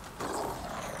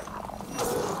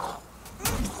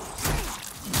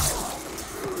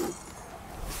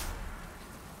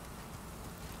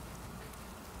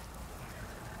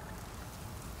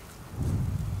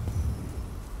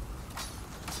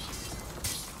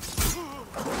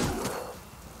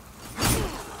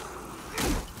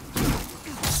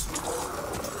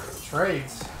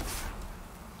 Trades.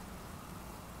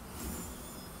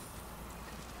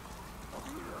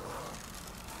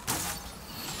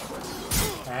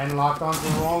 And locked onto the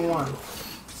wrong one.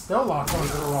 Still locked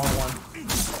onto the wrong one.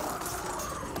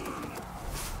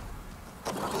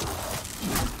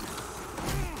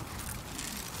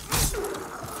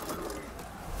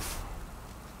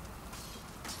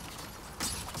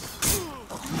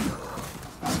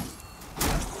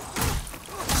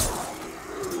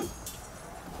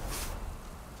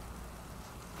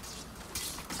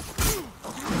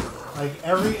 Like,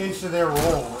 every inch of their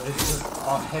roll is just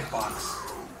a hitbox.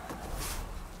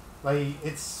 Like,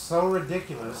 it's so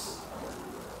ridiculous.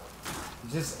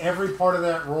 Just every part of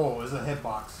that roll is a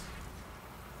hitbox.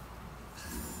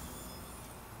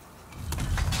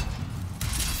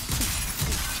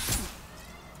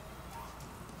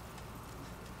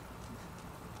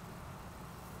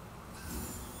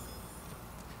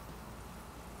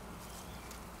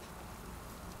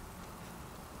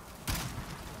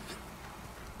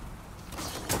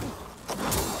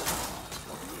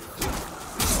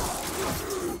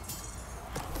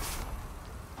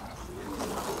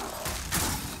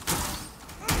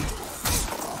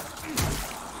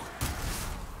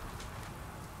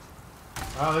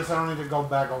 Well, at least I don't need to go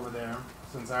back over there,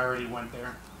 since I already went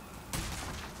there.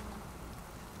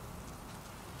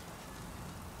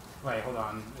 Wait, hold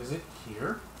on. Is it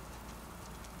here?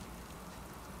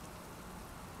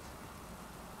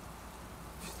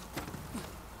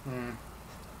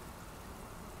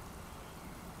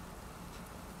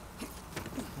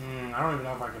 I don't even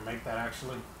know if I can make that,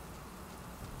 actually.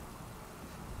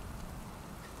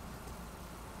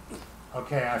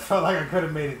 Okay, I felt like I could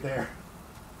have made it there.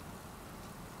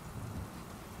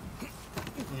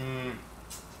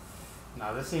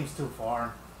 No, this seems too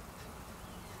far.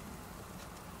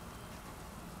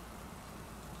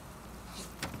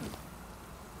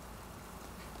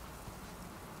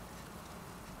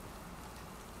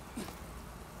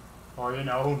 Or, you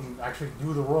know, actually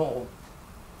do the roll.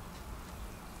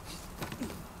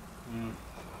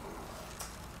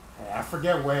 Hey, I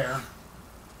forget where.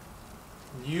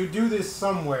 You do this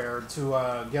somewhere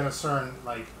to get a certain,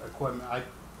 like, equipment.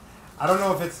 I don't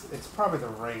know if it's probably the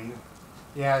ring.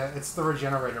 Yeah, it's the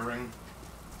regenerator ring.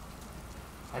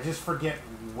 I just forget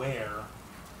where.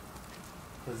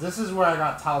 Because this is where I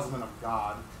got Talisman of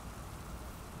God.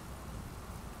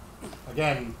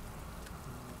 Again,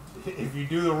 if you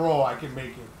do the roll, I can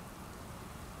make it.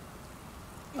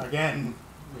 Again,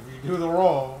 if you do the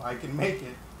roll, I can make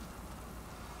it.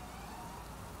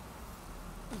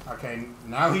 Okay,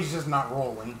 now he's just not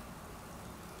rolling.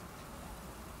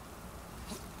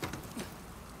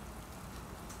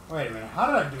 Wait a minute, how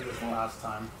did I do this last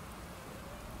time?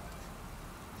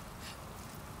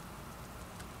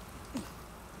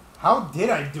 How did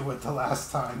I do it the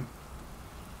last time?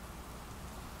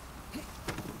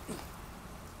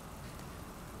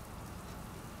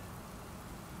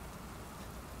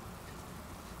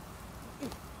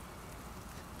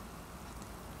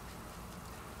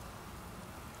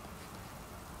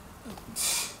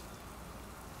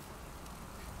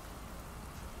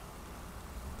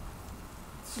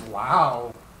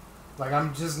 Wow. Like,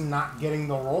 I'm just not getting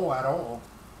the roll at all.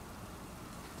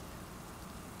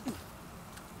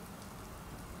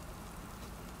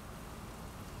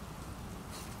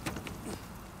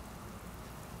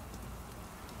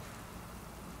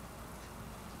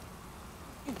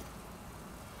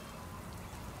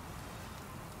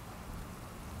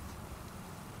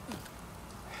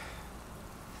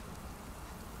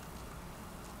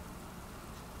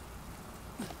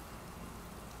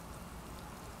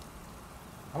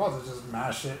 I'm about to just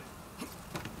mash it.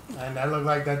 And that looked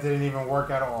like that didn't even work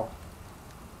at all.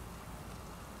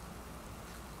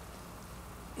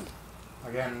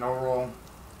 Again, no roll.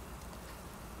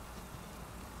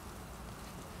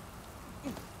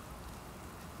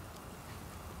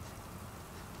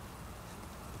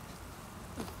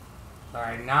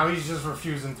 Alright, now he's just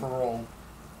refusing to roll.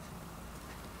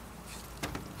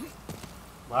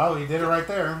 Well, he did it right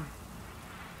there.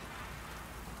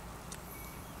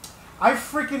 I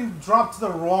freaking dropped the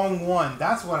wrong one.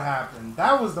 That's what happened.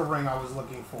 That was the ring I was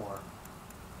looking for.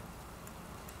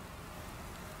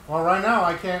 Well, right now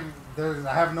I can't...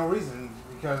 I have no reason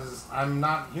because I'm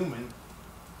not human.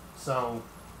 So...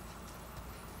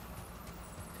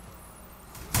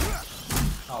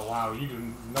 Oh, wow. You do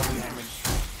no damage.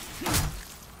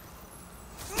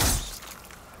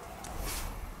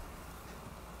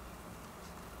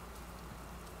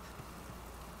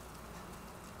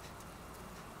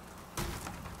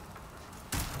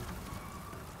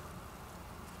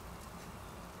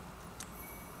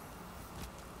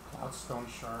 Stone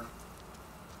shard.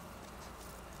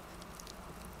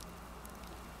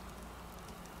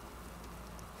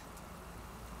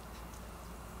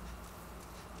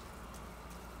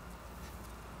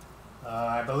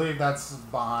 I believe that's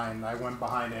behind. I went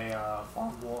behind a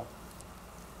fog wall.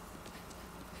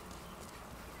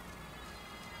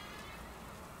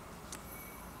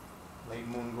 Late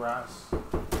moon grass.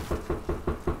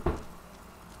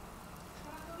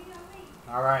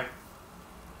 All right.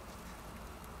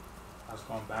 I was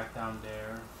going back down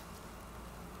there.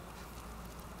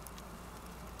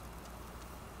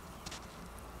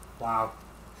 Wow.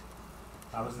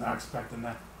 I was not expecting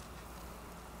that.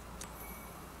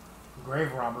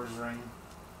 Grave Robber's Ring.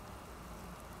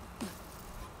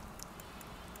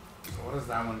 So what does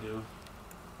that one do?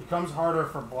 Becomes harder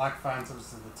for Black Phantoms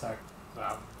to detect.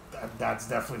 Wow. That's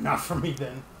definitely not for me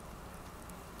then.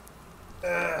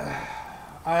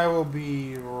 I will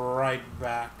be right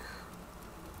back.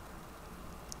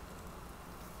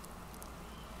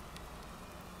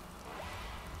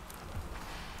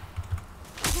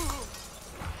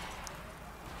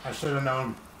 I should have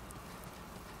known.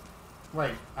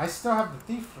 Wait, I still have the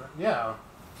thief. Yeah.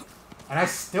 And I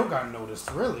still got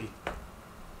noticed, really.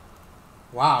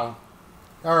 Wow.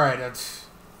 Alright, that's...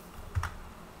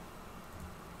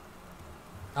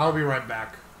 I'll be right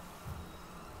back.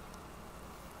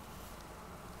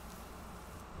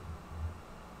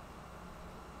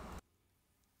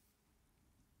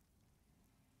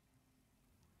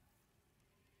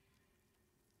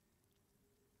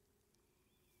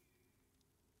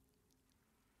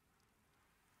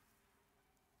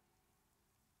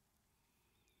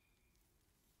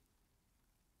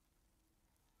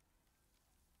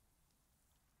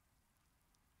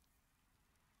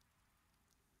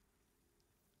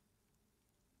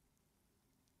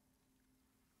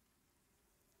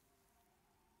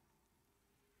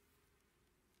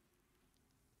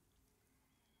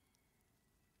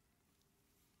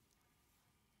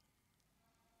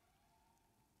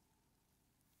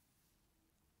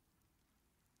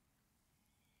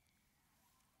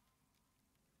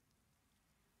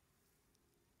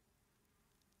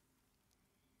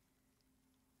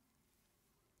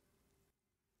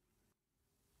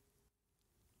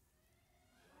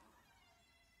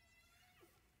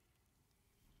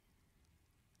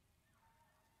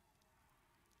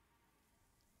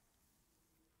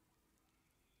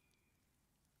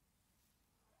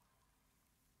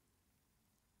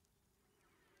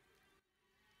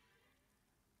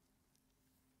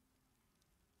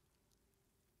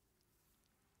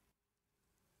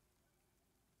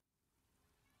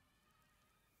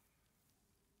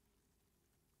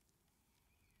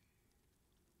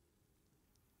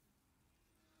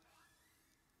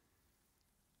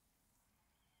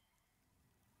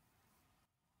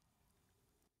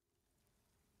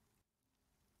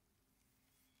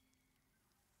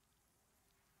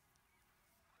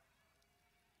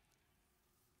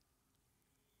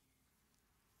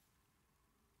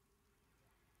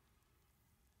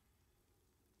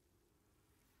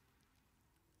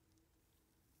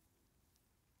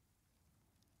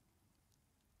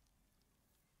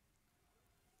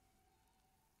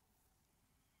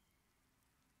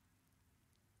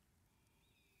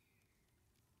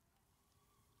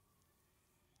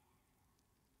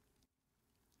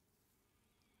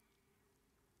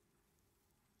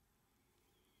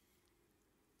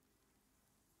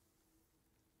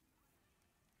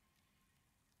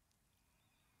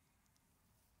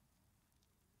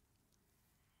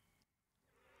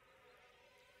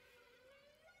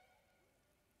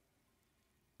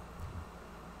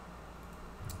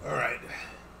 All right.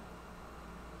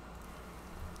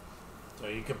 So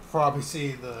you could probably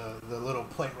see the little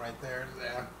plate right there.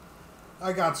 Yeah.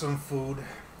 I got some food.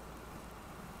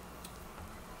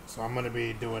 So I'm going to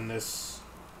be doing this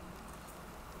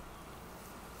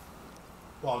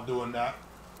while doing that.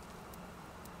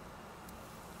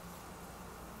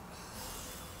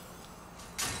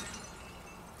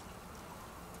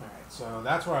 Alright, so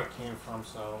that's where I came from,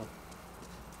 so...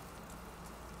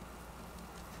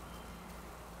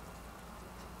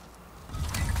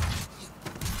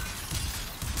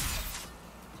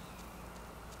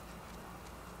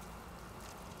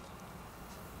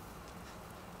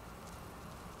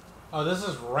 Oh, this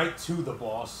is right to the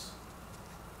boss.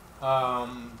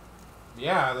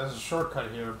 Yeah, there's a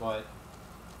shortcut here, but...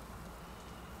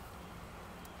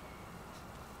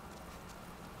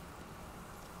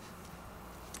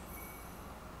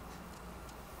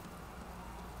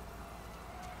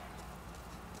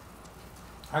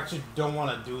 I actually don't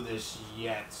want to do this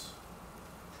yet,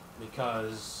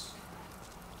 because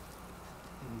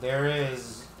there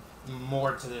is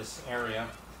more to this area.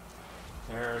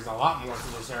 There's a lot more to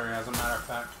this area, as a matter of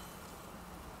fact.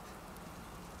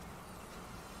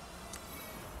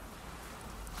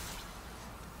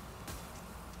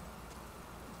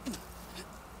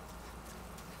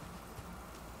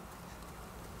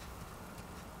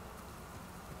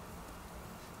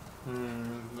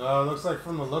 Looks like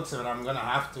from the looks of it, I'm gonna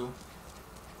have to.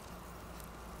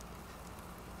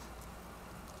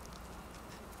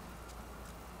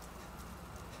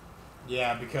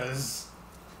 Yeah, because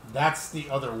that's the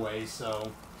other way,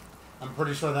 so I'm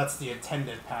pretty sure that's the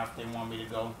intended path they want me to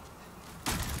go.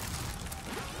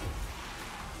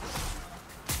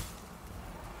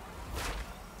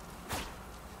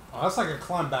 Oh, unless I could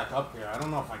climb back up here. I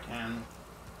don't know if I can.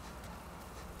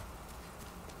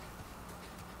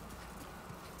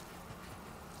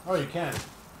 Oh, you can.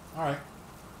 Alright.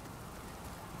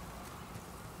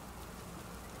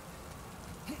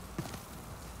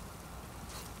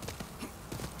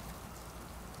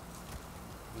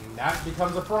 That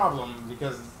becomes a problem,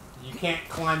 because you can't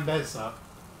climb beds up.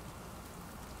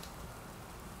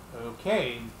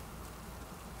 Okay.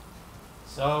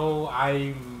 So,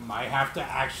 I might have to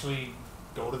actually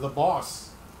go to the boss.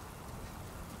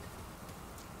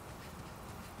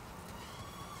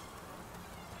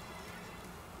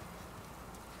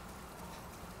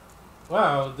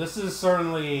 Well, this is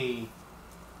certainly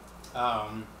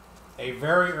a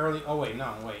very early... Oh, wait,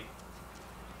 no, wait.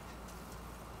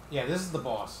 Yeah, this is the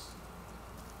boss.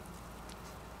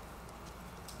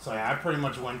 So, yeah, I pretty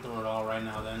much went through it all right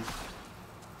now, then.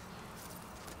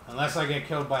 Unless I get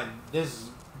killed by this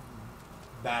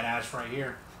badass right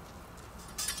here.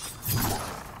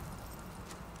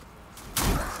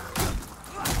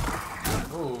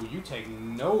 Oh, you take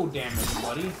no damage,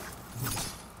 buddy.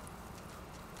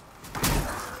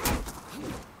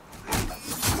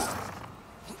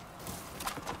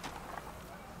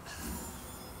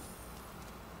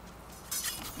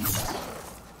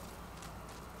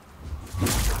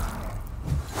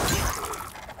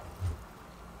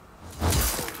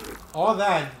 All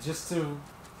that just to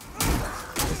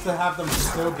have them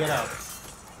still get up.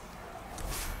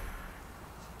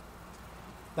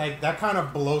 Like, that kind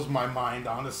of blows my mind,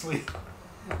 honestly.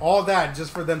 All that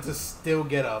just for them to still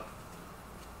get up.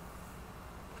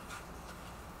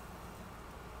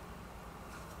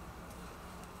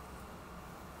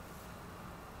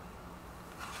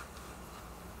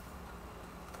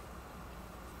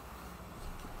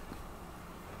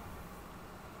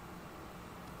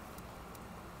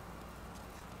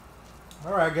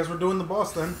 Alright, I guess we're doing the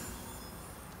boss then.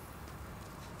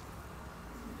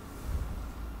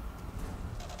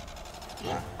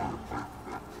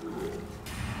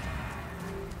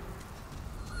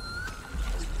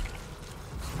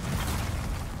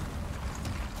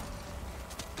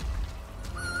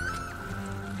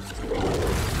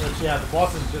 Which, yeah, the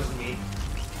boss is just me.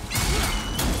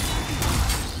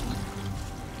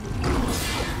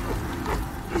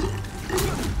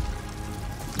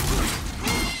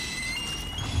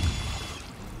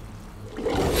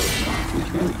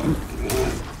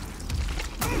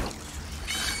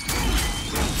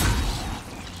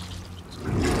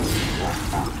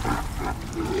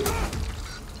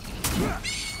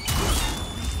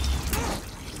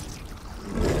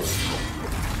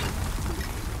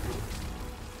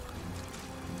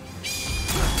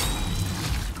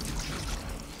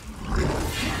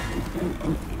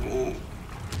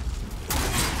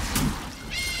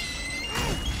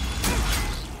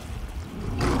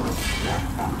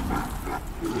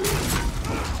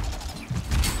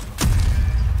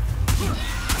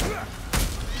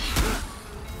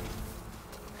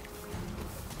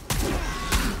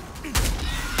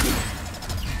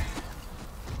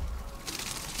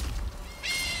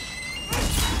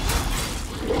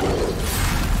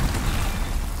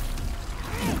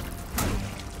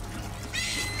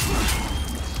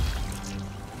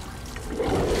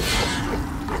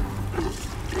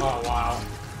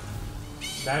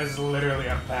 That is literally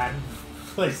a bad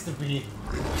place to be.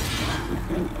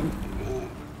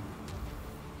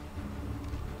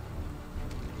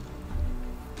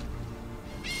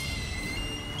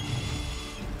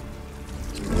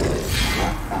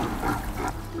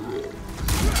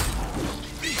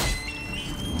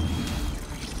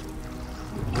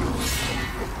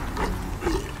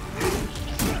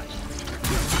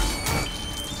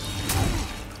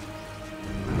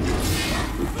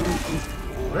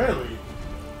 Really?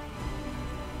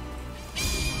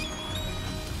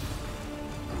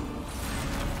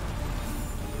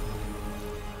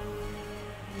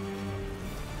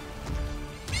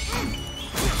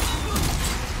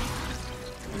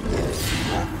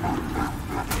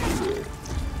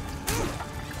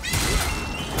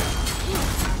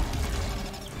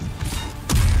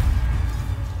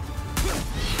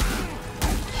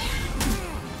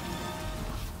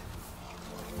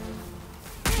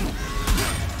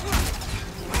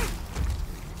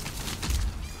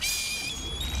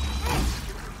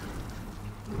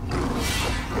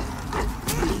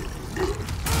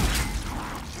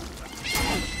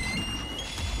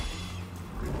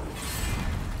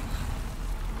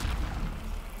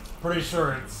 Pretty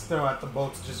sure it's still at the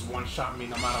boats, just one-shot me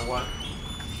no matter what.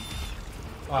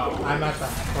 I'm at the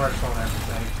threshold, I have to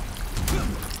say.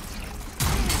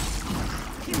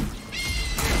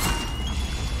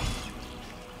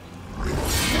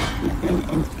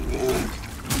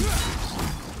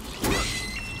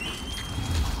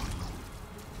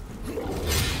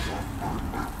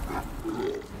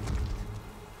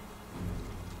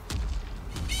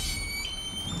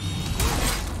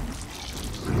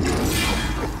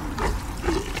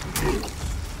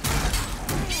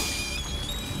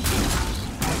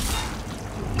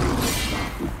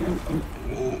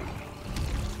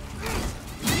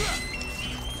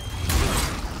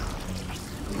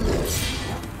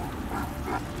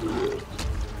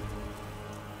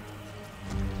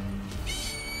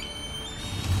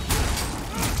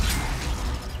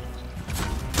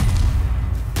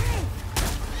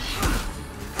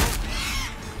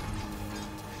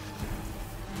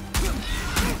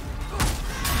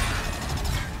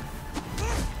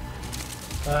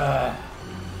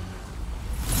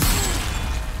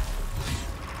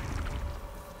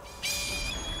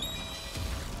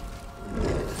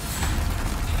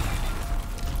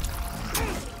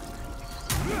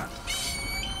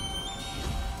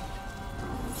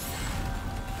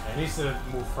 needs to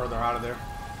move further out of there.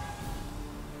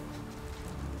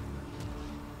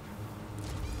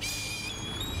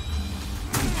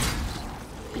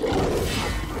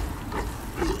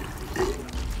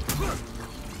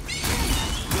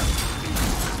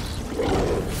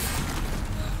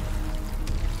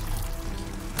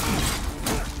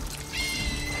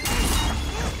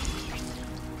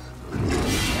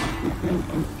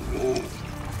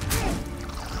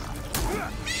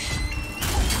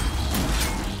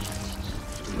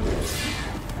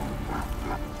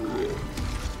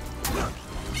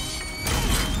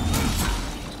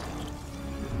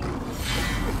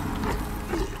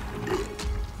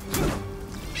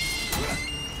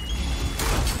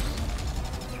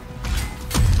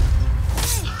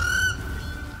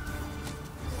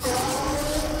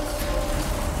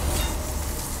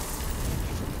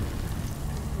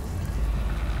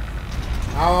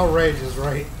 How outrageous,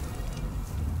 right?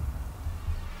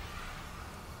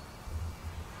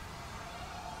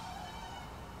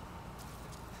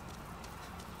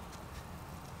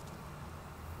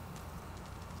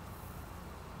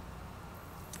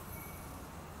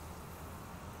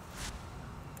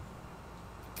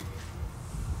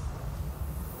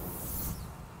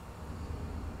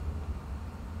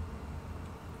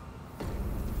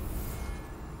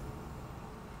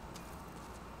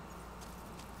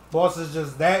 Boss is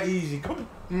just that easy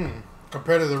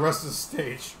compared to the rest of the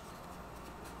stage.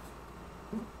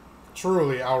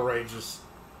 Truly outrageous.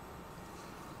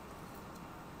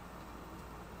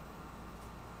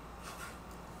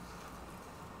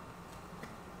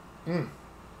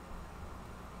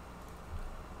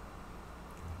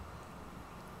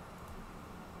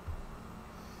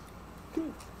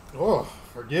 Oh,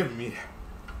 forgive me.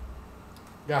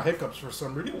 Got hiccups for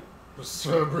some reason. For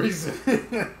some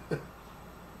reason.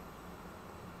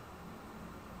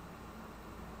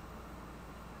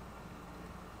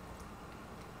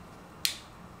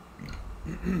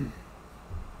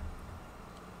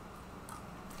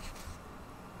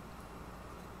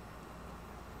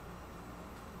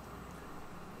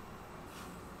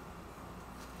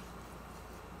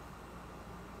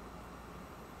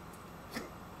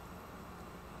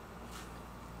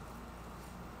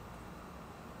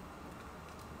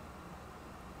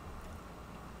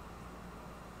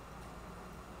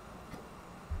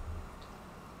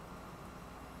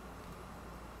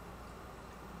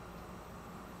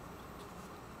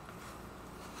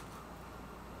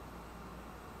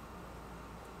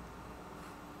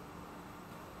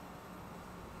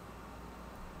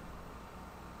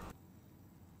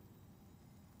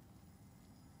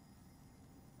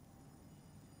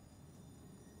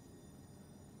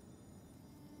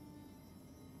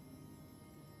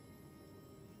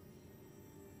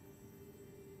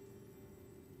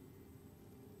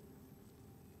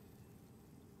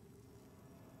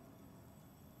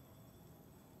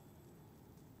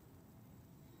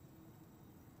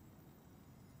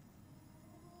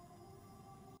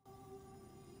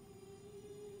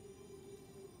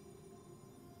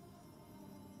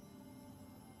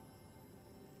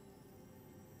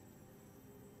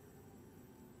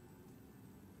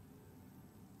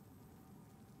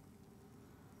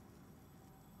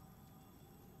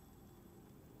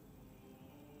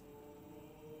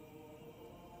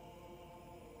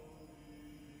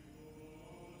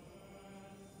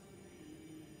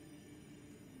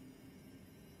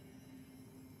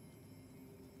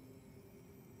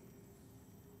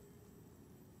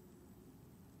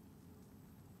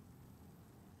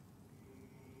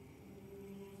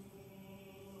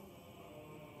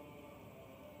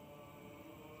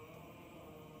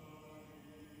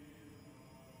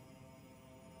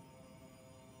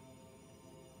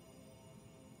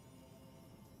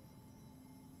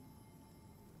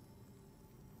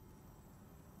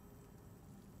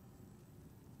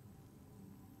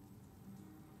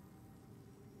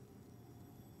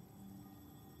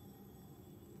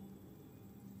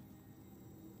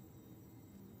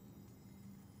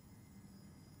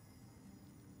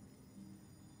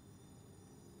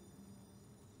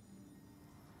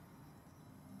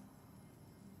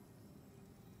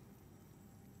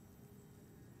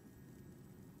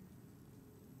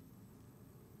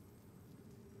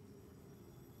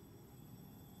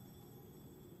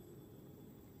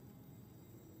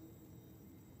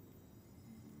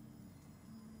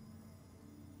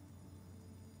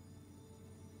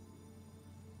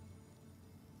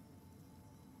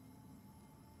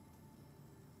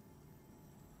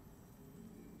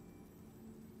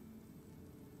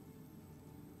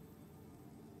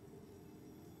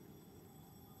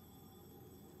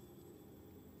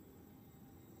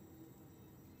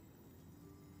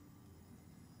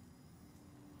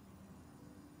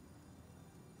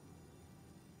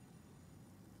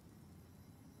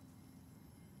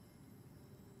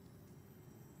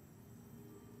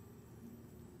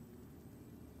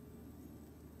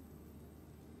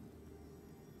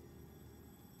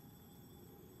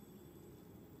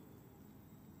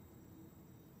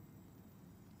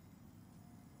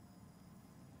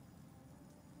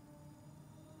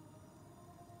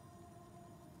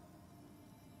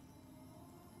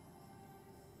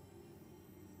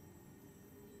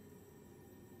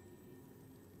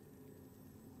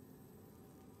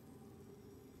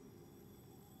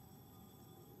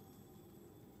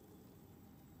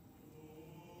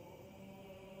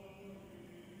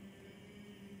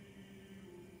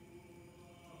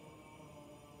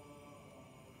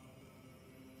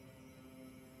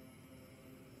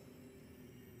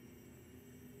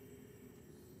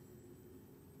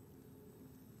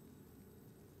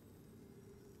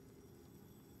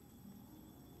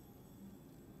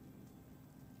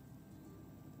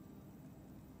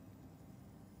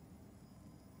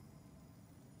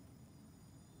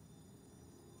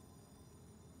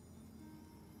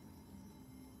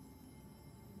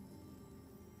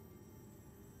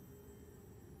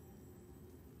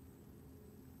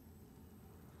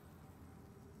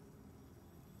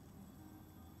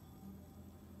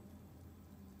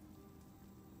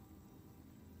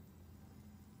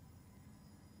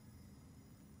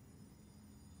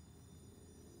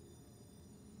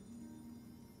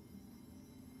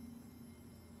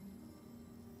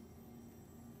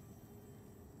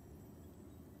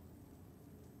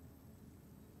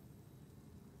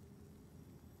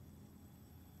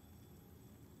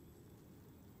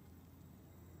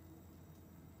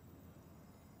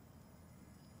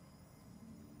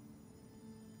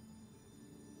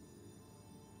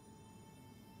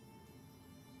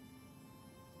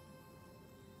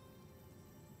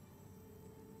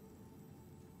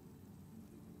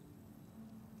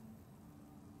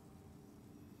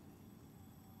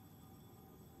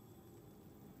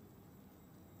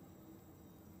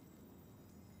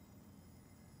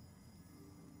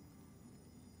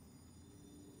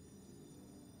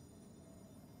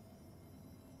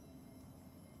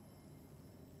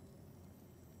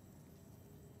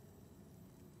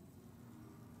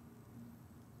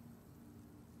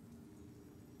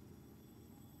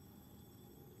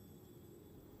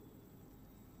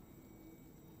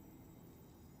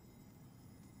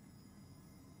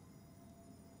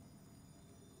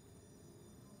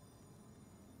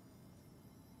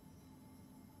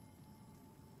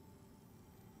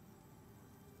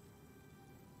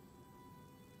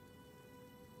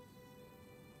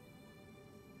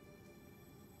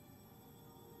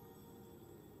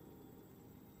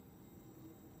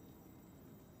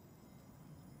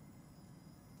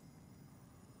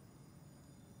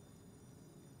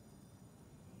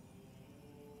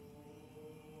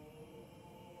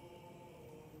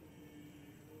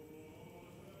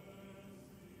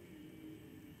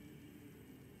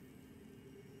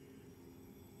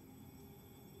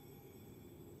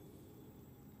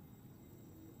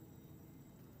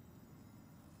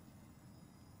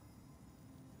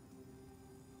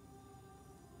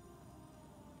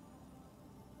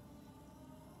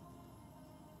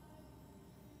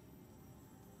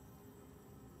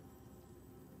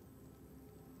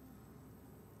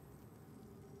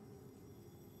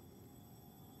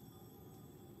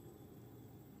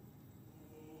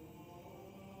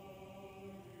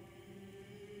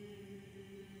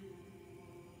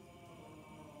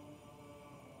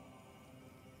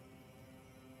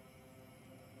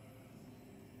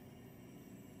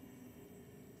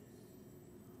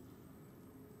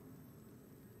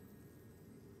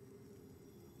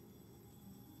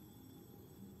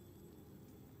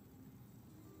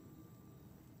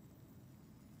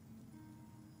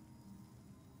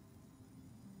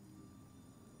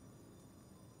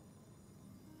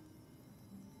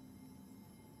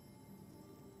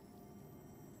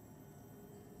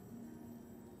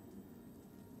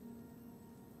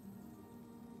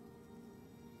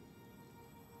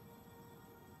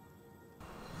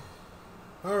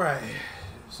 Alright.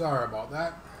 Sorry about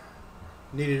that.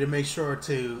 Needed to make sure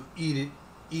to eat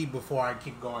before I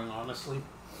keep going, honestly.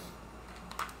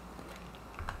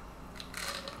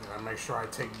 Gotta make sure I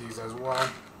take these as well.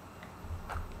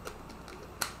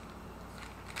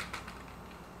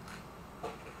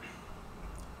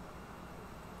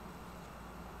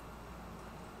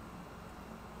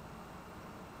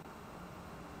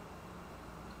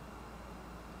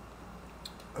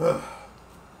 Ugh.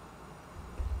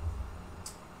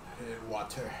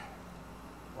 Water.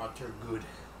 Water good.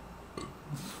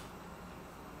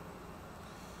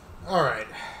 Alright.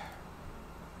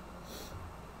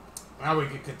 Now we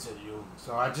can continue.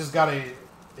 So I just got a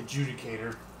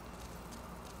adjudicator.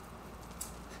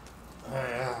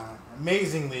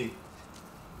 Amazingly,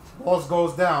 boss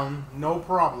goes down, no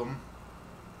problem.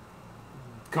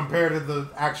 Compared to the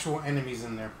actual enemies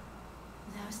in there.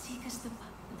 Thou seekest the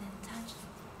then touch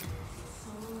it.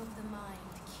 Soul of the mind,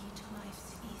 key to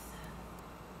life's ether.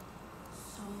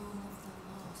 Soul of the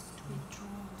lost,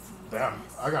 withdrawn from Damn,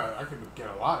 I could get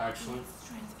a lot actually. Let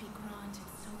strength be granted,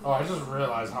 so Oh, I just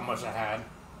realized how much I had.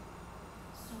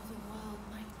 so the world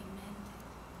might be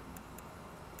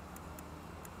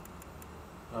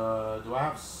mended. Do I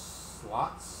have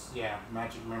slots? Yeah,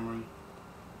 magic memory.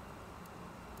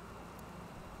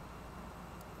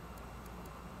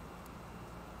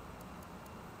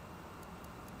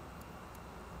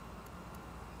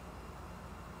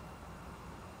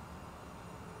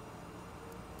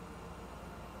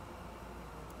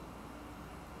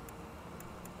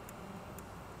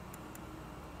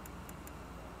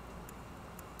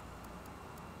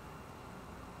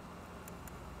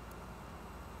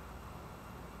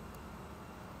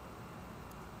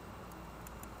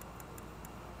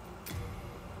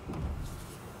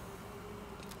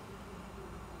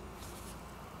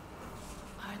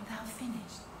 Art thou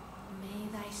finished? May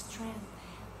thy strength.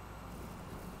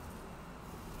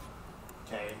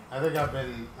 Okay, I think I've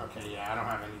been... Okay, yeah, I don't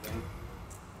have anything.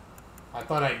 I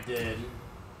thought I did.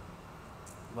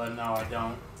 But no, I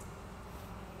don't.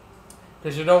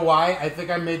 Because you know why? I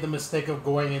think I made the mistake of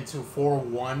going into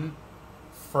 4-1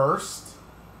 first.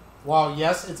 While,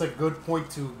 yes, it's a good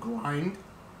point to grind.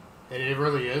 And it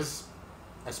really is.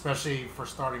 Especially for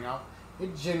starting out.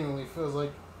 It genuinely feels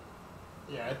like...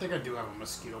 Yeah, I think I do have a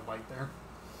mosquito bite there.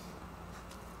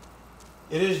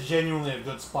 It is genuinely a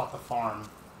good spot to farm.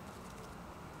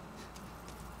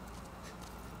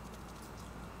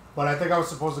 But I think I was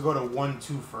supposed to go to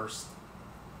 1-2 first.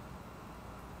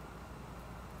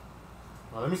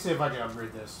 Well, let me see if I can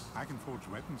upgrade this. I can forge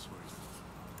weapons for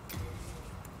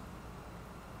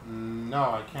you. No,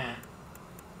 I can't.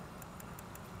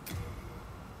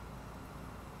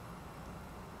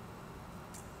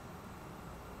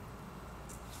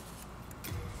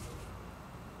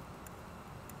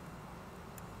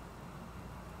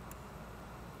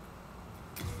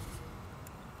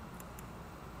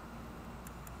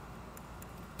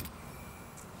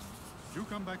 You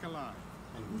come back alive.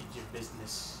 And read your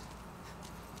business.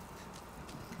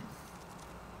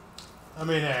 I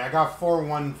mean, hey, I got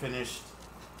 4-1 finished.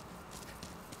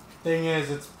 Thing is,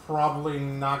 it's probably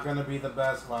not going to be the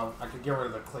best. Well, I could get rid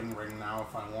of the cling ring now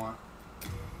if I want.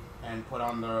 And put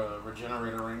on the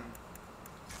regenerator ring.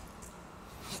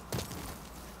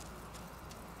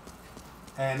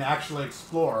 And actually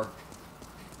explore.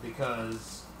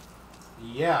 Because,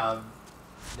 yeah,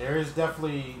 there is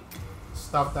definitely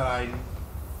stuff that I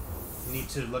need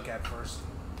to look at first.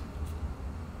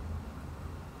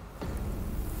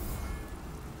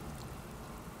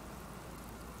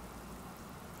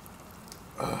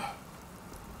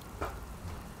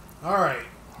 Alright,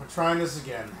 we're trying this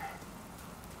again.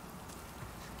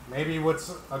 Maybe with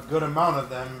a good amount of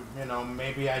them, you know,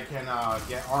 maybe I can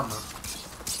get armor.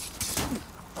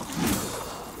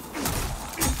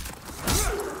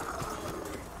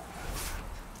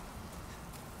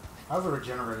 How's the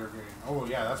regenerator getting? Oh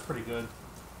yeah, that's pretty good.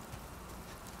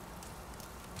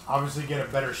 Obviously get a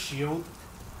better shield,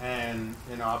 and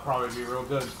you know, I'll probably be real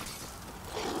good.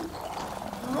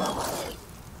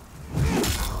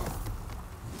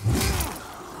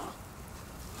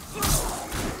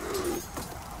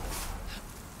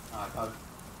 I thought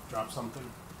I'd drop something.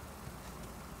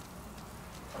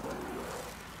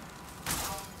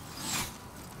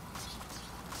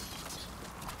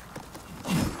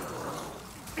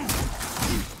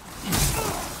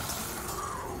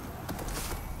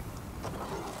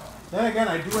 Then again,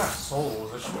 I do have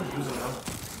souls. I should be using them.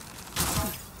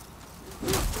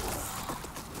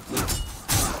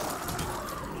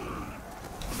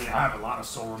 I mean, I have a lot of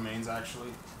soul remains,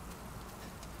 actually.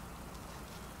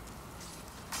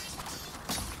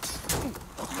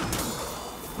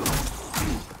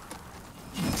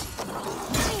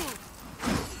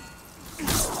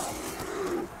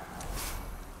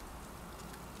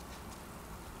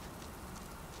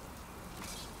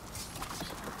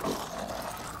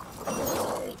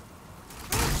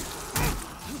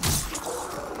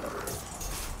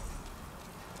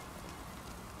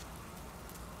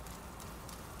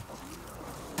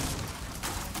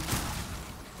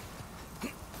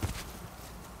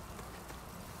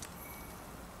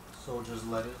 Soldier's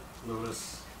lettuce.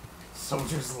 Lotus.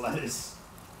 Soldier's lettuce.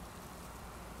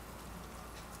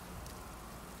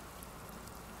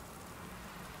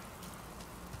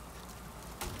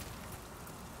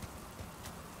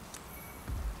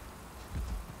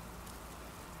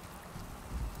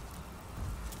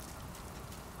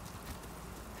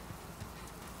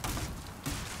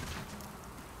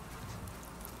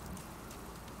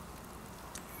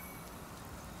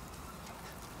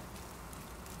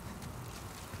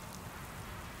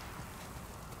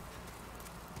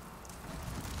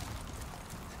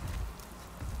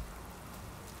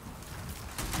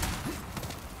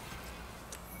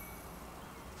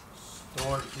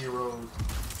 Storm heroes.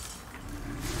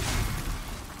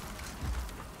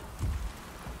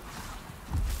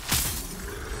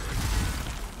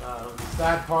 The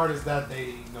sad part is that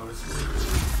they notice me.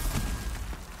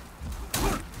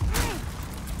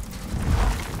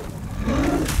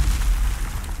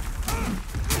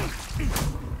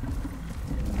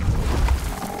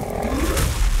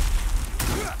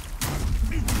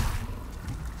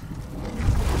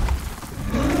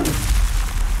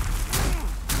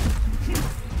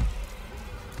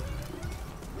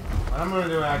 What I'm gonna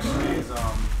do actually is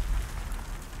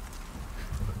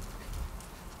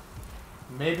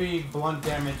maybe blunt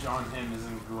damage on him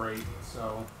isn't great,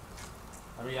 so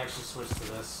let me actually switch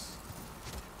to this.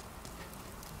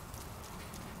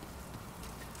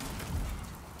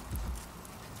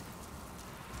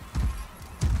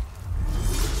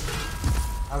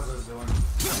 How's this doing?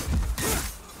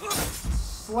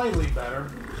 Slightly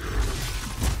better.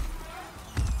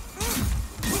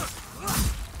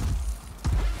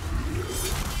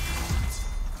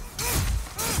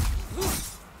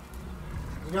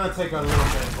 It's gonna take a little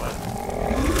bit, but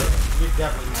we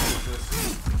definitely manage this.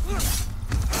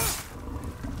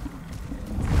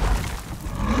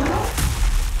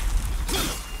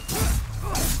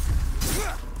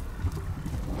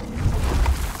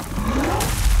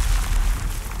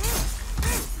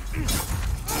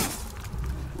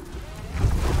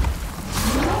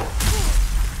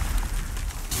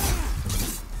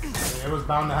 It was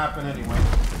bound to happen anyway.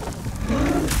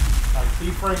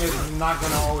 Thief-ring is not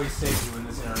going to always save you in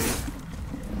this area.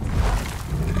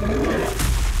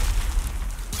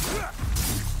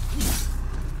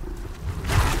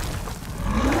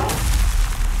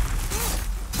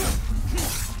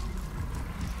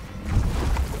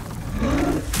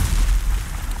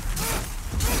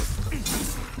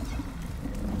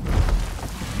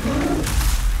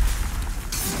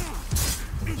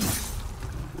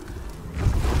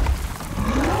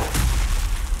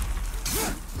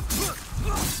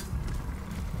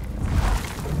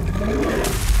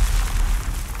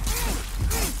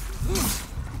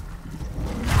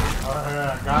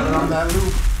 Got it on that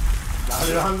loop. Got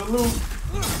it on the loop.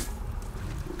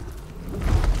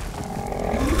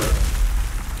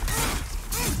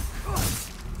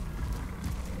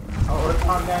 Oh, it's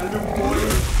on that loop, boy.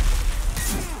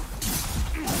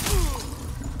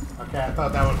 Okay, I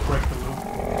thought that would break the loop.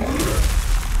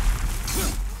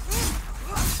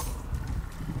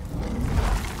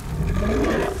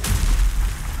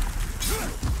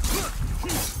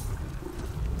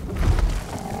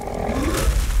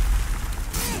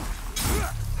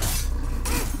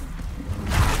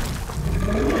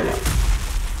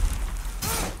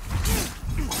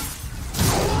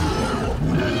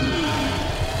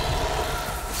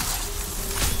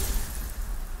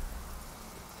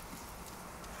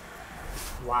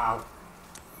 Wow.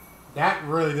 That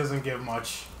really doesn't give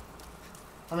much.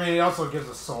 I mean, it also gives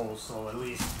a soul, so at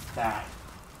least that.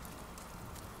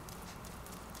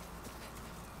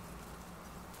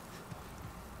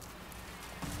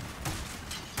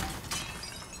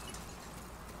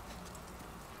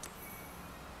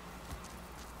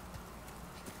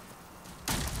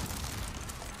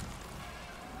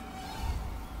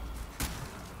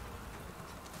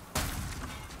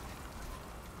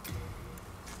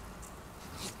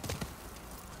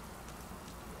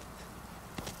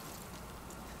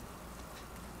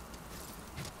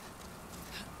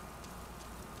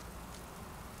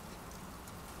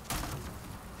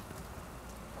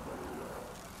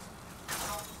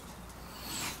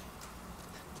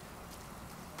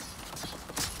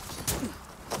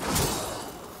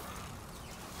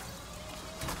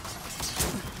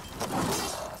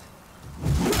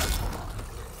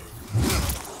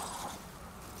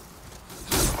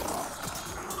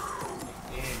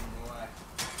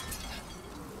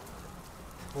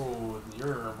 Oh,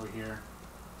 you're over here.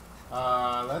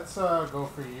 Let's go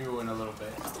for you in a little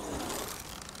bit.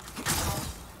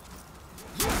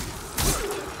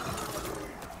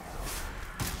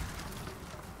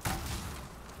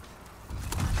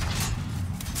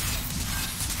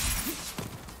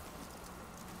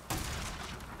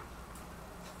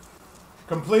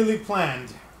 Completely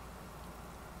planned.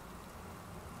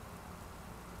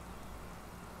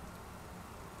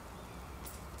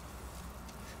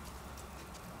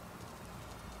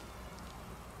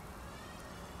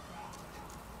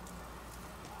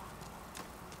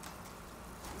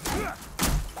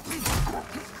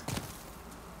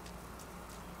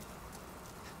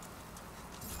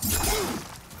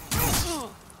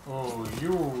 Oh,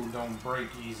 you don't break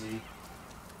easy.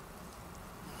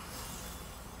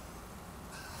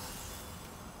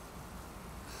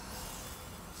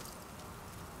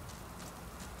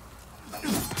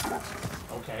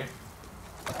 Okay.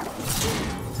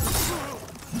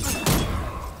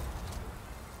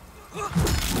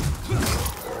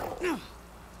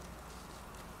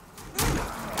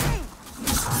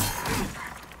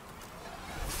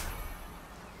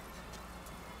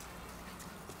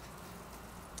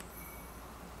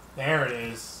 There it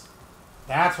is.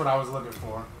 That's what I was looking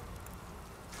for.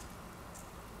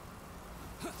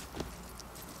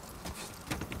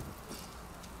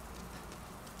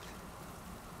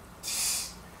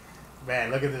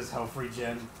 Man, look at this health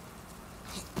regen.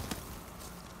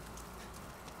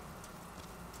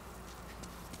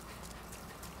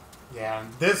 Yeah,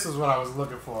 this is what I was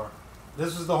looking for.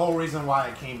 This is the whole reason why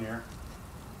I came here.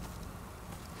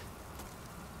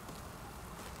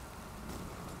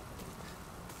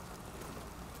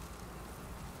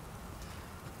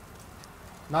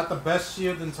 Not the best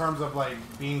shield in terms of like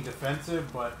being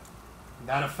defensive, but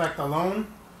that effect alone,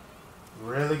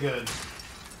 really good.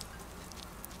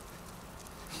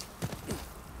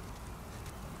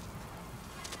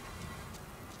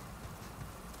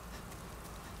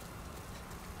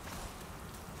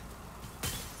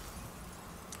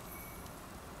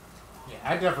 Yeah,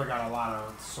 I definitely got a lot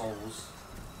of souls.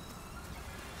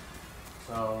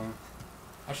 So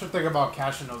I should think about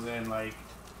cashing those in, like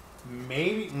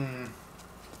maybe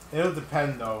it'll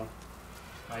depend though.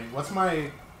 Like, what's my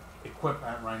equip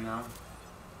at right now?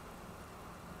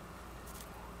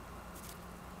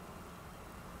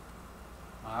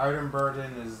 My item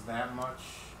burden is that much.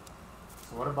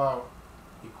 So what about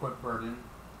equip burden?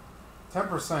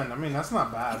 10%. I mean, that's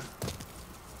not bad.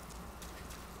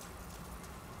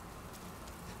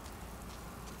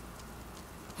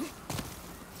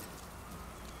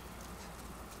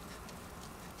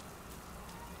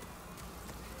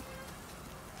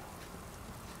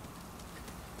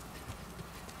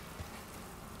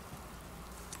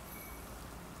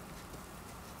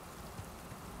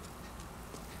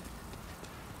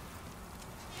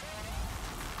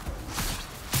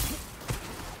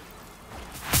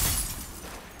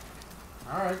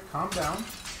 Alright, calm down.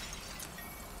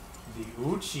 The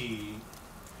Uchi.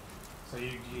 So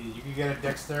you can get a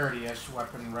dexterity-ish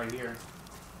weapon right here.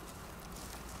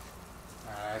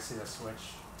 Alright, I see the switch.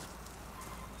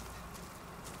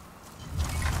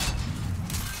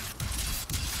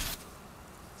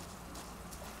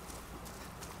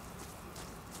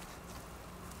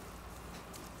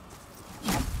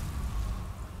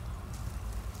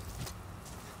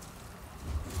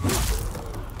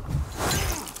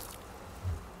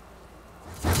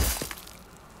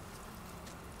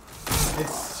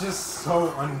 It's just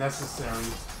so unnecessary.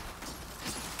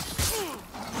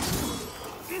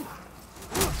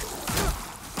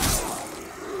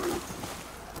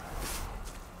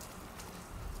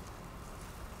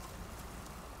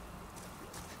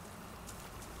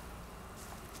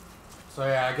 So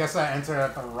yeah, I guess I entered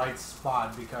at the right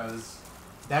spot because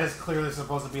that is clearly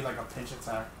supposed to be like a pinch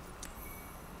attack.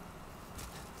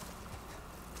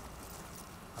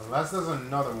 Unless there's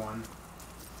another one.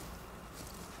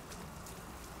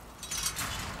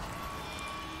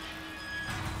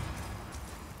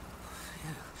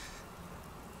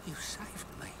 You saved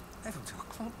me. Heavens,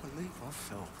 I can't believe I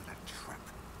fell for that trap.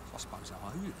 I suppose I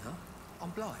owe you now. I'm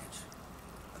Blige,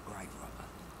 a grave robber.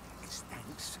 As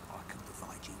thanks, I can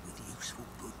provide you with useful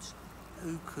goods.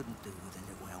 Who couldn't do with a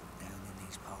little help down in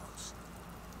these parts?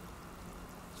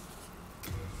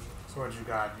 So what you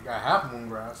got? You got half moon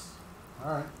grass.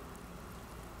 Alright.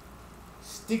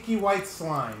 Sticky white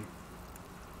slime.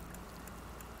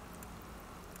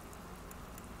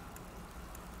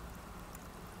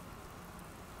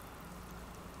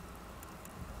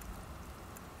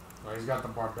 Well, he's got the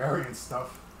barbarian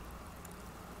stuff.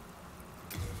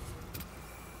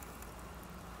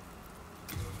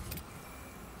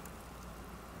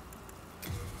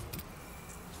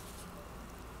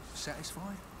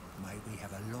 Satisfied? May we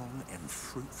have a long and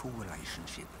fruitful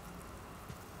relationship.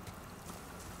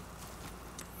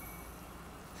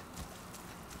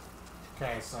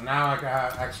 Okay, so now I can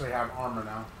actually have armor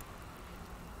now.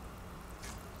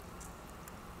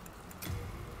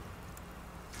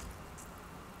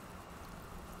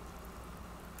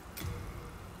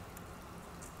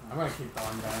 I'm gonna keep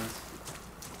going, guys.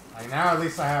 Like, now at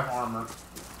least I have armor.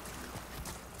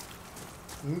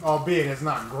 Albeit it's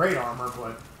not great armor,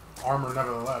 but armor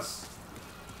nevertheless.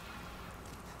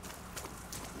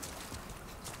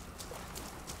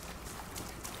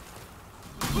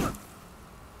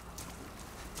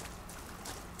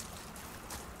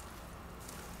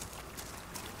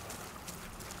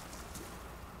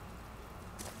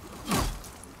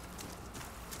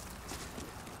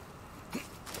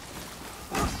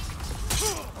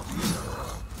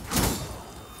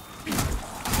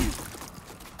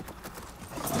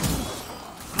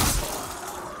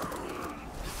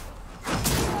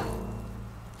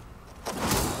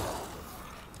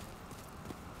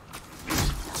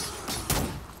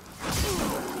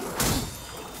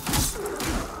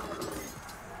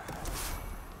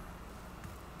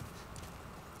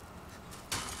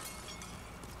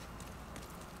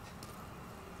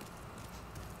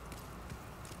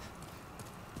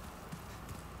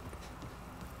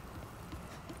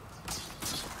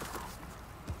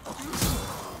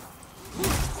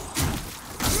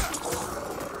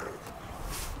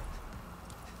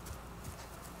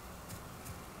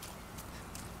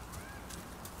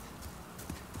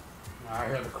 I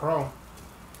hear the crow.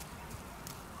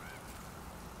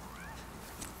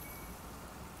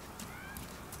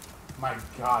 My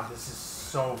god, this is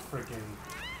so freaking...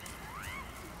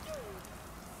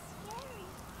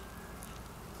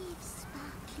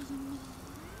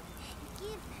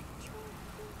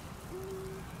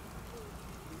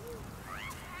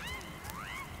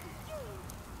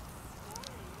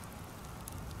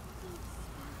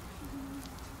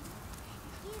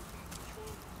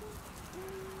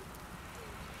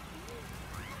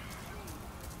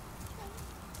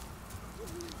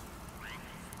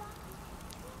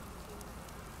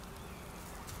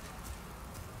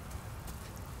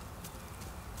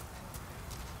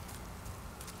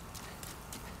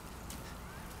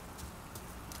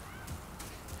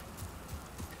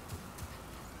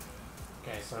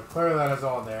 Okay, so clearly that is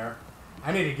all there.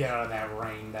 I need to get out of that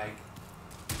rain, like...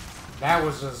 That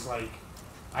was just like...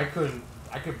 I could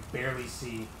barely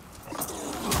see.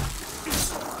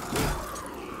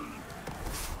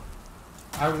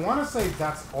 I want to say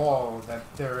that's all that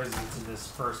there is into this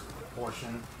first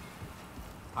portion.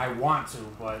 I want to,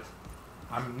 but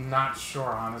I'm not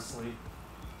sure, honestly.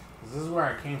 This is where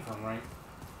I came from, right?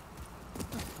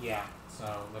 Yeah,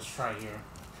 so let's try here.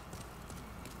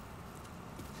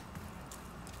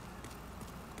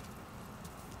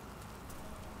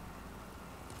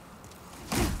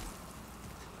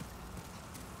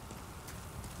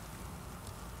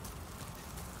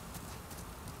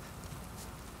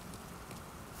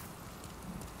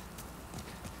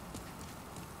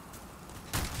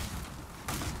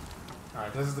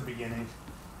 Alright, this is the beginning.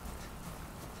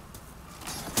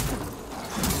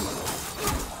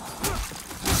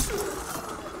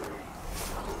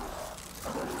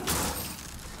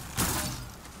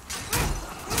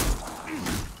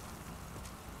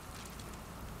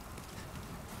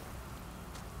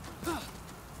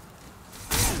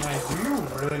 Man, do you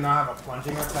really not have a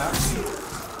plunging attack?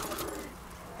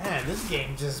 Man, this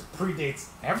game just predates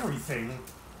everything.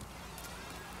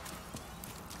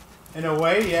 In a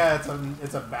way, yeah,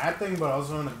 it's a bad thing, but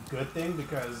also in a good thing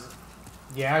because,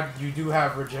 yeah, you do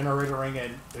have Regenerator Ring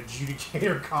and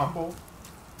Adjudicator combo,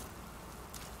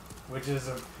 which is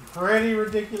a pretty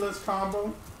ridiculous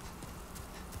combo.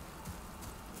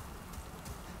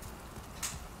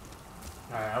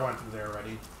 Alright, I went through there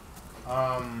already.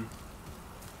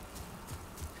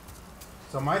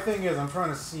 So my thing is, I'm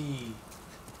trying to see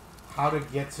how to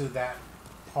get to that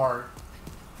part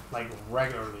like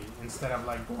regularly instead of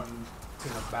like going to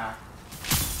the back.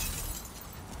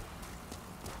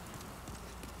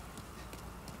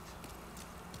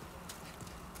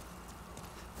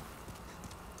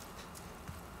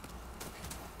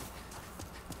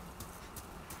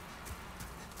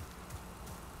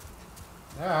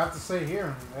 Yeah, I have to say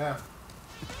here, yeah.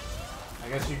 I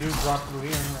guess you do drop through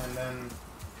here and then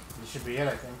this should be it,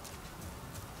 I think.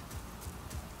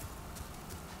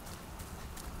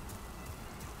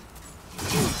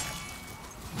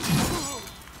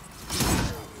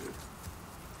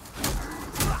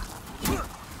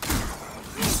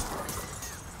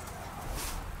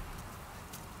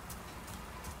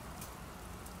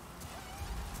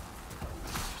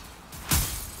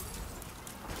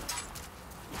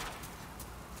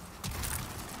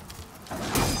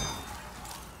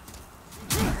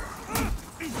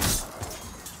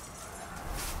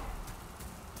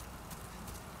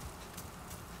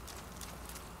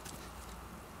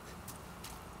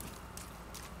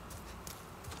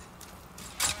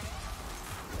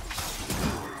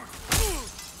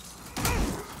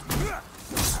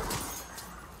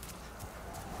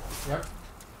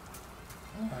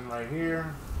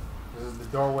 This is the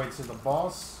doorway to the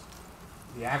boss.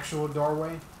 The actual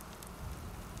doorway.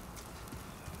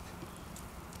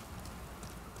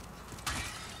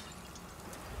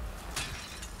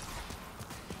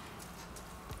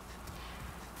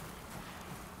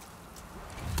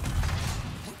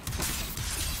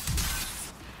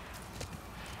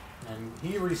 And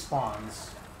he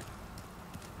respawns.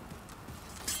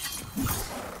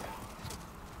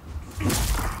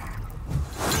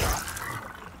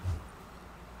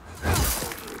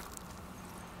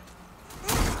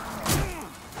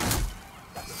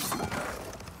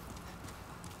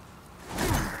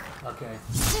 Okay.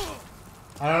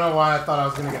 I don't know why I thought I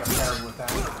was gonna get a parry with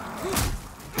that.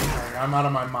 Okay, I'm out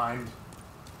of my mind.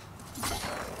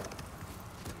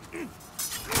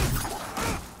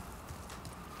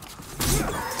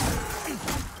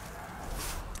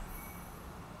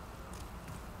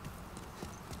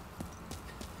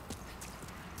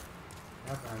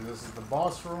 Yep, and this is the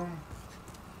boss room.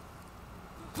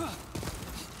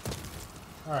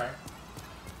 Alright.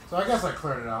 So I guess I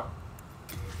cleared it out.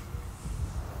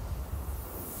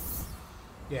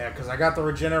 Yeah, because I got the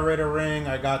regenerator ring,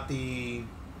 I got the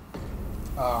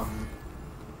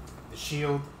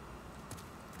shield.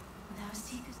 Thou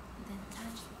seekest, then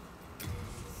touch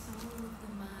soul of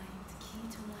the mind, key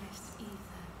to life's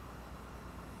ether.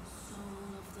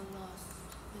 Soul of the lost,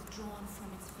 withdrawn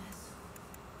from its vessel.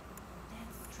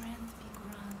 Let strength be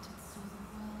granted so the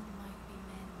world might be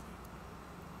mended.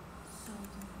 So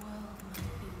the world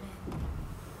might be mended.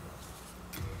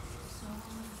 Soul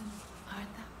of the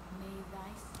art thou may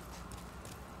thy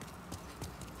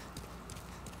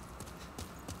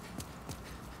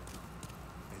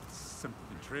It's simple.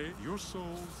 Trade your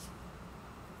souls.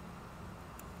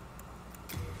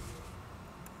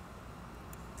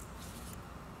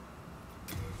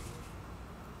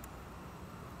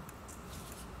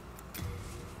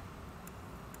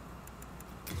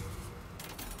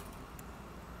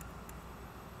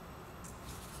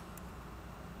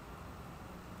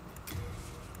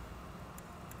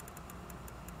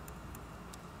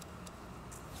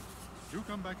 You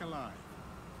come back alive.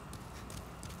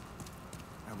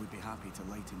 I would be happy to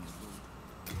lighten your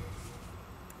load.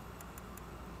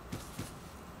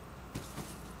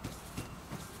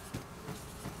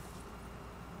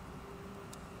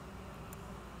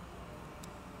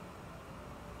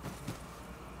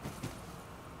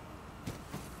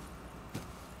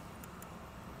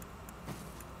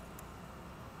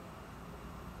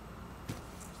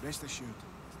 Rest assured,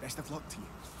 best of luck to you.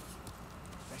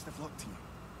 Best of luck to you.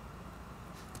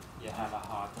 You have a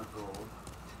heart of gold.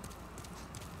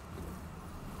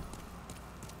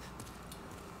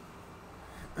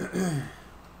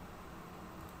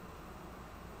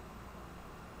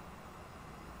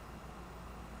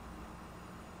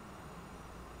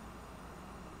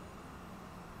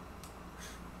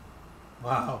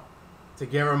 Wow. To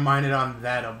get reminded on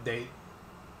that update.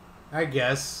 I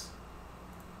guess.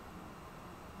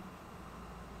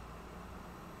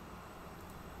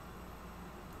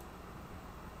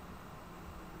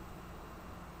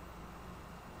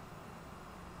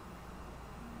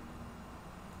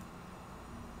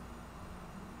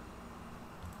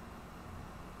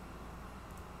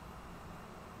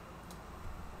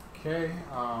 Okay,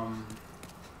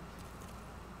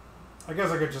 I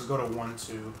guess I could just go to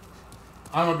 1-2.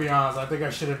 I'm gonna be honest, I think I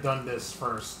should have done this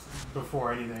first,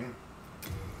 before anything.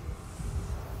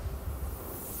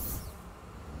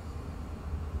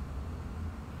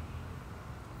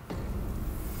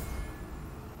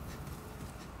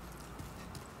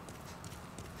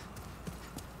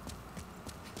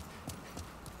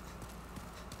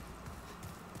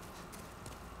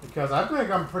 Because I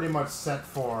think I'm pretty much set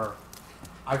for...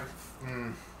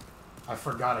 I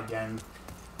forgot again.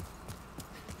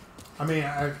 I mean,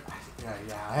 yeah,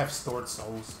 I have stored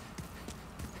souls.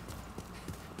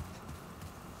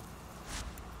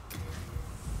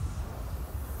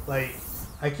 Like,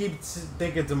 I keep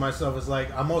thinking to myself, it's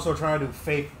like, I'm also trying to do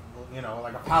faith, you know,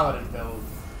 like a paladin build,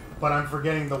 but I'm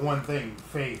forgetting the one thing,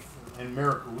 faith and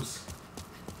miracles.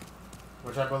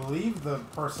 Which I believe the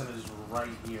person is right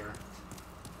here.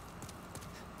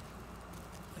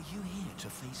 Are you here to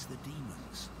face the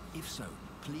demons? If so,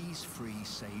 please free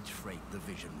Sage Frake the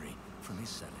Visionary from his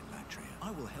cell in Latria.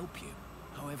 I will help you,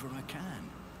 however I can.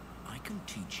 I can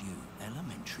teach you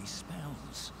elementary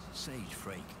spells. Sage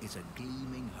Frake is a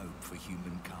gleaming hope for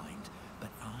humankind, but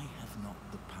I have not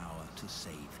the power to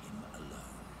save him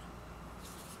alone.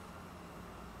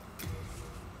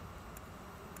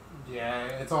 Yeah,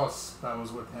 it's all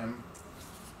spells with him.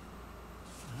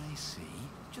 I see.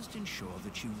 Just ensure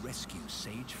that you rescue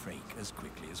Sage Frake as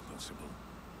quickly as possible.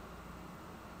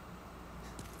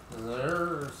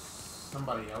 There's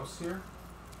somebody else here?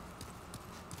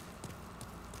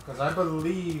 Because I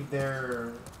believe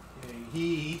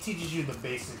he teaches you the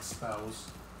basic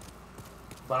spells.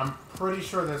 But I'm pretty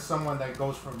sure there's someone that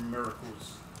goes for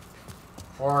miracles.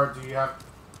 Or do you have...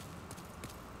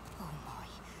 Oh my,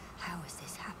 how has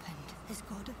this happened? Has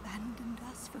God abandoned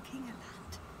us for King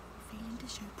Alant? Failing to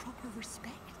show proper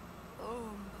respect?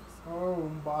 Oh,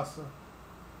 Umbasa.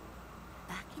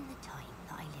 Back in the time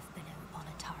that I lived below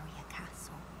Boletaria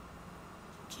Castle,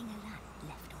 King Alant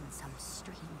left on some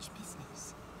strange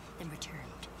business, then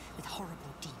returned with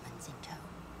horrible demons in tow.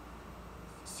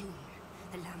 Soon,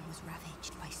 the land was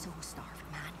ravaged by soul-starved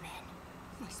madmen.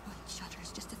 My spine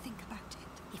shudders just to think about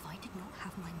it. If I did not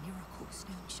have my miracle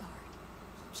stone shard,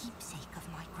 keepsake of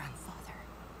my grandfather,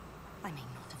 I may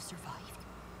not have survived.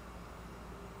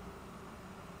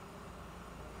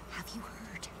 Have you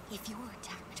heard? If you are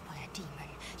attacked by a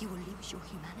demon, you will lose your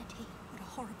humanity. What a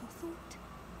horrible thought.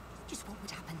 Just what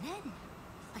would happen then?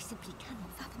 I simply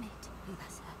cannot fathom it.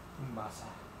 Umbasa.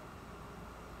 Umbasa.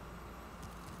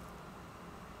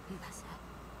 Umbasa.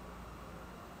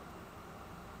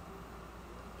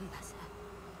 Umbasa.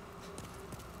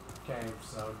 Okay,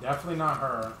 so definitely not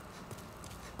her.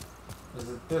 Is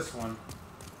it this one?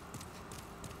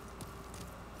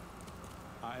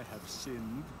 I have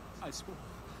sinned. I swore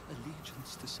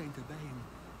allegiance to Saint Urbain,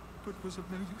 but was of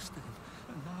no use then.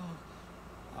 And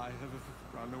now I have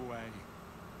run away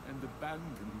and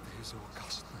abandoned his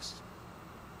augustness.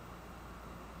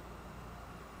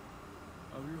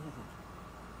 O Lord,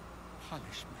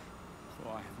 punish me, for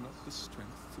I have not the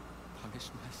strength to punish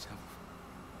myself.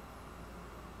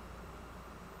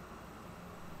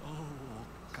 Oh,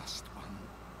 August One,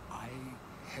 I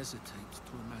hesitate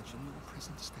to imagine your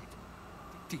present state.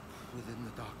 Deep within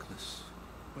the darkness,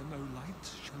 where no light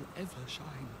shall ever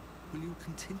shine, will you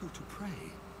continue to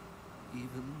pray,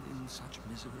 even in such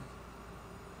misery?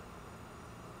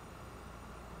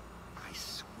 I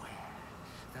swear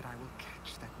that I will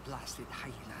catch that blasted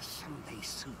hyena someday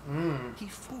soon. He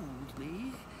fooled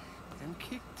me and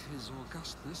kicked his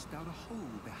augustness down a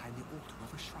hole behind the altar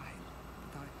of a shrine.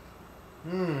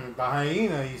 But The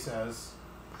hyena, he says.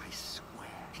 I swear.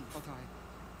 But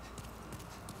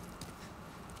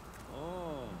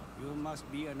Oh, you must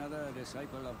be another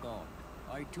disciple of God.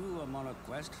 I too am on a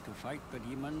quest to fight the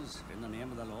demons in the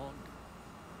name of the Lord.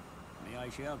 May I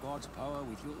share God's power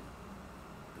with you?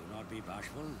 Do not be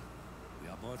bashful. We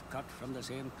are both cut from the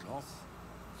same cloth.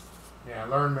 Yeah,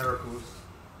 learn miracles.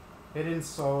 Hidden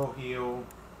soul, heal.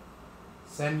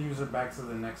 Send user back to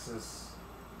the Nexus.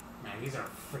 Man, these are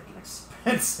freaking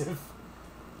expensive.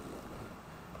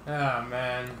 Ah,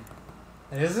 man.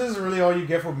 And is this really all you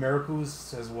get for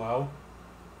miracles as well?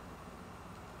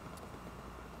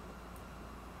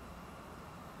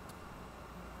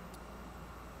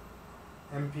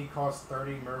 MP cost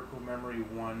 30, miracle memory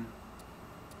 1.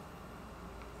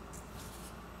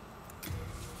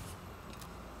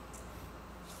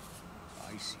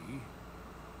 I see.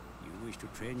 You wish to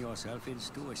train yourself in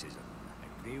stoicism.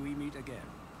 I pray we meet again.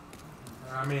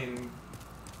 I mean,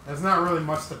 there's not really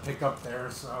much to pick up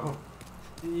there, so...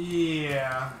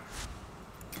 Yeah.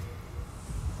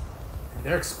 And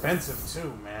they're expensive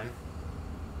too, man.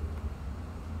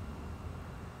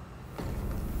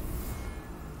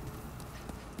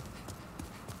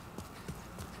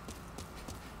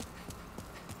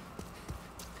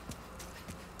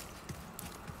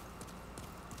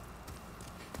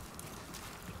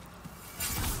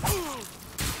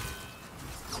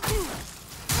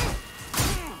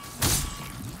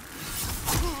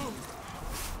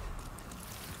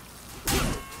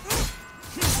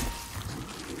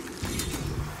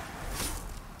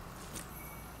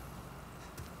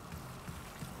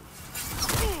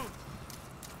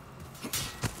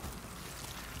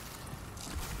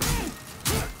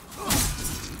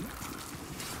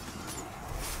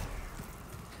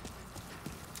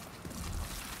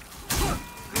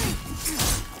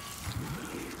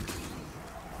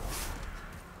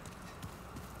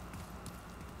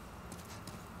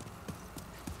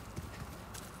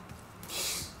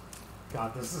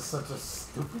 God, this is such a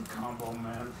stupid combo,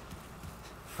 man.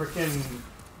 Freaking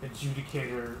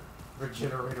Adjudicator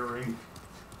Regenerator Ring.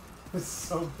 It's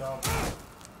so dumb.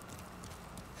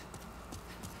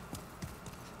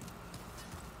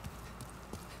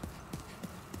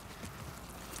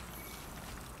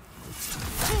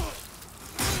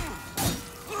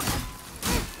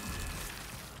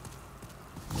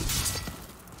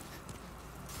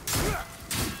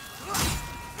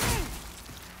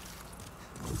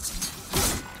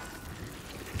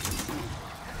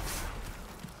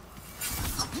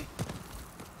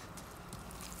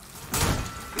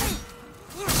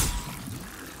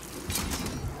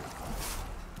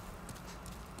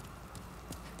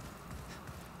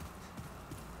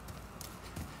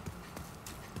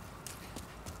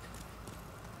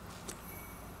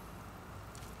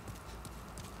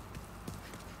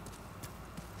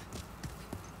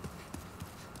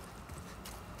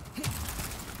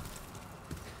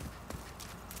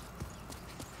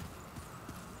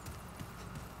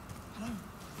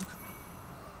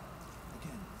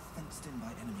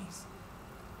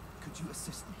 you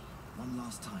assist me one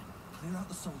last time? Clear out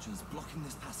the soldiers blocking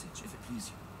this passage, if it please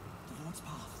you. The Lord's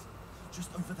Path,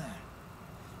 just over there,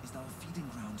 is now a feeding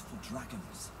ground for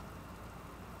dragons.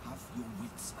 Have your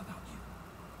wits about you.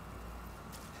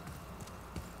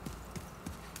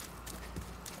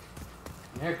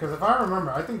 Yeah, because if I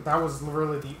remember, I think that was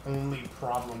really the only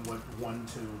problem with 1-2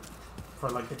 for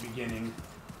like the beginning.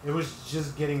 It was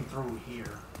just getting through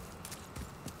here.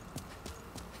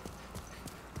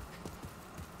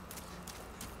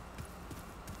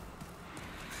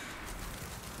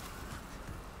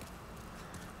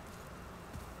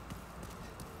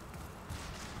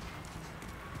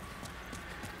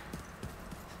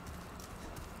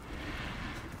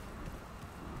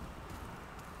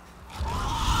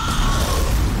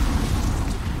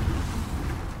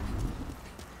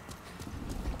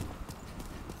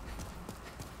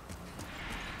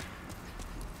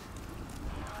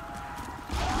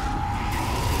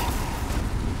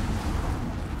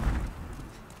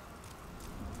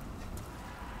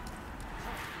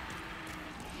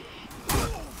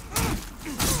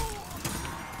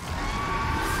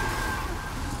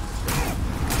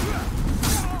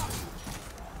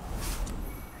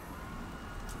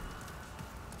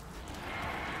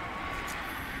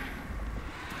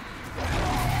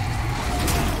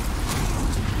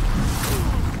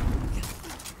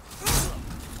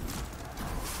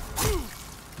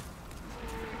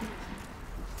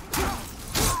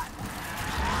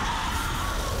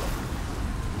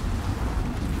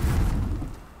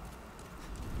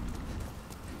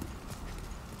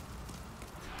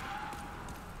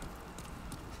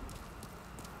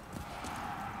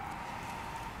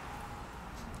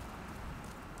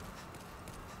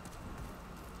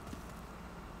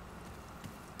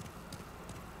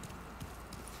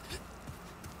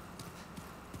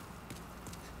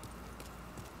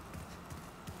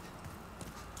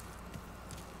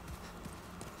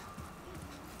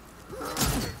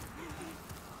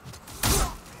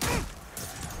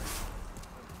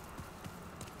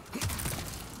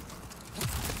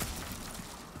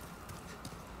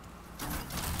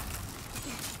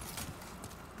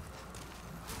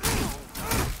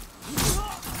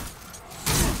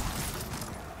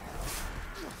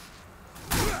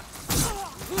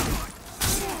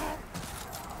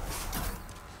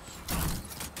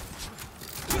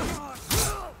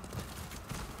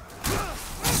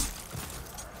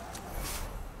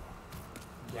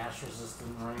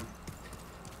 Resistant ring.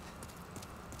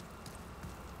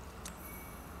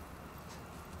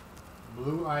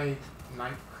 Blue-eyed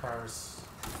night curse.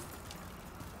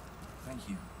 Thank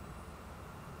you.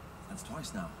 That's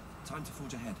twice now. Time to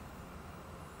forge ahead.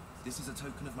 This is a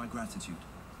token of my gratitude.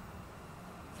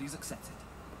 Please accept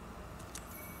it.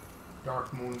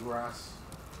 Dark moon grass.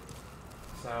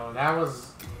 So that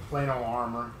was plain old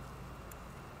armor.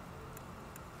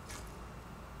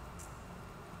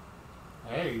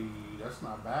 Hey, that's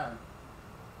not bad.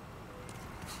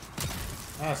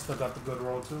 And I still got the good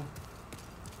roll too.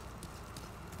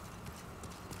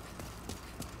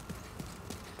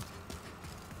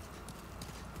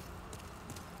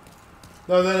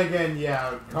 No, then again,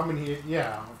 yeah, coming here,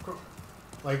 yeah, of course.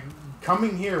 Like,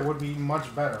 coming here would be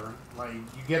much better. Like,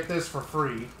 you get this for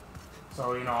free.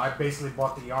 So, you know, I basically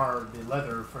bought the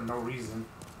leather for no reason.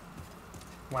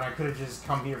 When I could have just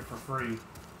come here for free.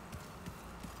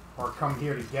 Or come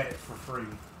here to get it for free.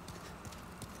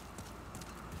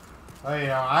 But, you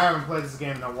know, I haven't played this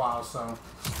game in a while, so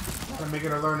gotta make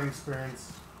it a learning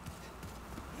experience.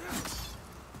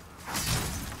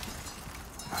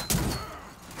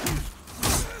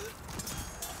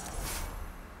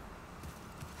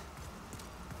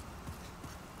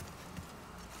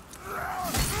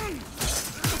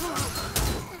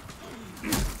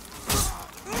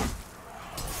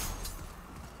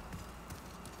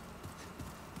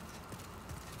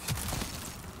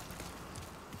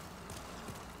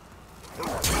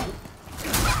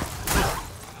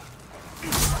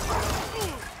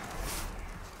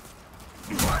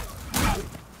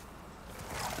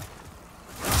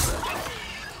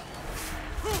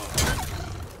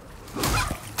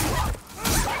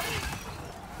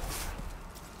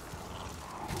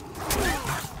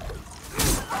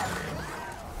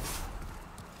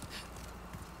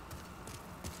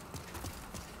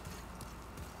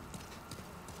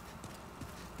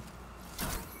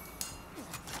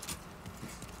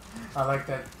 I like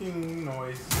that ding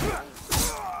noise.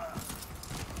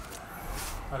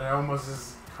 But I almost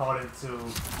just caught it to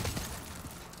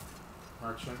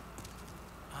Merchant.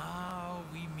 Ah,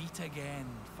 we meet again.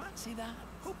 Fancy that?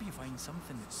 Hope you find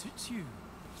something that suits you.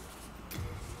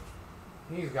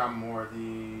 He's got more of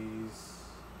these.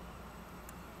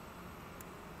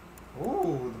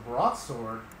 Ooh, the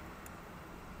broadsword.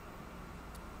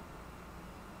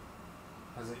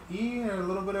 Has an E and a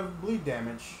little bit of bleed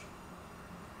damage.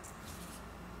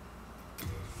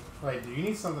 Wait, do you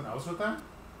need something else with that?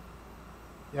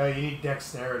 Yeah, you need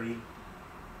dexterity.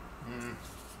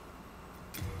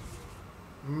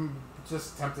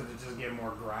 Just tempted to just get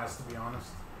more grass, to be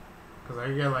honest. Because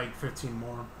I get like 15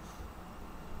 more.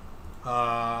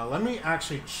 Let me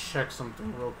actually check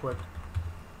something real quick.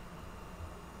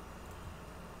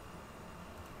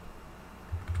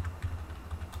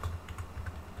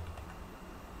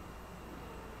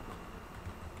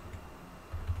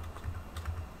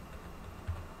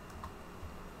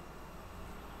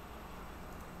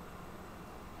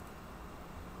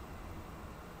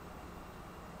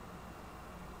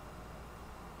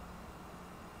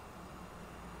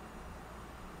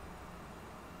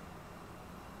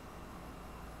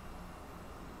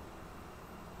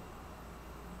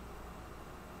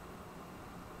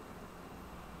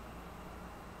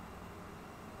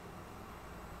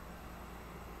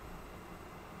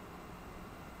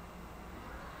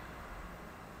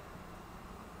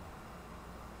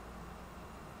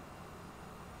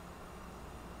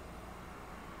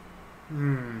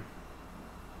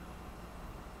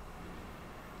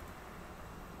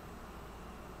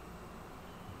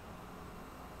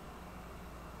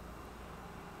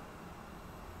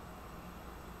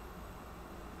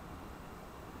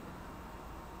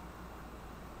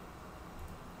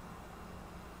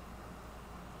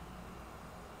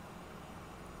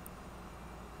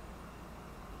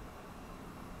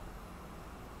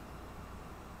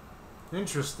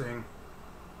 Interesting.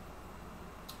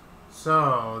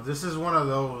 So, this is one of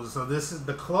those. So this is,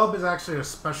 the club is actually a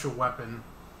special weapon.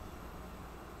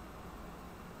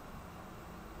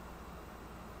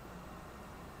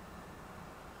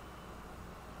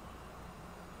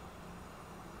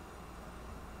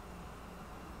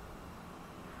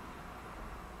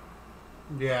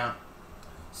 Yeah.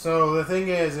 So the thing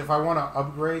is, if I want to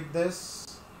upgrade this,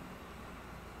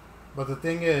 but the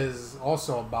thing is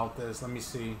also about this, let me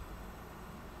see.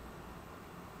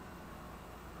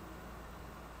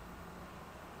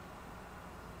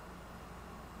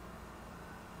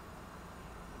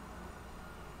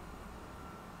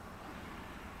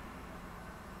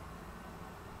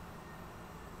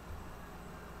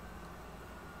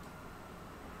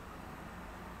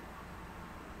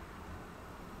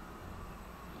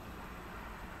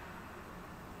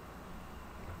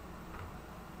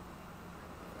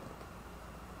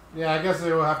 Yeah, I guess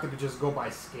it will have to just go by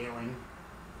scaling.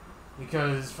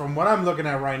 Because from what I'm looking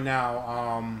at right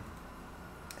now,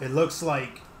 it looks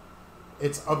like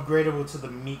it's upgradable to the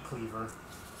meat cleaver.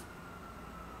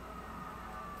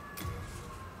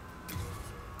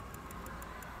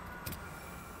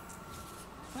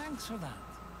 Thanks for that.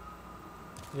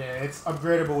 Yeah, it's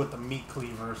upgradable with the meat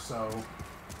cleaver, so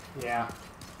yeah.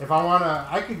 If I wanna,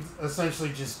 I could essentially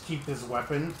just keep this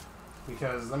weapon,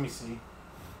 because, let me see.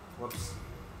 Whoops.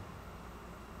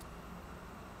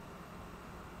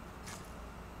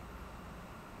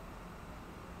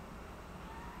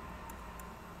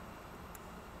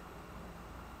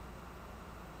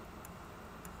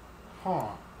 Huh.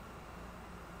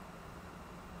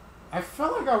 I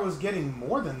felt like I was getting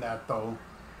more than that, though.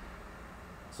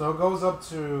 So it goes up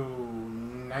to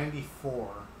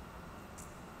 94.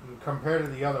 And compared to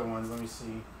the other ones, let me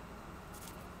see.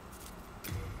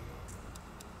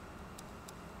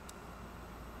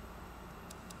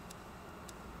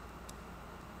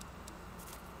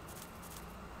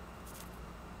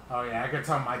 Oh yeah, I could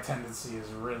tell my tendency is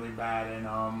really bad in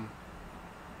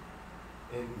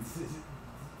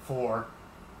 4.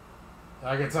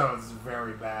 I can tell it's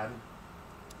very bad.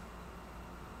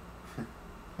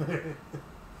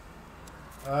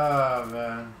 Oh,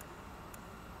 man.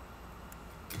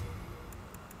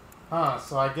 Huh,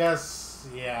 so I guess,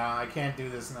 yeah, I can't do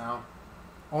this now.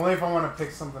 Only if I want to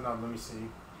pick something up. Let me see.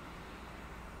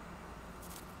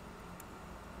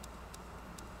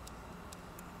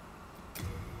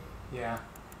 Yeah.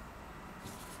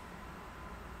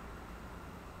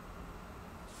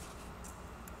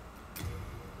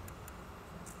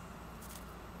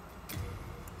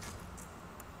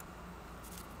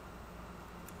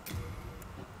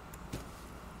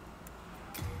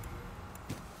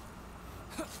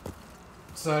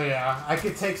 So yeah, I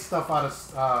could take stuff out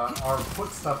of, or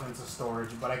put stuff into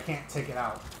storage, but I can't take it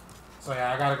out. So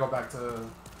yeah, I gotta go back to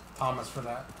Thomas for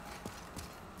that.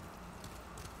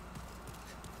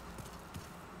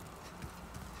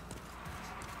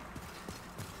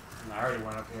 And I already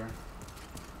went up here.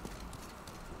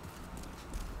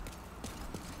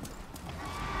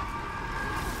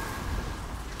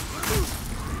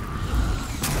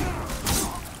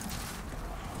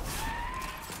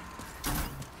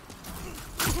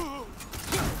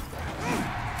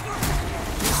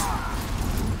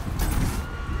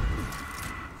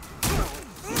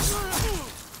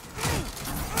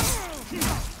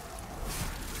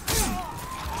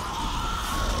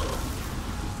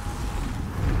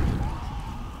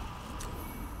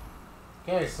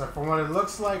 Okay, so from what it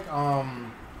looks like,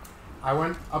 I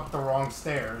went up the wrong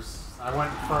stairs. I went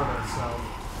further, so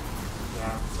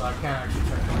yeah, so I can't actually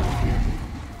check them out here.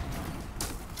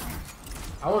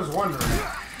 I was wondering.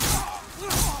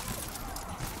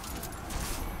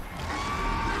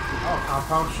 Oh,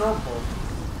 compound short bow.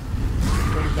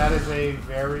 I think that is a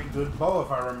very good bow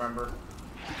if I remember.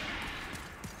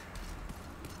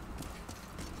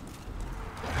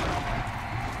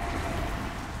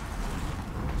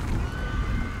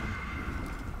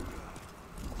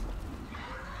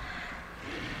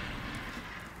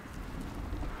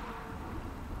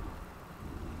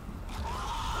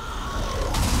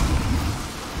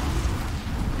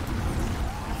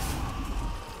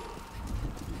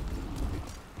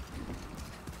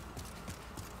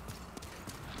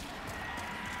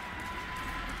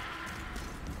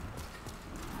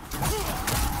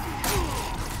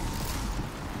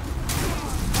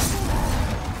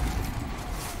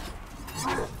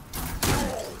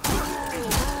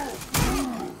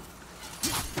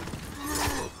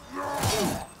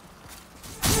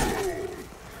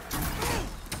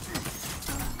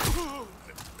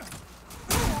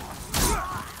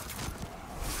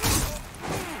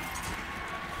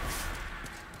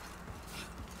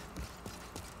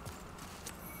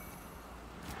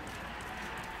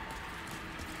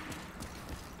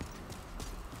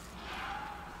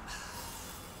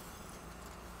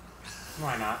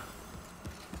 Why not?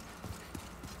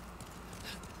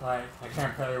 Right, I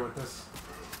can't parry with this.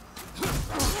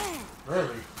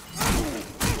 Really?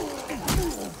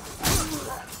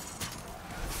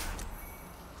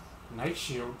 Night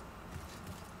shield.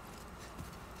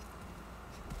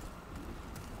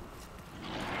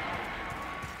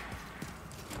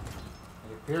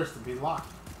 It appears to be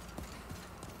locked.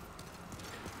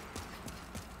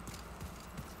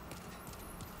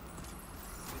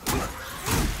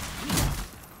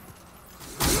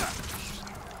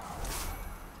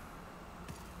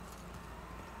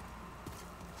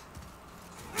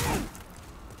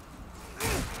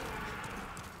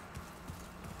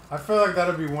 I feel like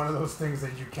that'll be one of those things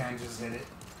that you can just hit it.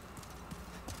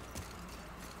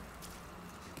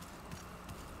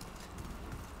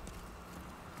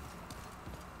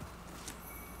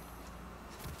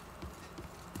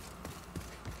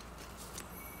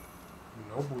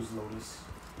 Nobu's Lotus.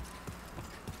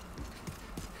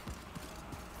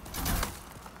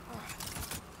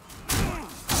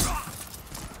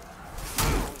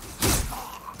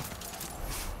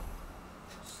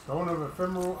 Stone of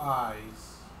Ephemeral Eyes.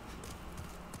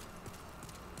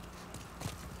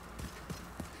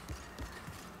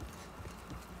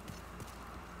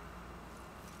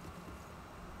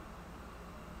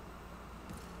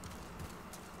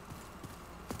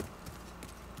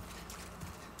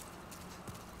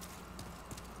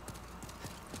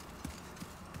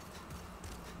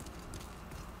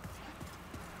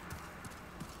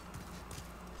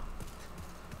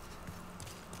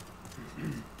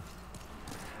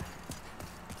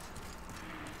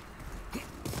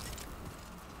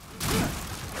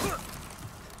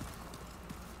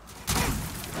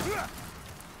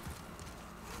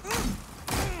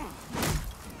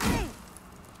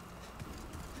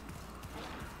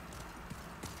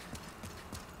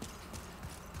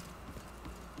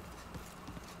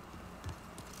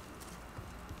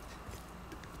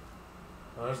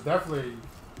 Well, there's definitely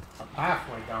a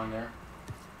pathway down there.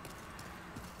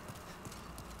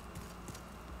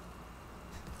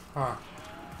 Huh.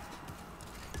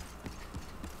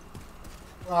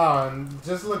 Oh, and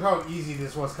just look how easy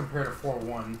this was compared to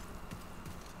 4-1.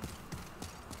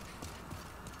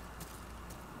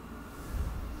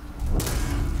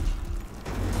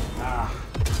 Ah.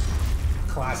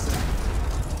 Classic.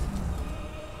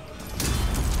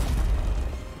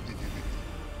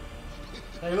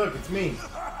 Hey, look, it's me.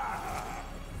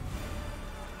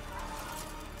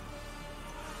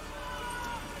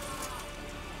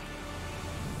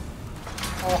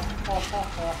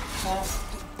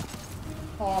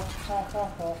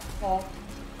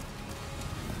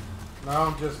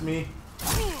 No, just me.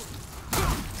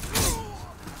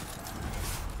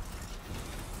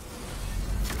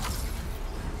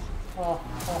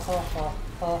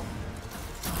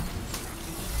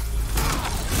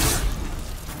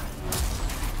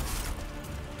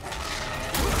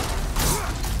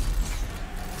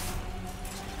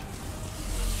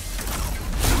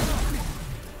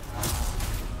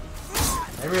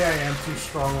 Maybe I am too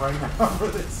strong right now for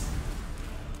this.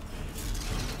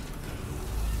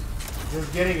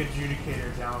 Just getting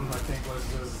Adjudicator down, I think, was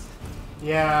just...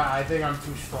 Yeah, I think I'm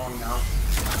too strong now.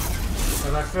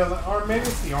 Because I feel like... Or maybe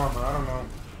it's the armor, I don't know.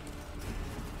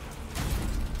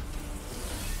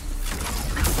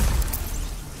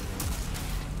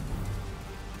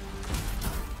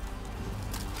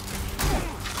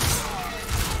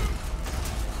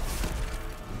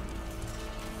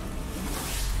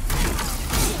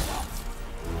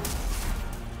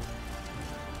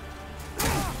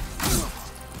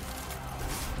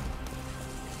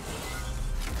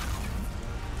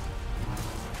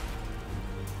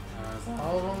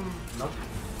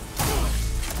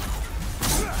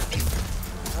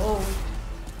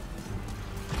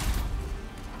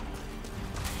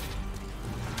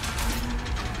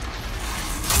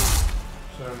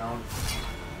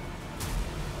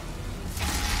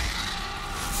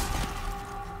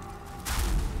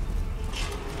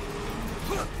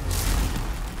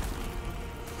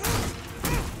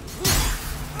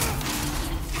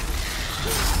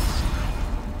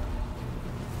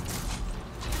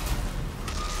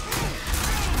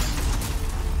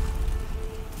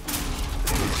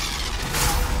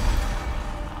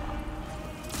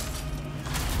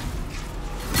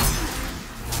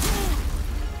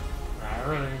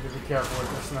 careful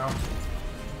with this now.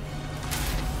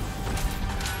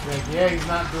 Like, yeah, he's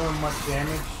not doing much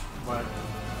damage, but...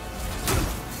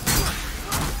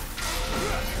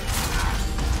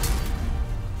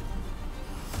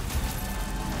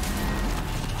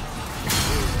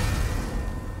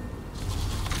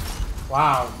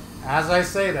 Wow. As I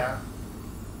say that,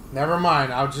 never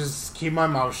mind. I'll just keep my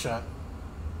mouth shut.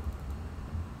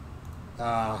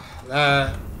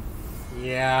 Yeah,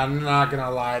 I'm not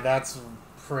gonna lie. That's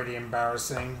pretty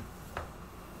embarrassing.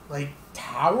 Like,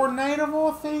 Tower Knight of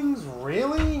all things?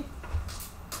 Really?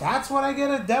 That's what I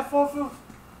get a death off of?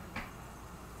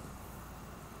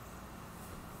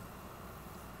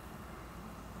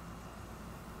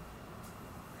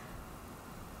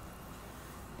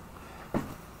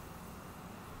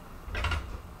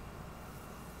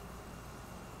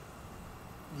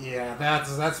 Yeah,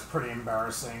 that's pretty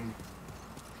embarrassing.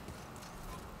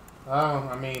 Oh,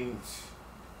 I mean,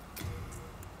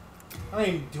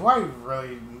 do I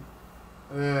really?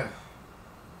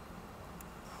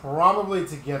 Probably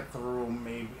to get through,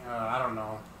 maybe. I don't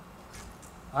know.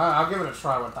 I'll give it a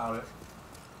try without it.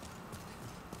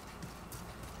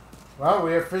 Well,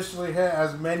 we officially hit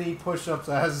as many push-ups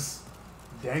as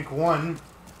Dank 1.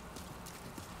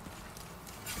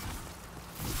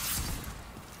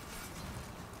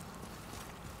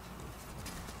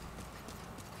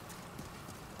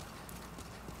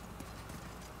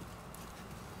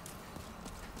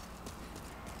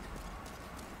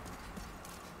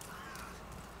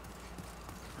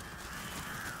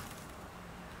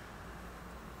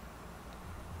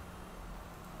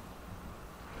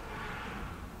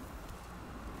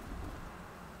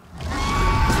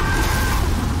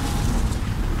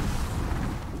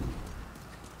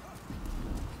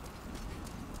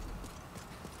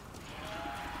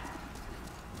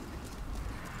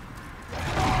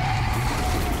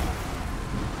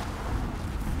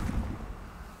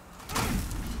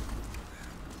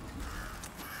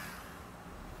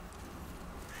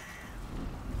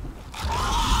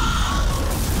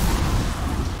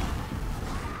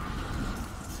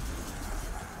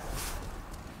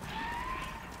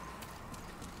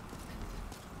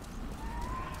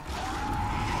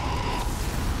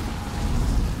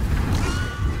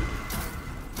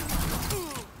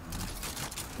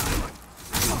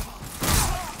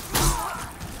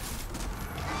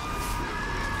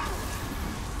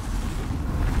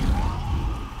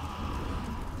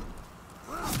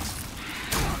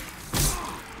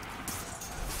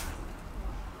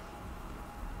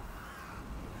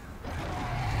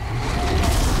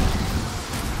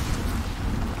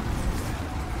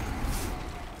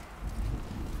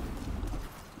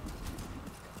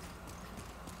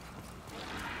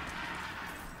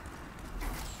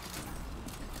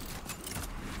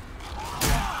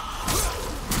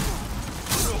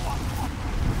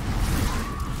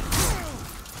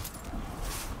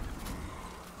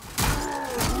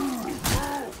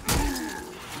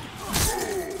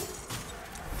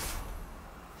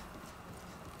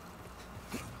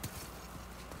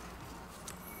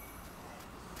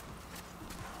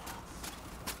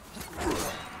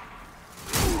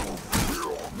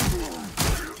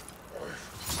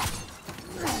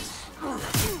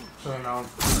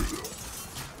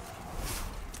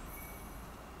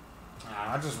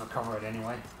 I'll just recover it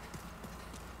anyway.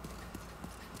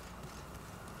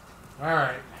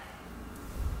 Alright.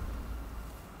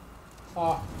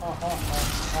 Oh.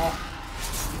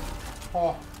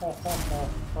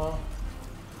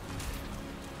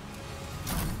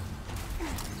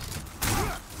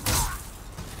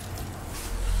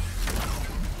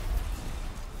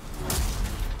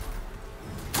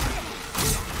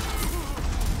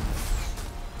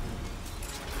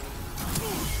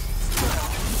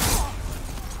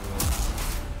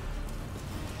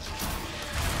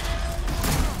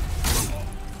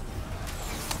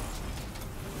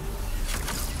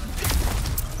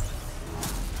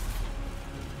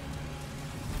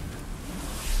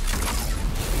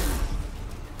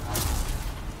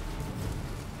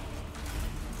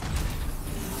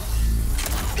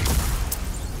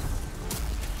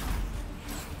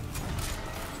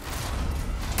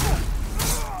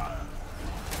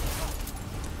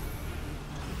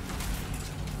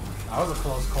 That was a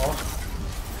close call.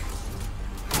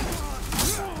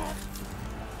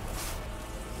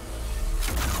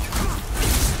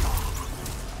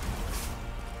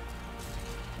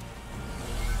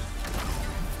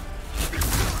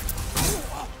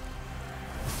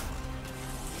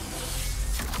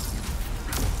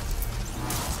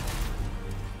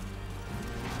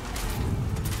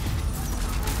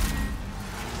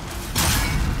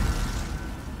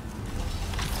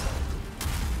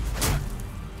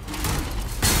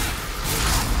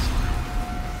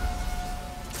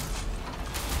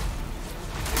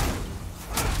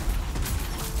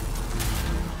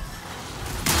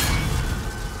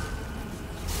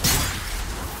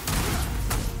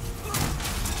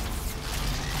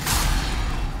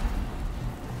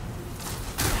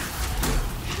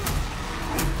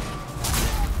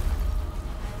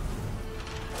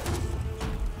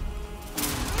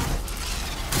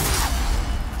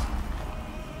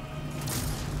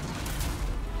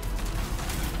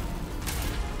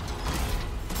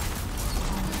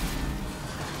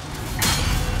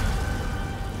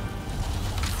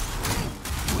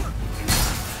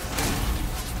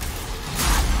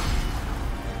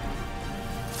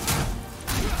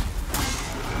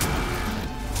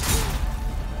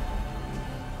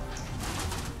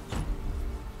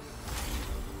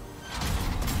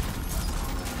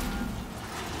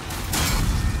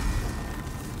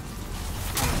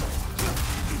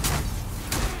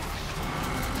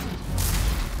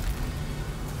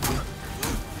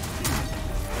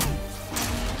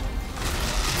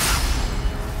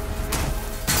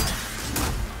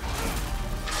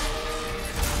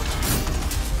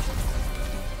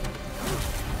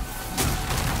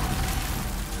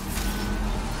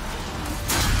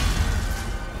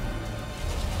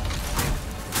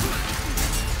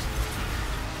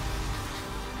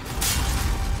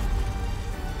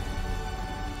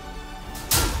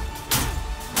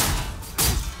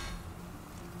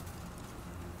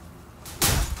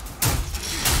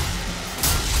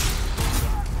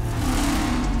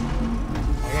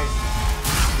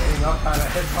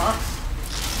 hitbox.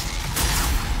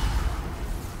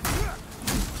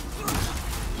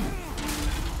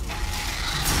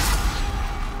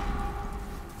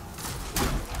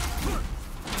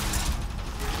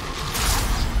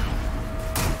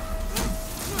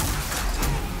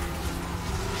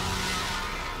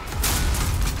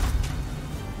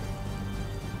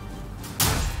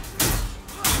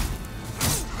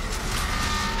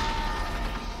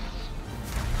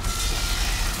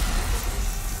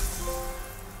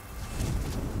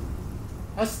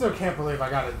 I still can't believe I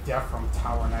got a death from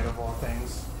Tower Knight of all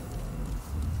things.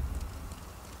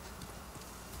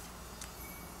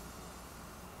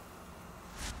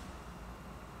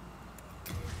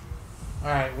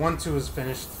 Alright, 1-2 is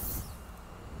finished.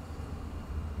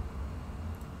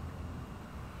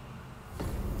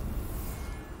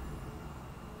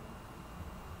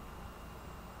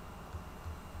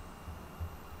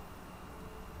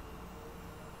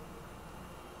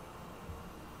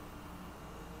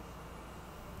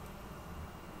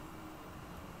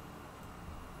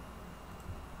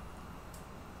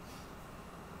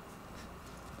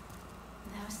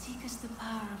 Thou seekest the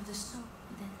power of the soul,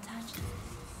 then touch it.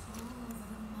 Soul of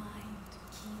the mind,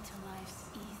 key to life's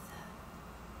ether.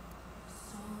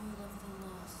 Soul of the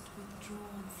lost,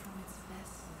 withdrawn from its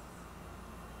vessel.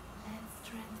 Let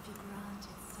strength be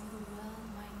granted, so the world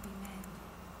might be mended.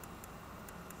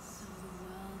 So the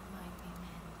world might be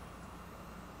mended.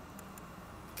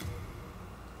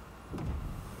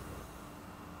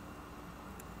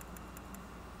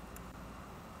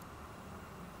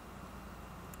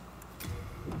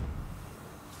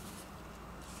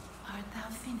 Art thou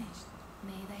finished?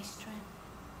 May thy strength.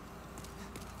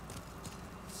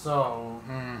 So,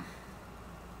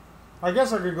 I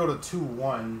guess I could go to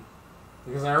 2-1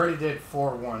 because I already did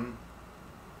 4-1.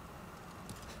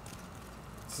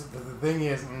 So the thing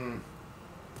is,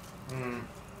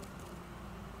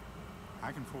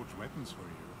 I can forge weapons for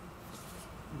you.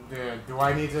 yeah, do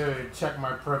I need to check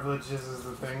my privileges is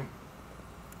the thing?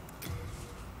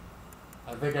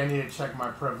 I think I need to check my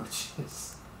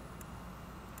privileges.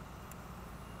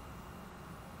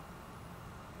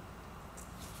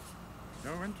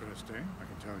 No, interesting. I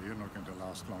can tell you're not going to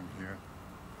last long here.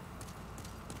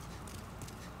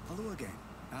 Hello again.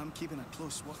 I'm keeping a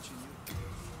close watch on you.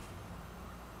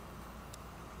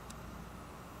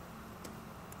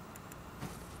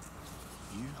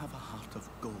 You have a heart of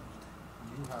gold.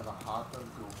 You have a heart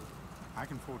of gold. I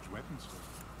can forge weapons for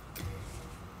you.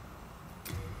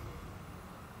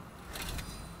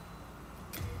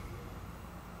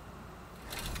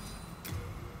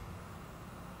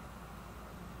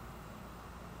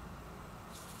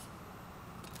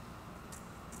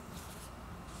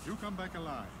 You come back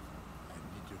alive. I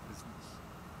need your business.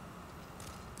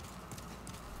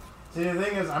 See, the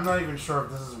thing is, I'm not even sure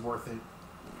if this is worth it.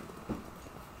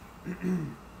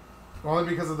 Only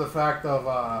because of the fact of,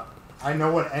 I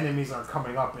know what enemies are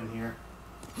coming up in here.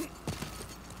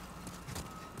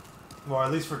 Well,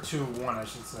 at least for 2-1, I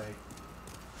should say.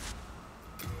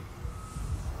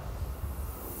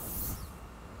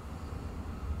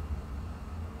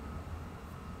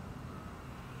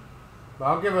 But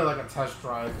I'll give it like a test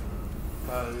drive,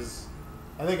 because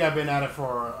I think I've been at it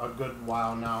for a good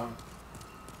while now.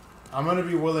 I'm going to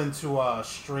be willing to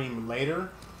stream later.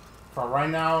 For right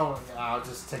now, I'll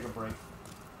just take a break.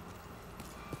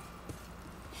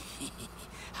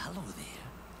 Hello there.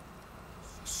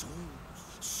 Souls,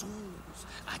 souls.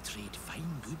 I trade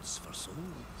fine goods for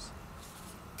souls.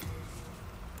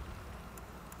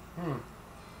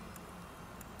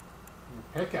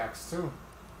 Pickaxe, too.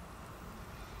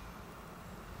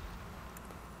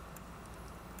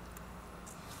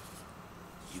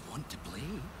 You want to play?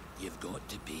 You've got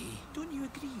to pay. Don't you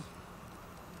agree?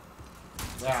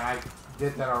 Yeah, I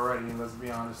did that already, let's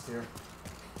be honest here.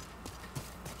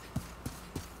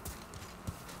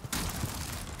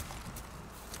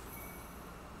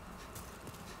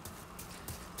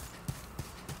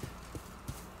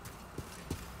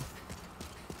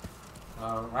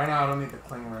 Right now I don't need the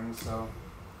cling ring, so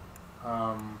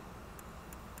I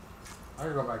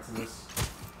can go back to this.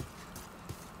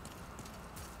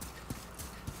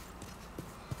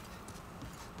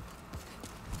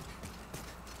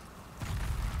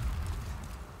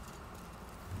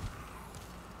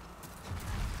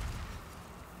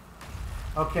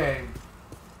 Okay,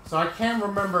 so I can't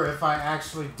remember if I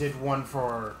actually did one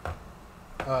for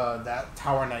that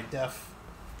Tower Knight death.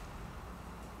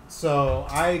 So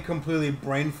I completely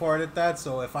brain farted that,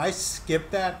 so if I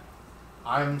skip that,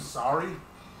 I'm sorry.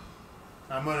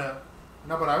 I'm gonna...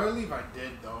 No, but I believe I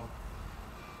did, though.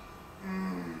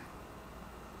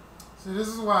 See, this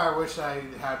is why I wish I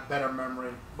had better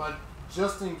memory, but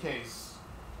just in case.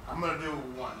 I'm gonna do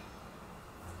 1.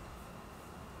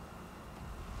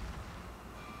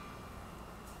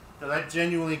 Because I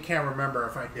genuinely can't remember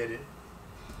if I did it.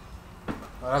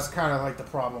 Well, that's kind of like the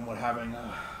problem with having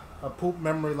a poop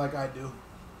memory like I do.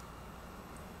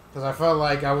 Because I felt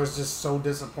like I was just so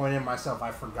disappointed in myself,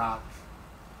 I forgot.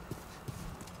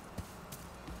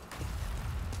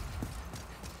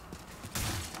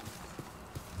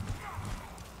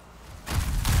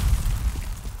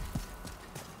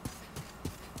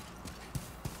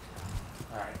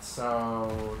 Alright,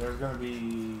 so there's going to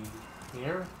be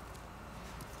here.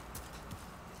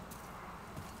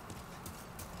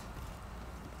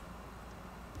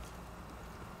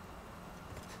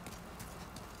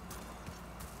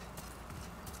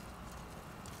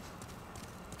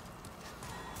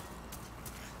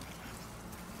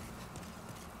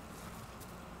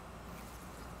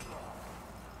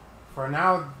 For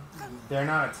now, they're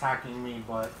not attacking me,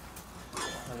 but,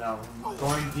 you know,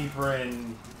 going deeper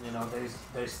in, you know,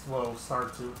 they will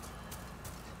start to.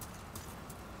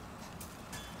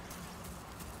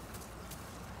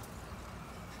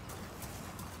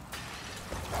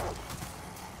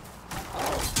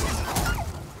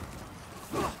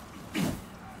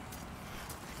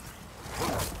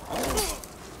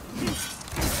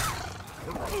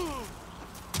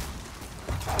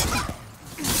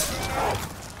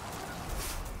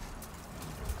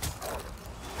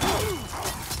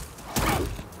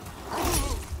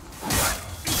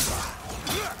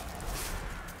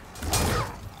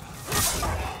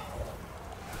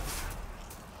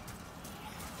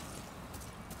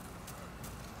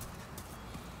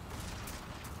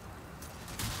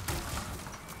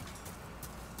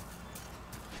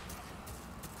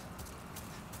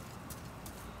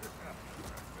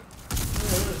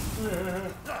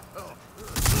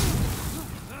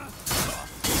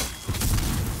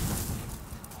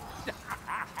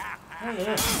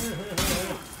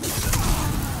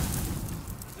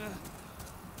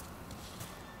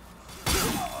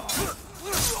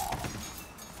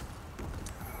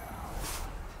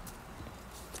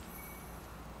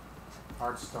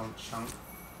 Heartstone chunk.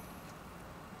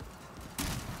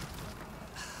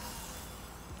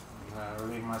 I'm gonna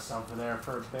relieve myself there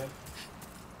for a bit.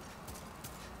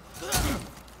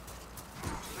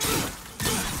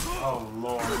 Oh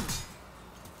Lord.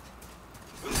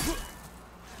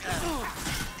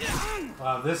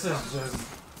 Wow, this is just...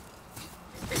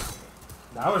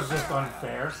 That was just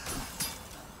unfair.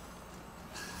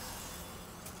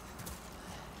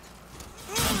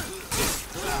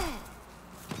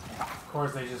 Of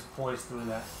course, they just poised through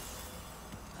that.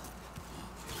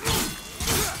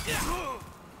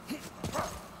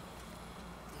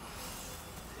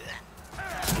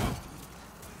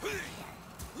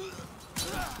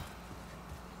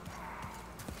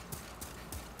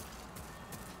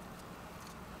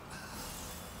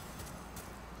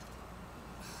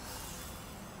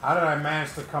 How did I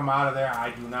manage to come out of there? I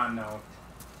do not know.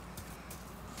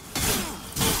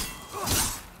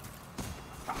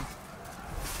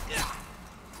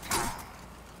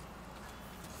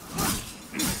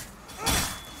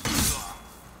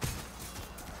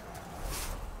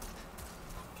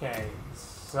 Okay,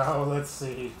 so let's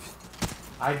see.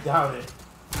 I doubt it.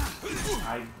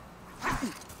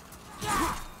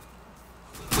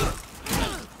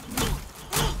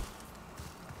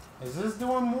 Is this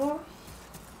doing more?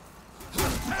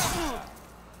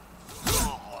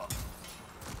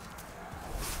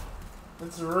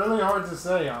 It's really hard to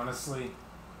say, honestly.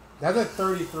 That's at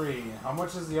 33. How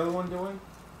much is the other one doing?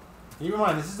 Keep in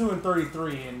mind, this is doing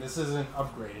 33, and this isn't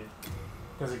upgraded.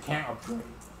 Because it can't upgrade.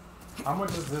 How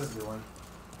much is this doing?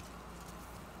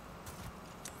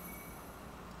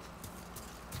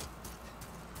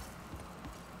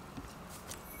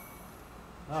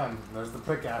 Ah, and there's the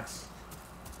pickaxe.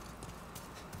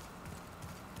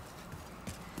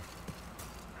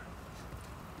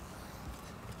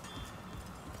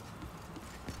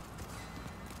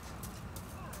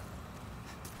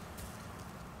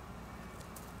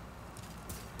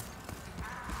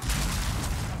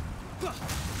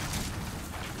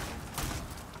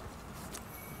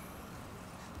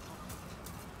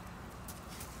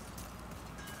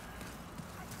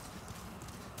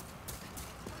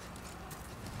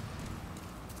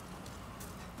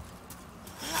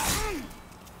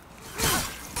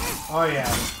 Oh yeah,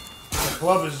 the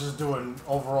club is just doing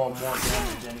overall more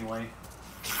damage anyway.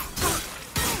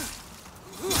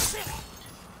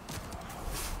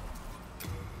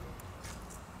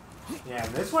 Yeah,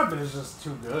 this weapon is just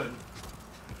too good.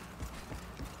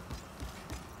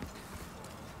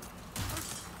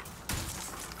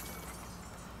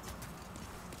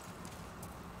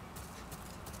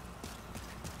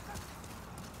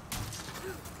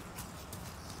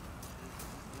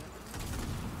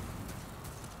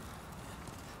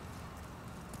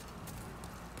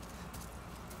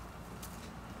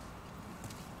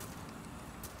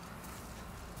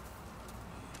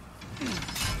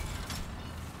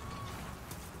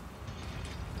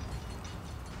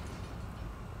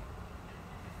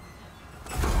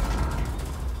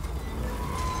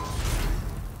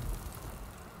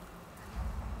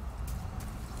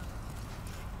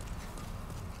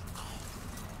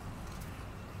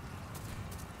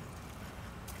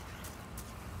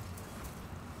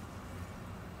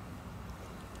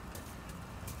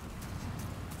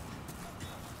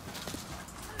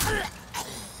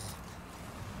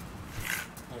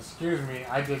 Excuse me,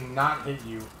 I did not hit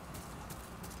you.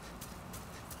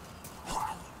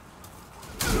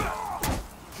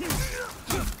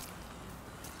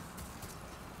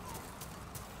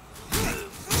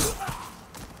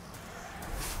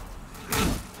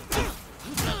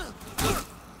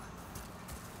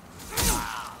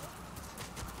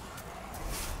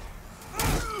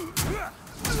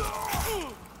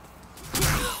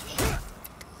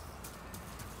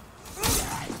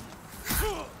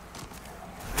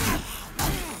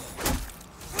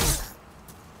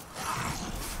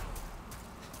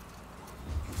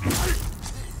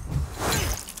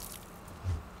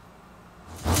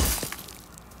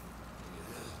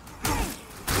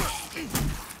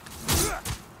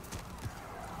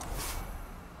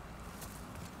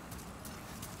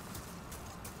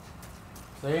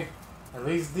 See? At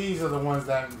least these are the ones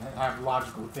that have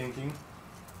logical thinking.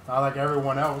 Not like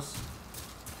everyone else.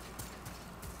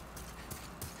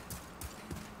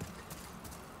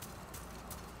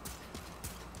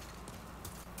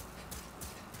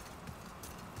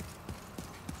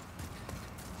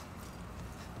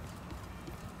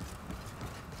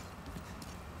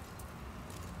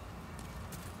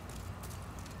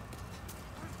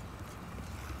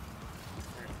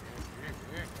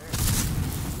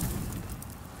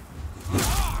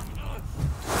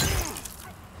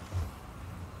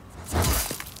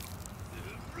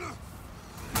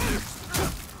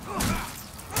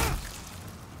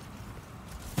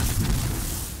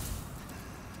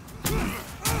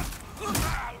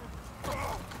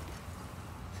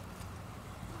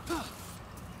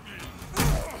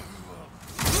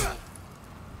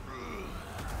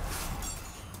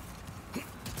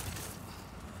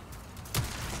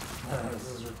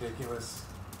 This is ridiculous.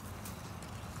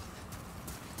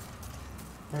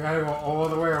 I gotta go all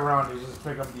the way around to just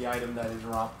pick up the item that is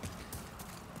dropped.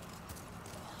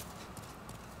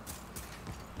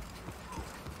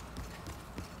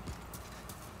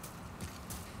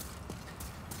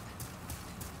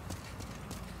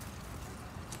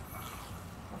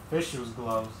 Official's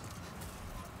gloves.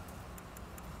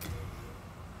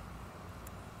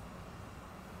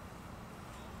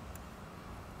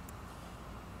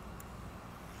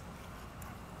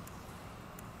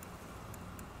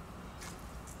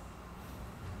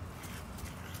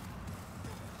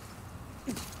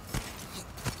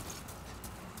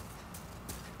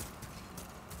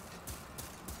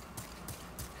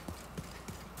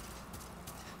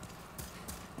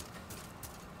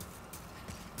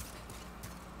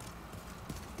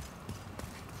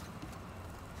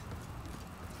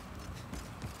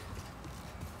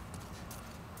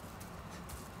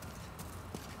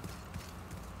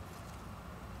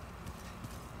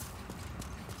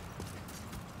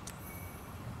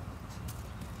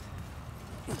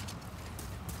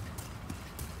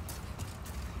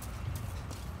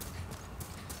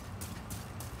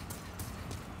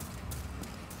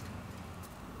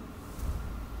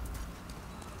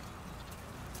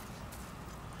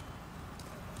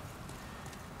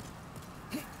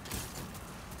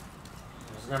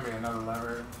 There's gonna be another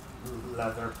lever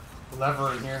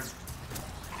in here.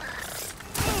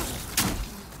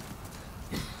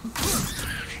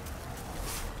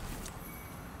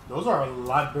 Those are a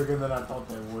lot bigger than I thought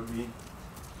they would be.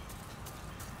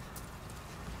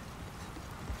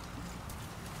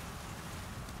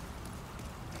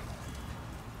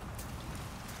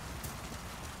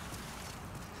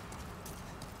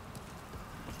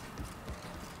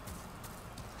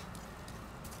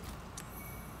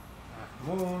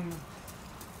 Moon.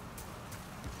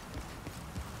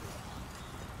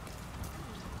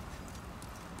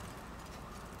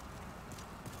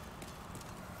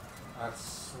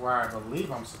 That's where I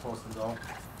believe I'm supposed to go.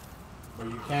 But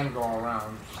you can go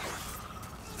around.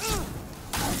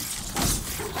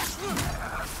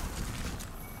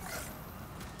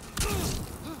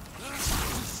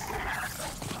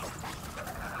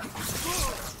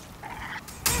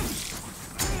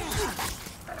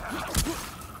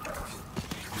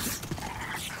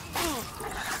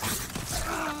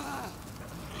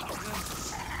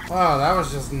 Wow, that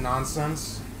was just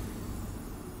nonsense.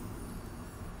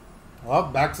 Well,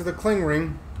 back to the Kling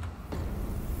Ring.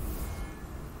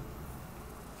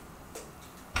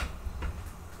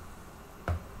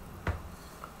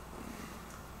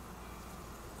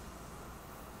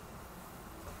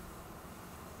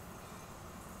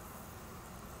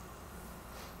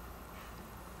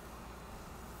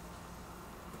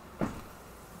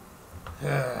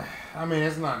 I mean,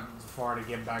 it's not far to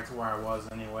get back to where I was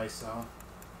anyway, so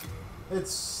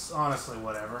it's honestly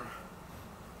whatever.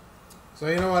 So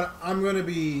you know what? I'm going to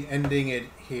be ending it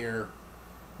here.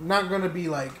 not going to be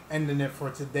like ending it for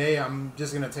today. I'm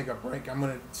just going to take a break. I'm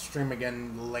going to stream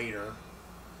again later.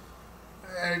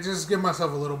 And just give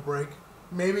myself a little break.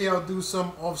 Maybe I'll do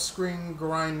some off-screen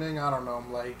grinding. I don't know.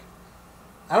 Like,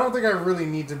 I don't think I really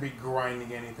need to be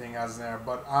grinding anything as there,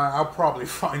 but I'll probably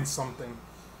find something.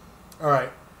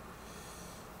 Alright.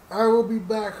 I will be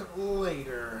back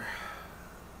later.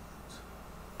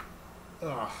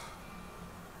 Ugh.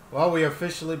 Well, we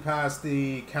officially passed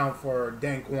the count for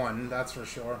Dank 1, that's for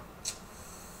sure.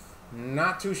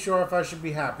 Not too sure if I should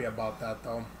be happy about that,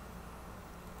 though.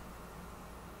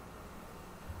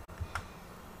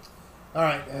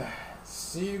 Alright,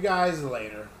 see you guys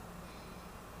later.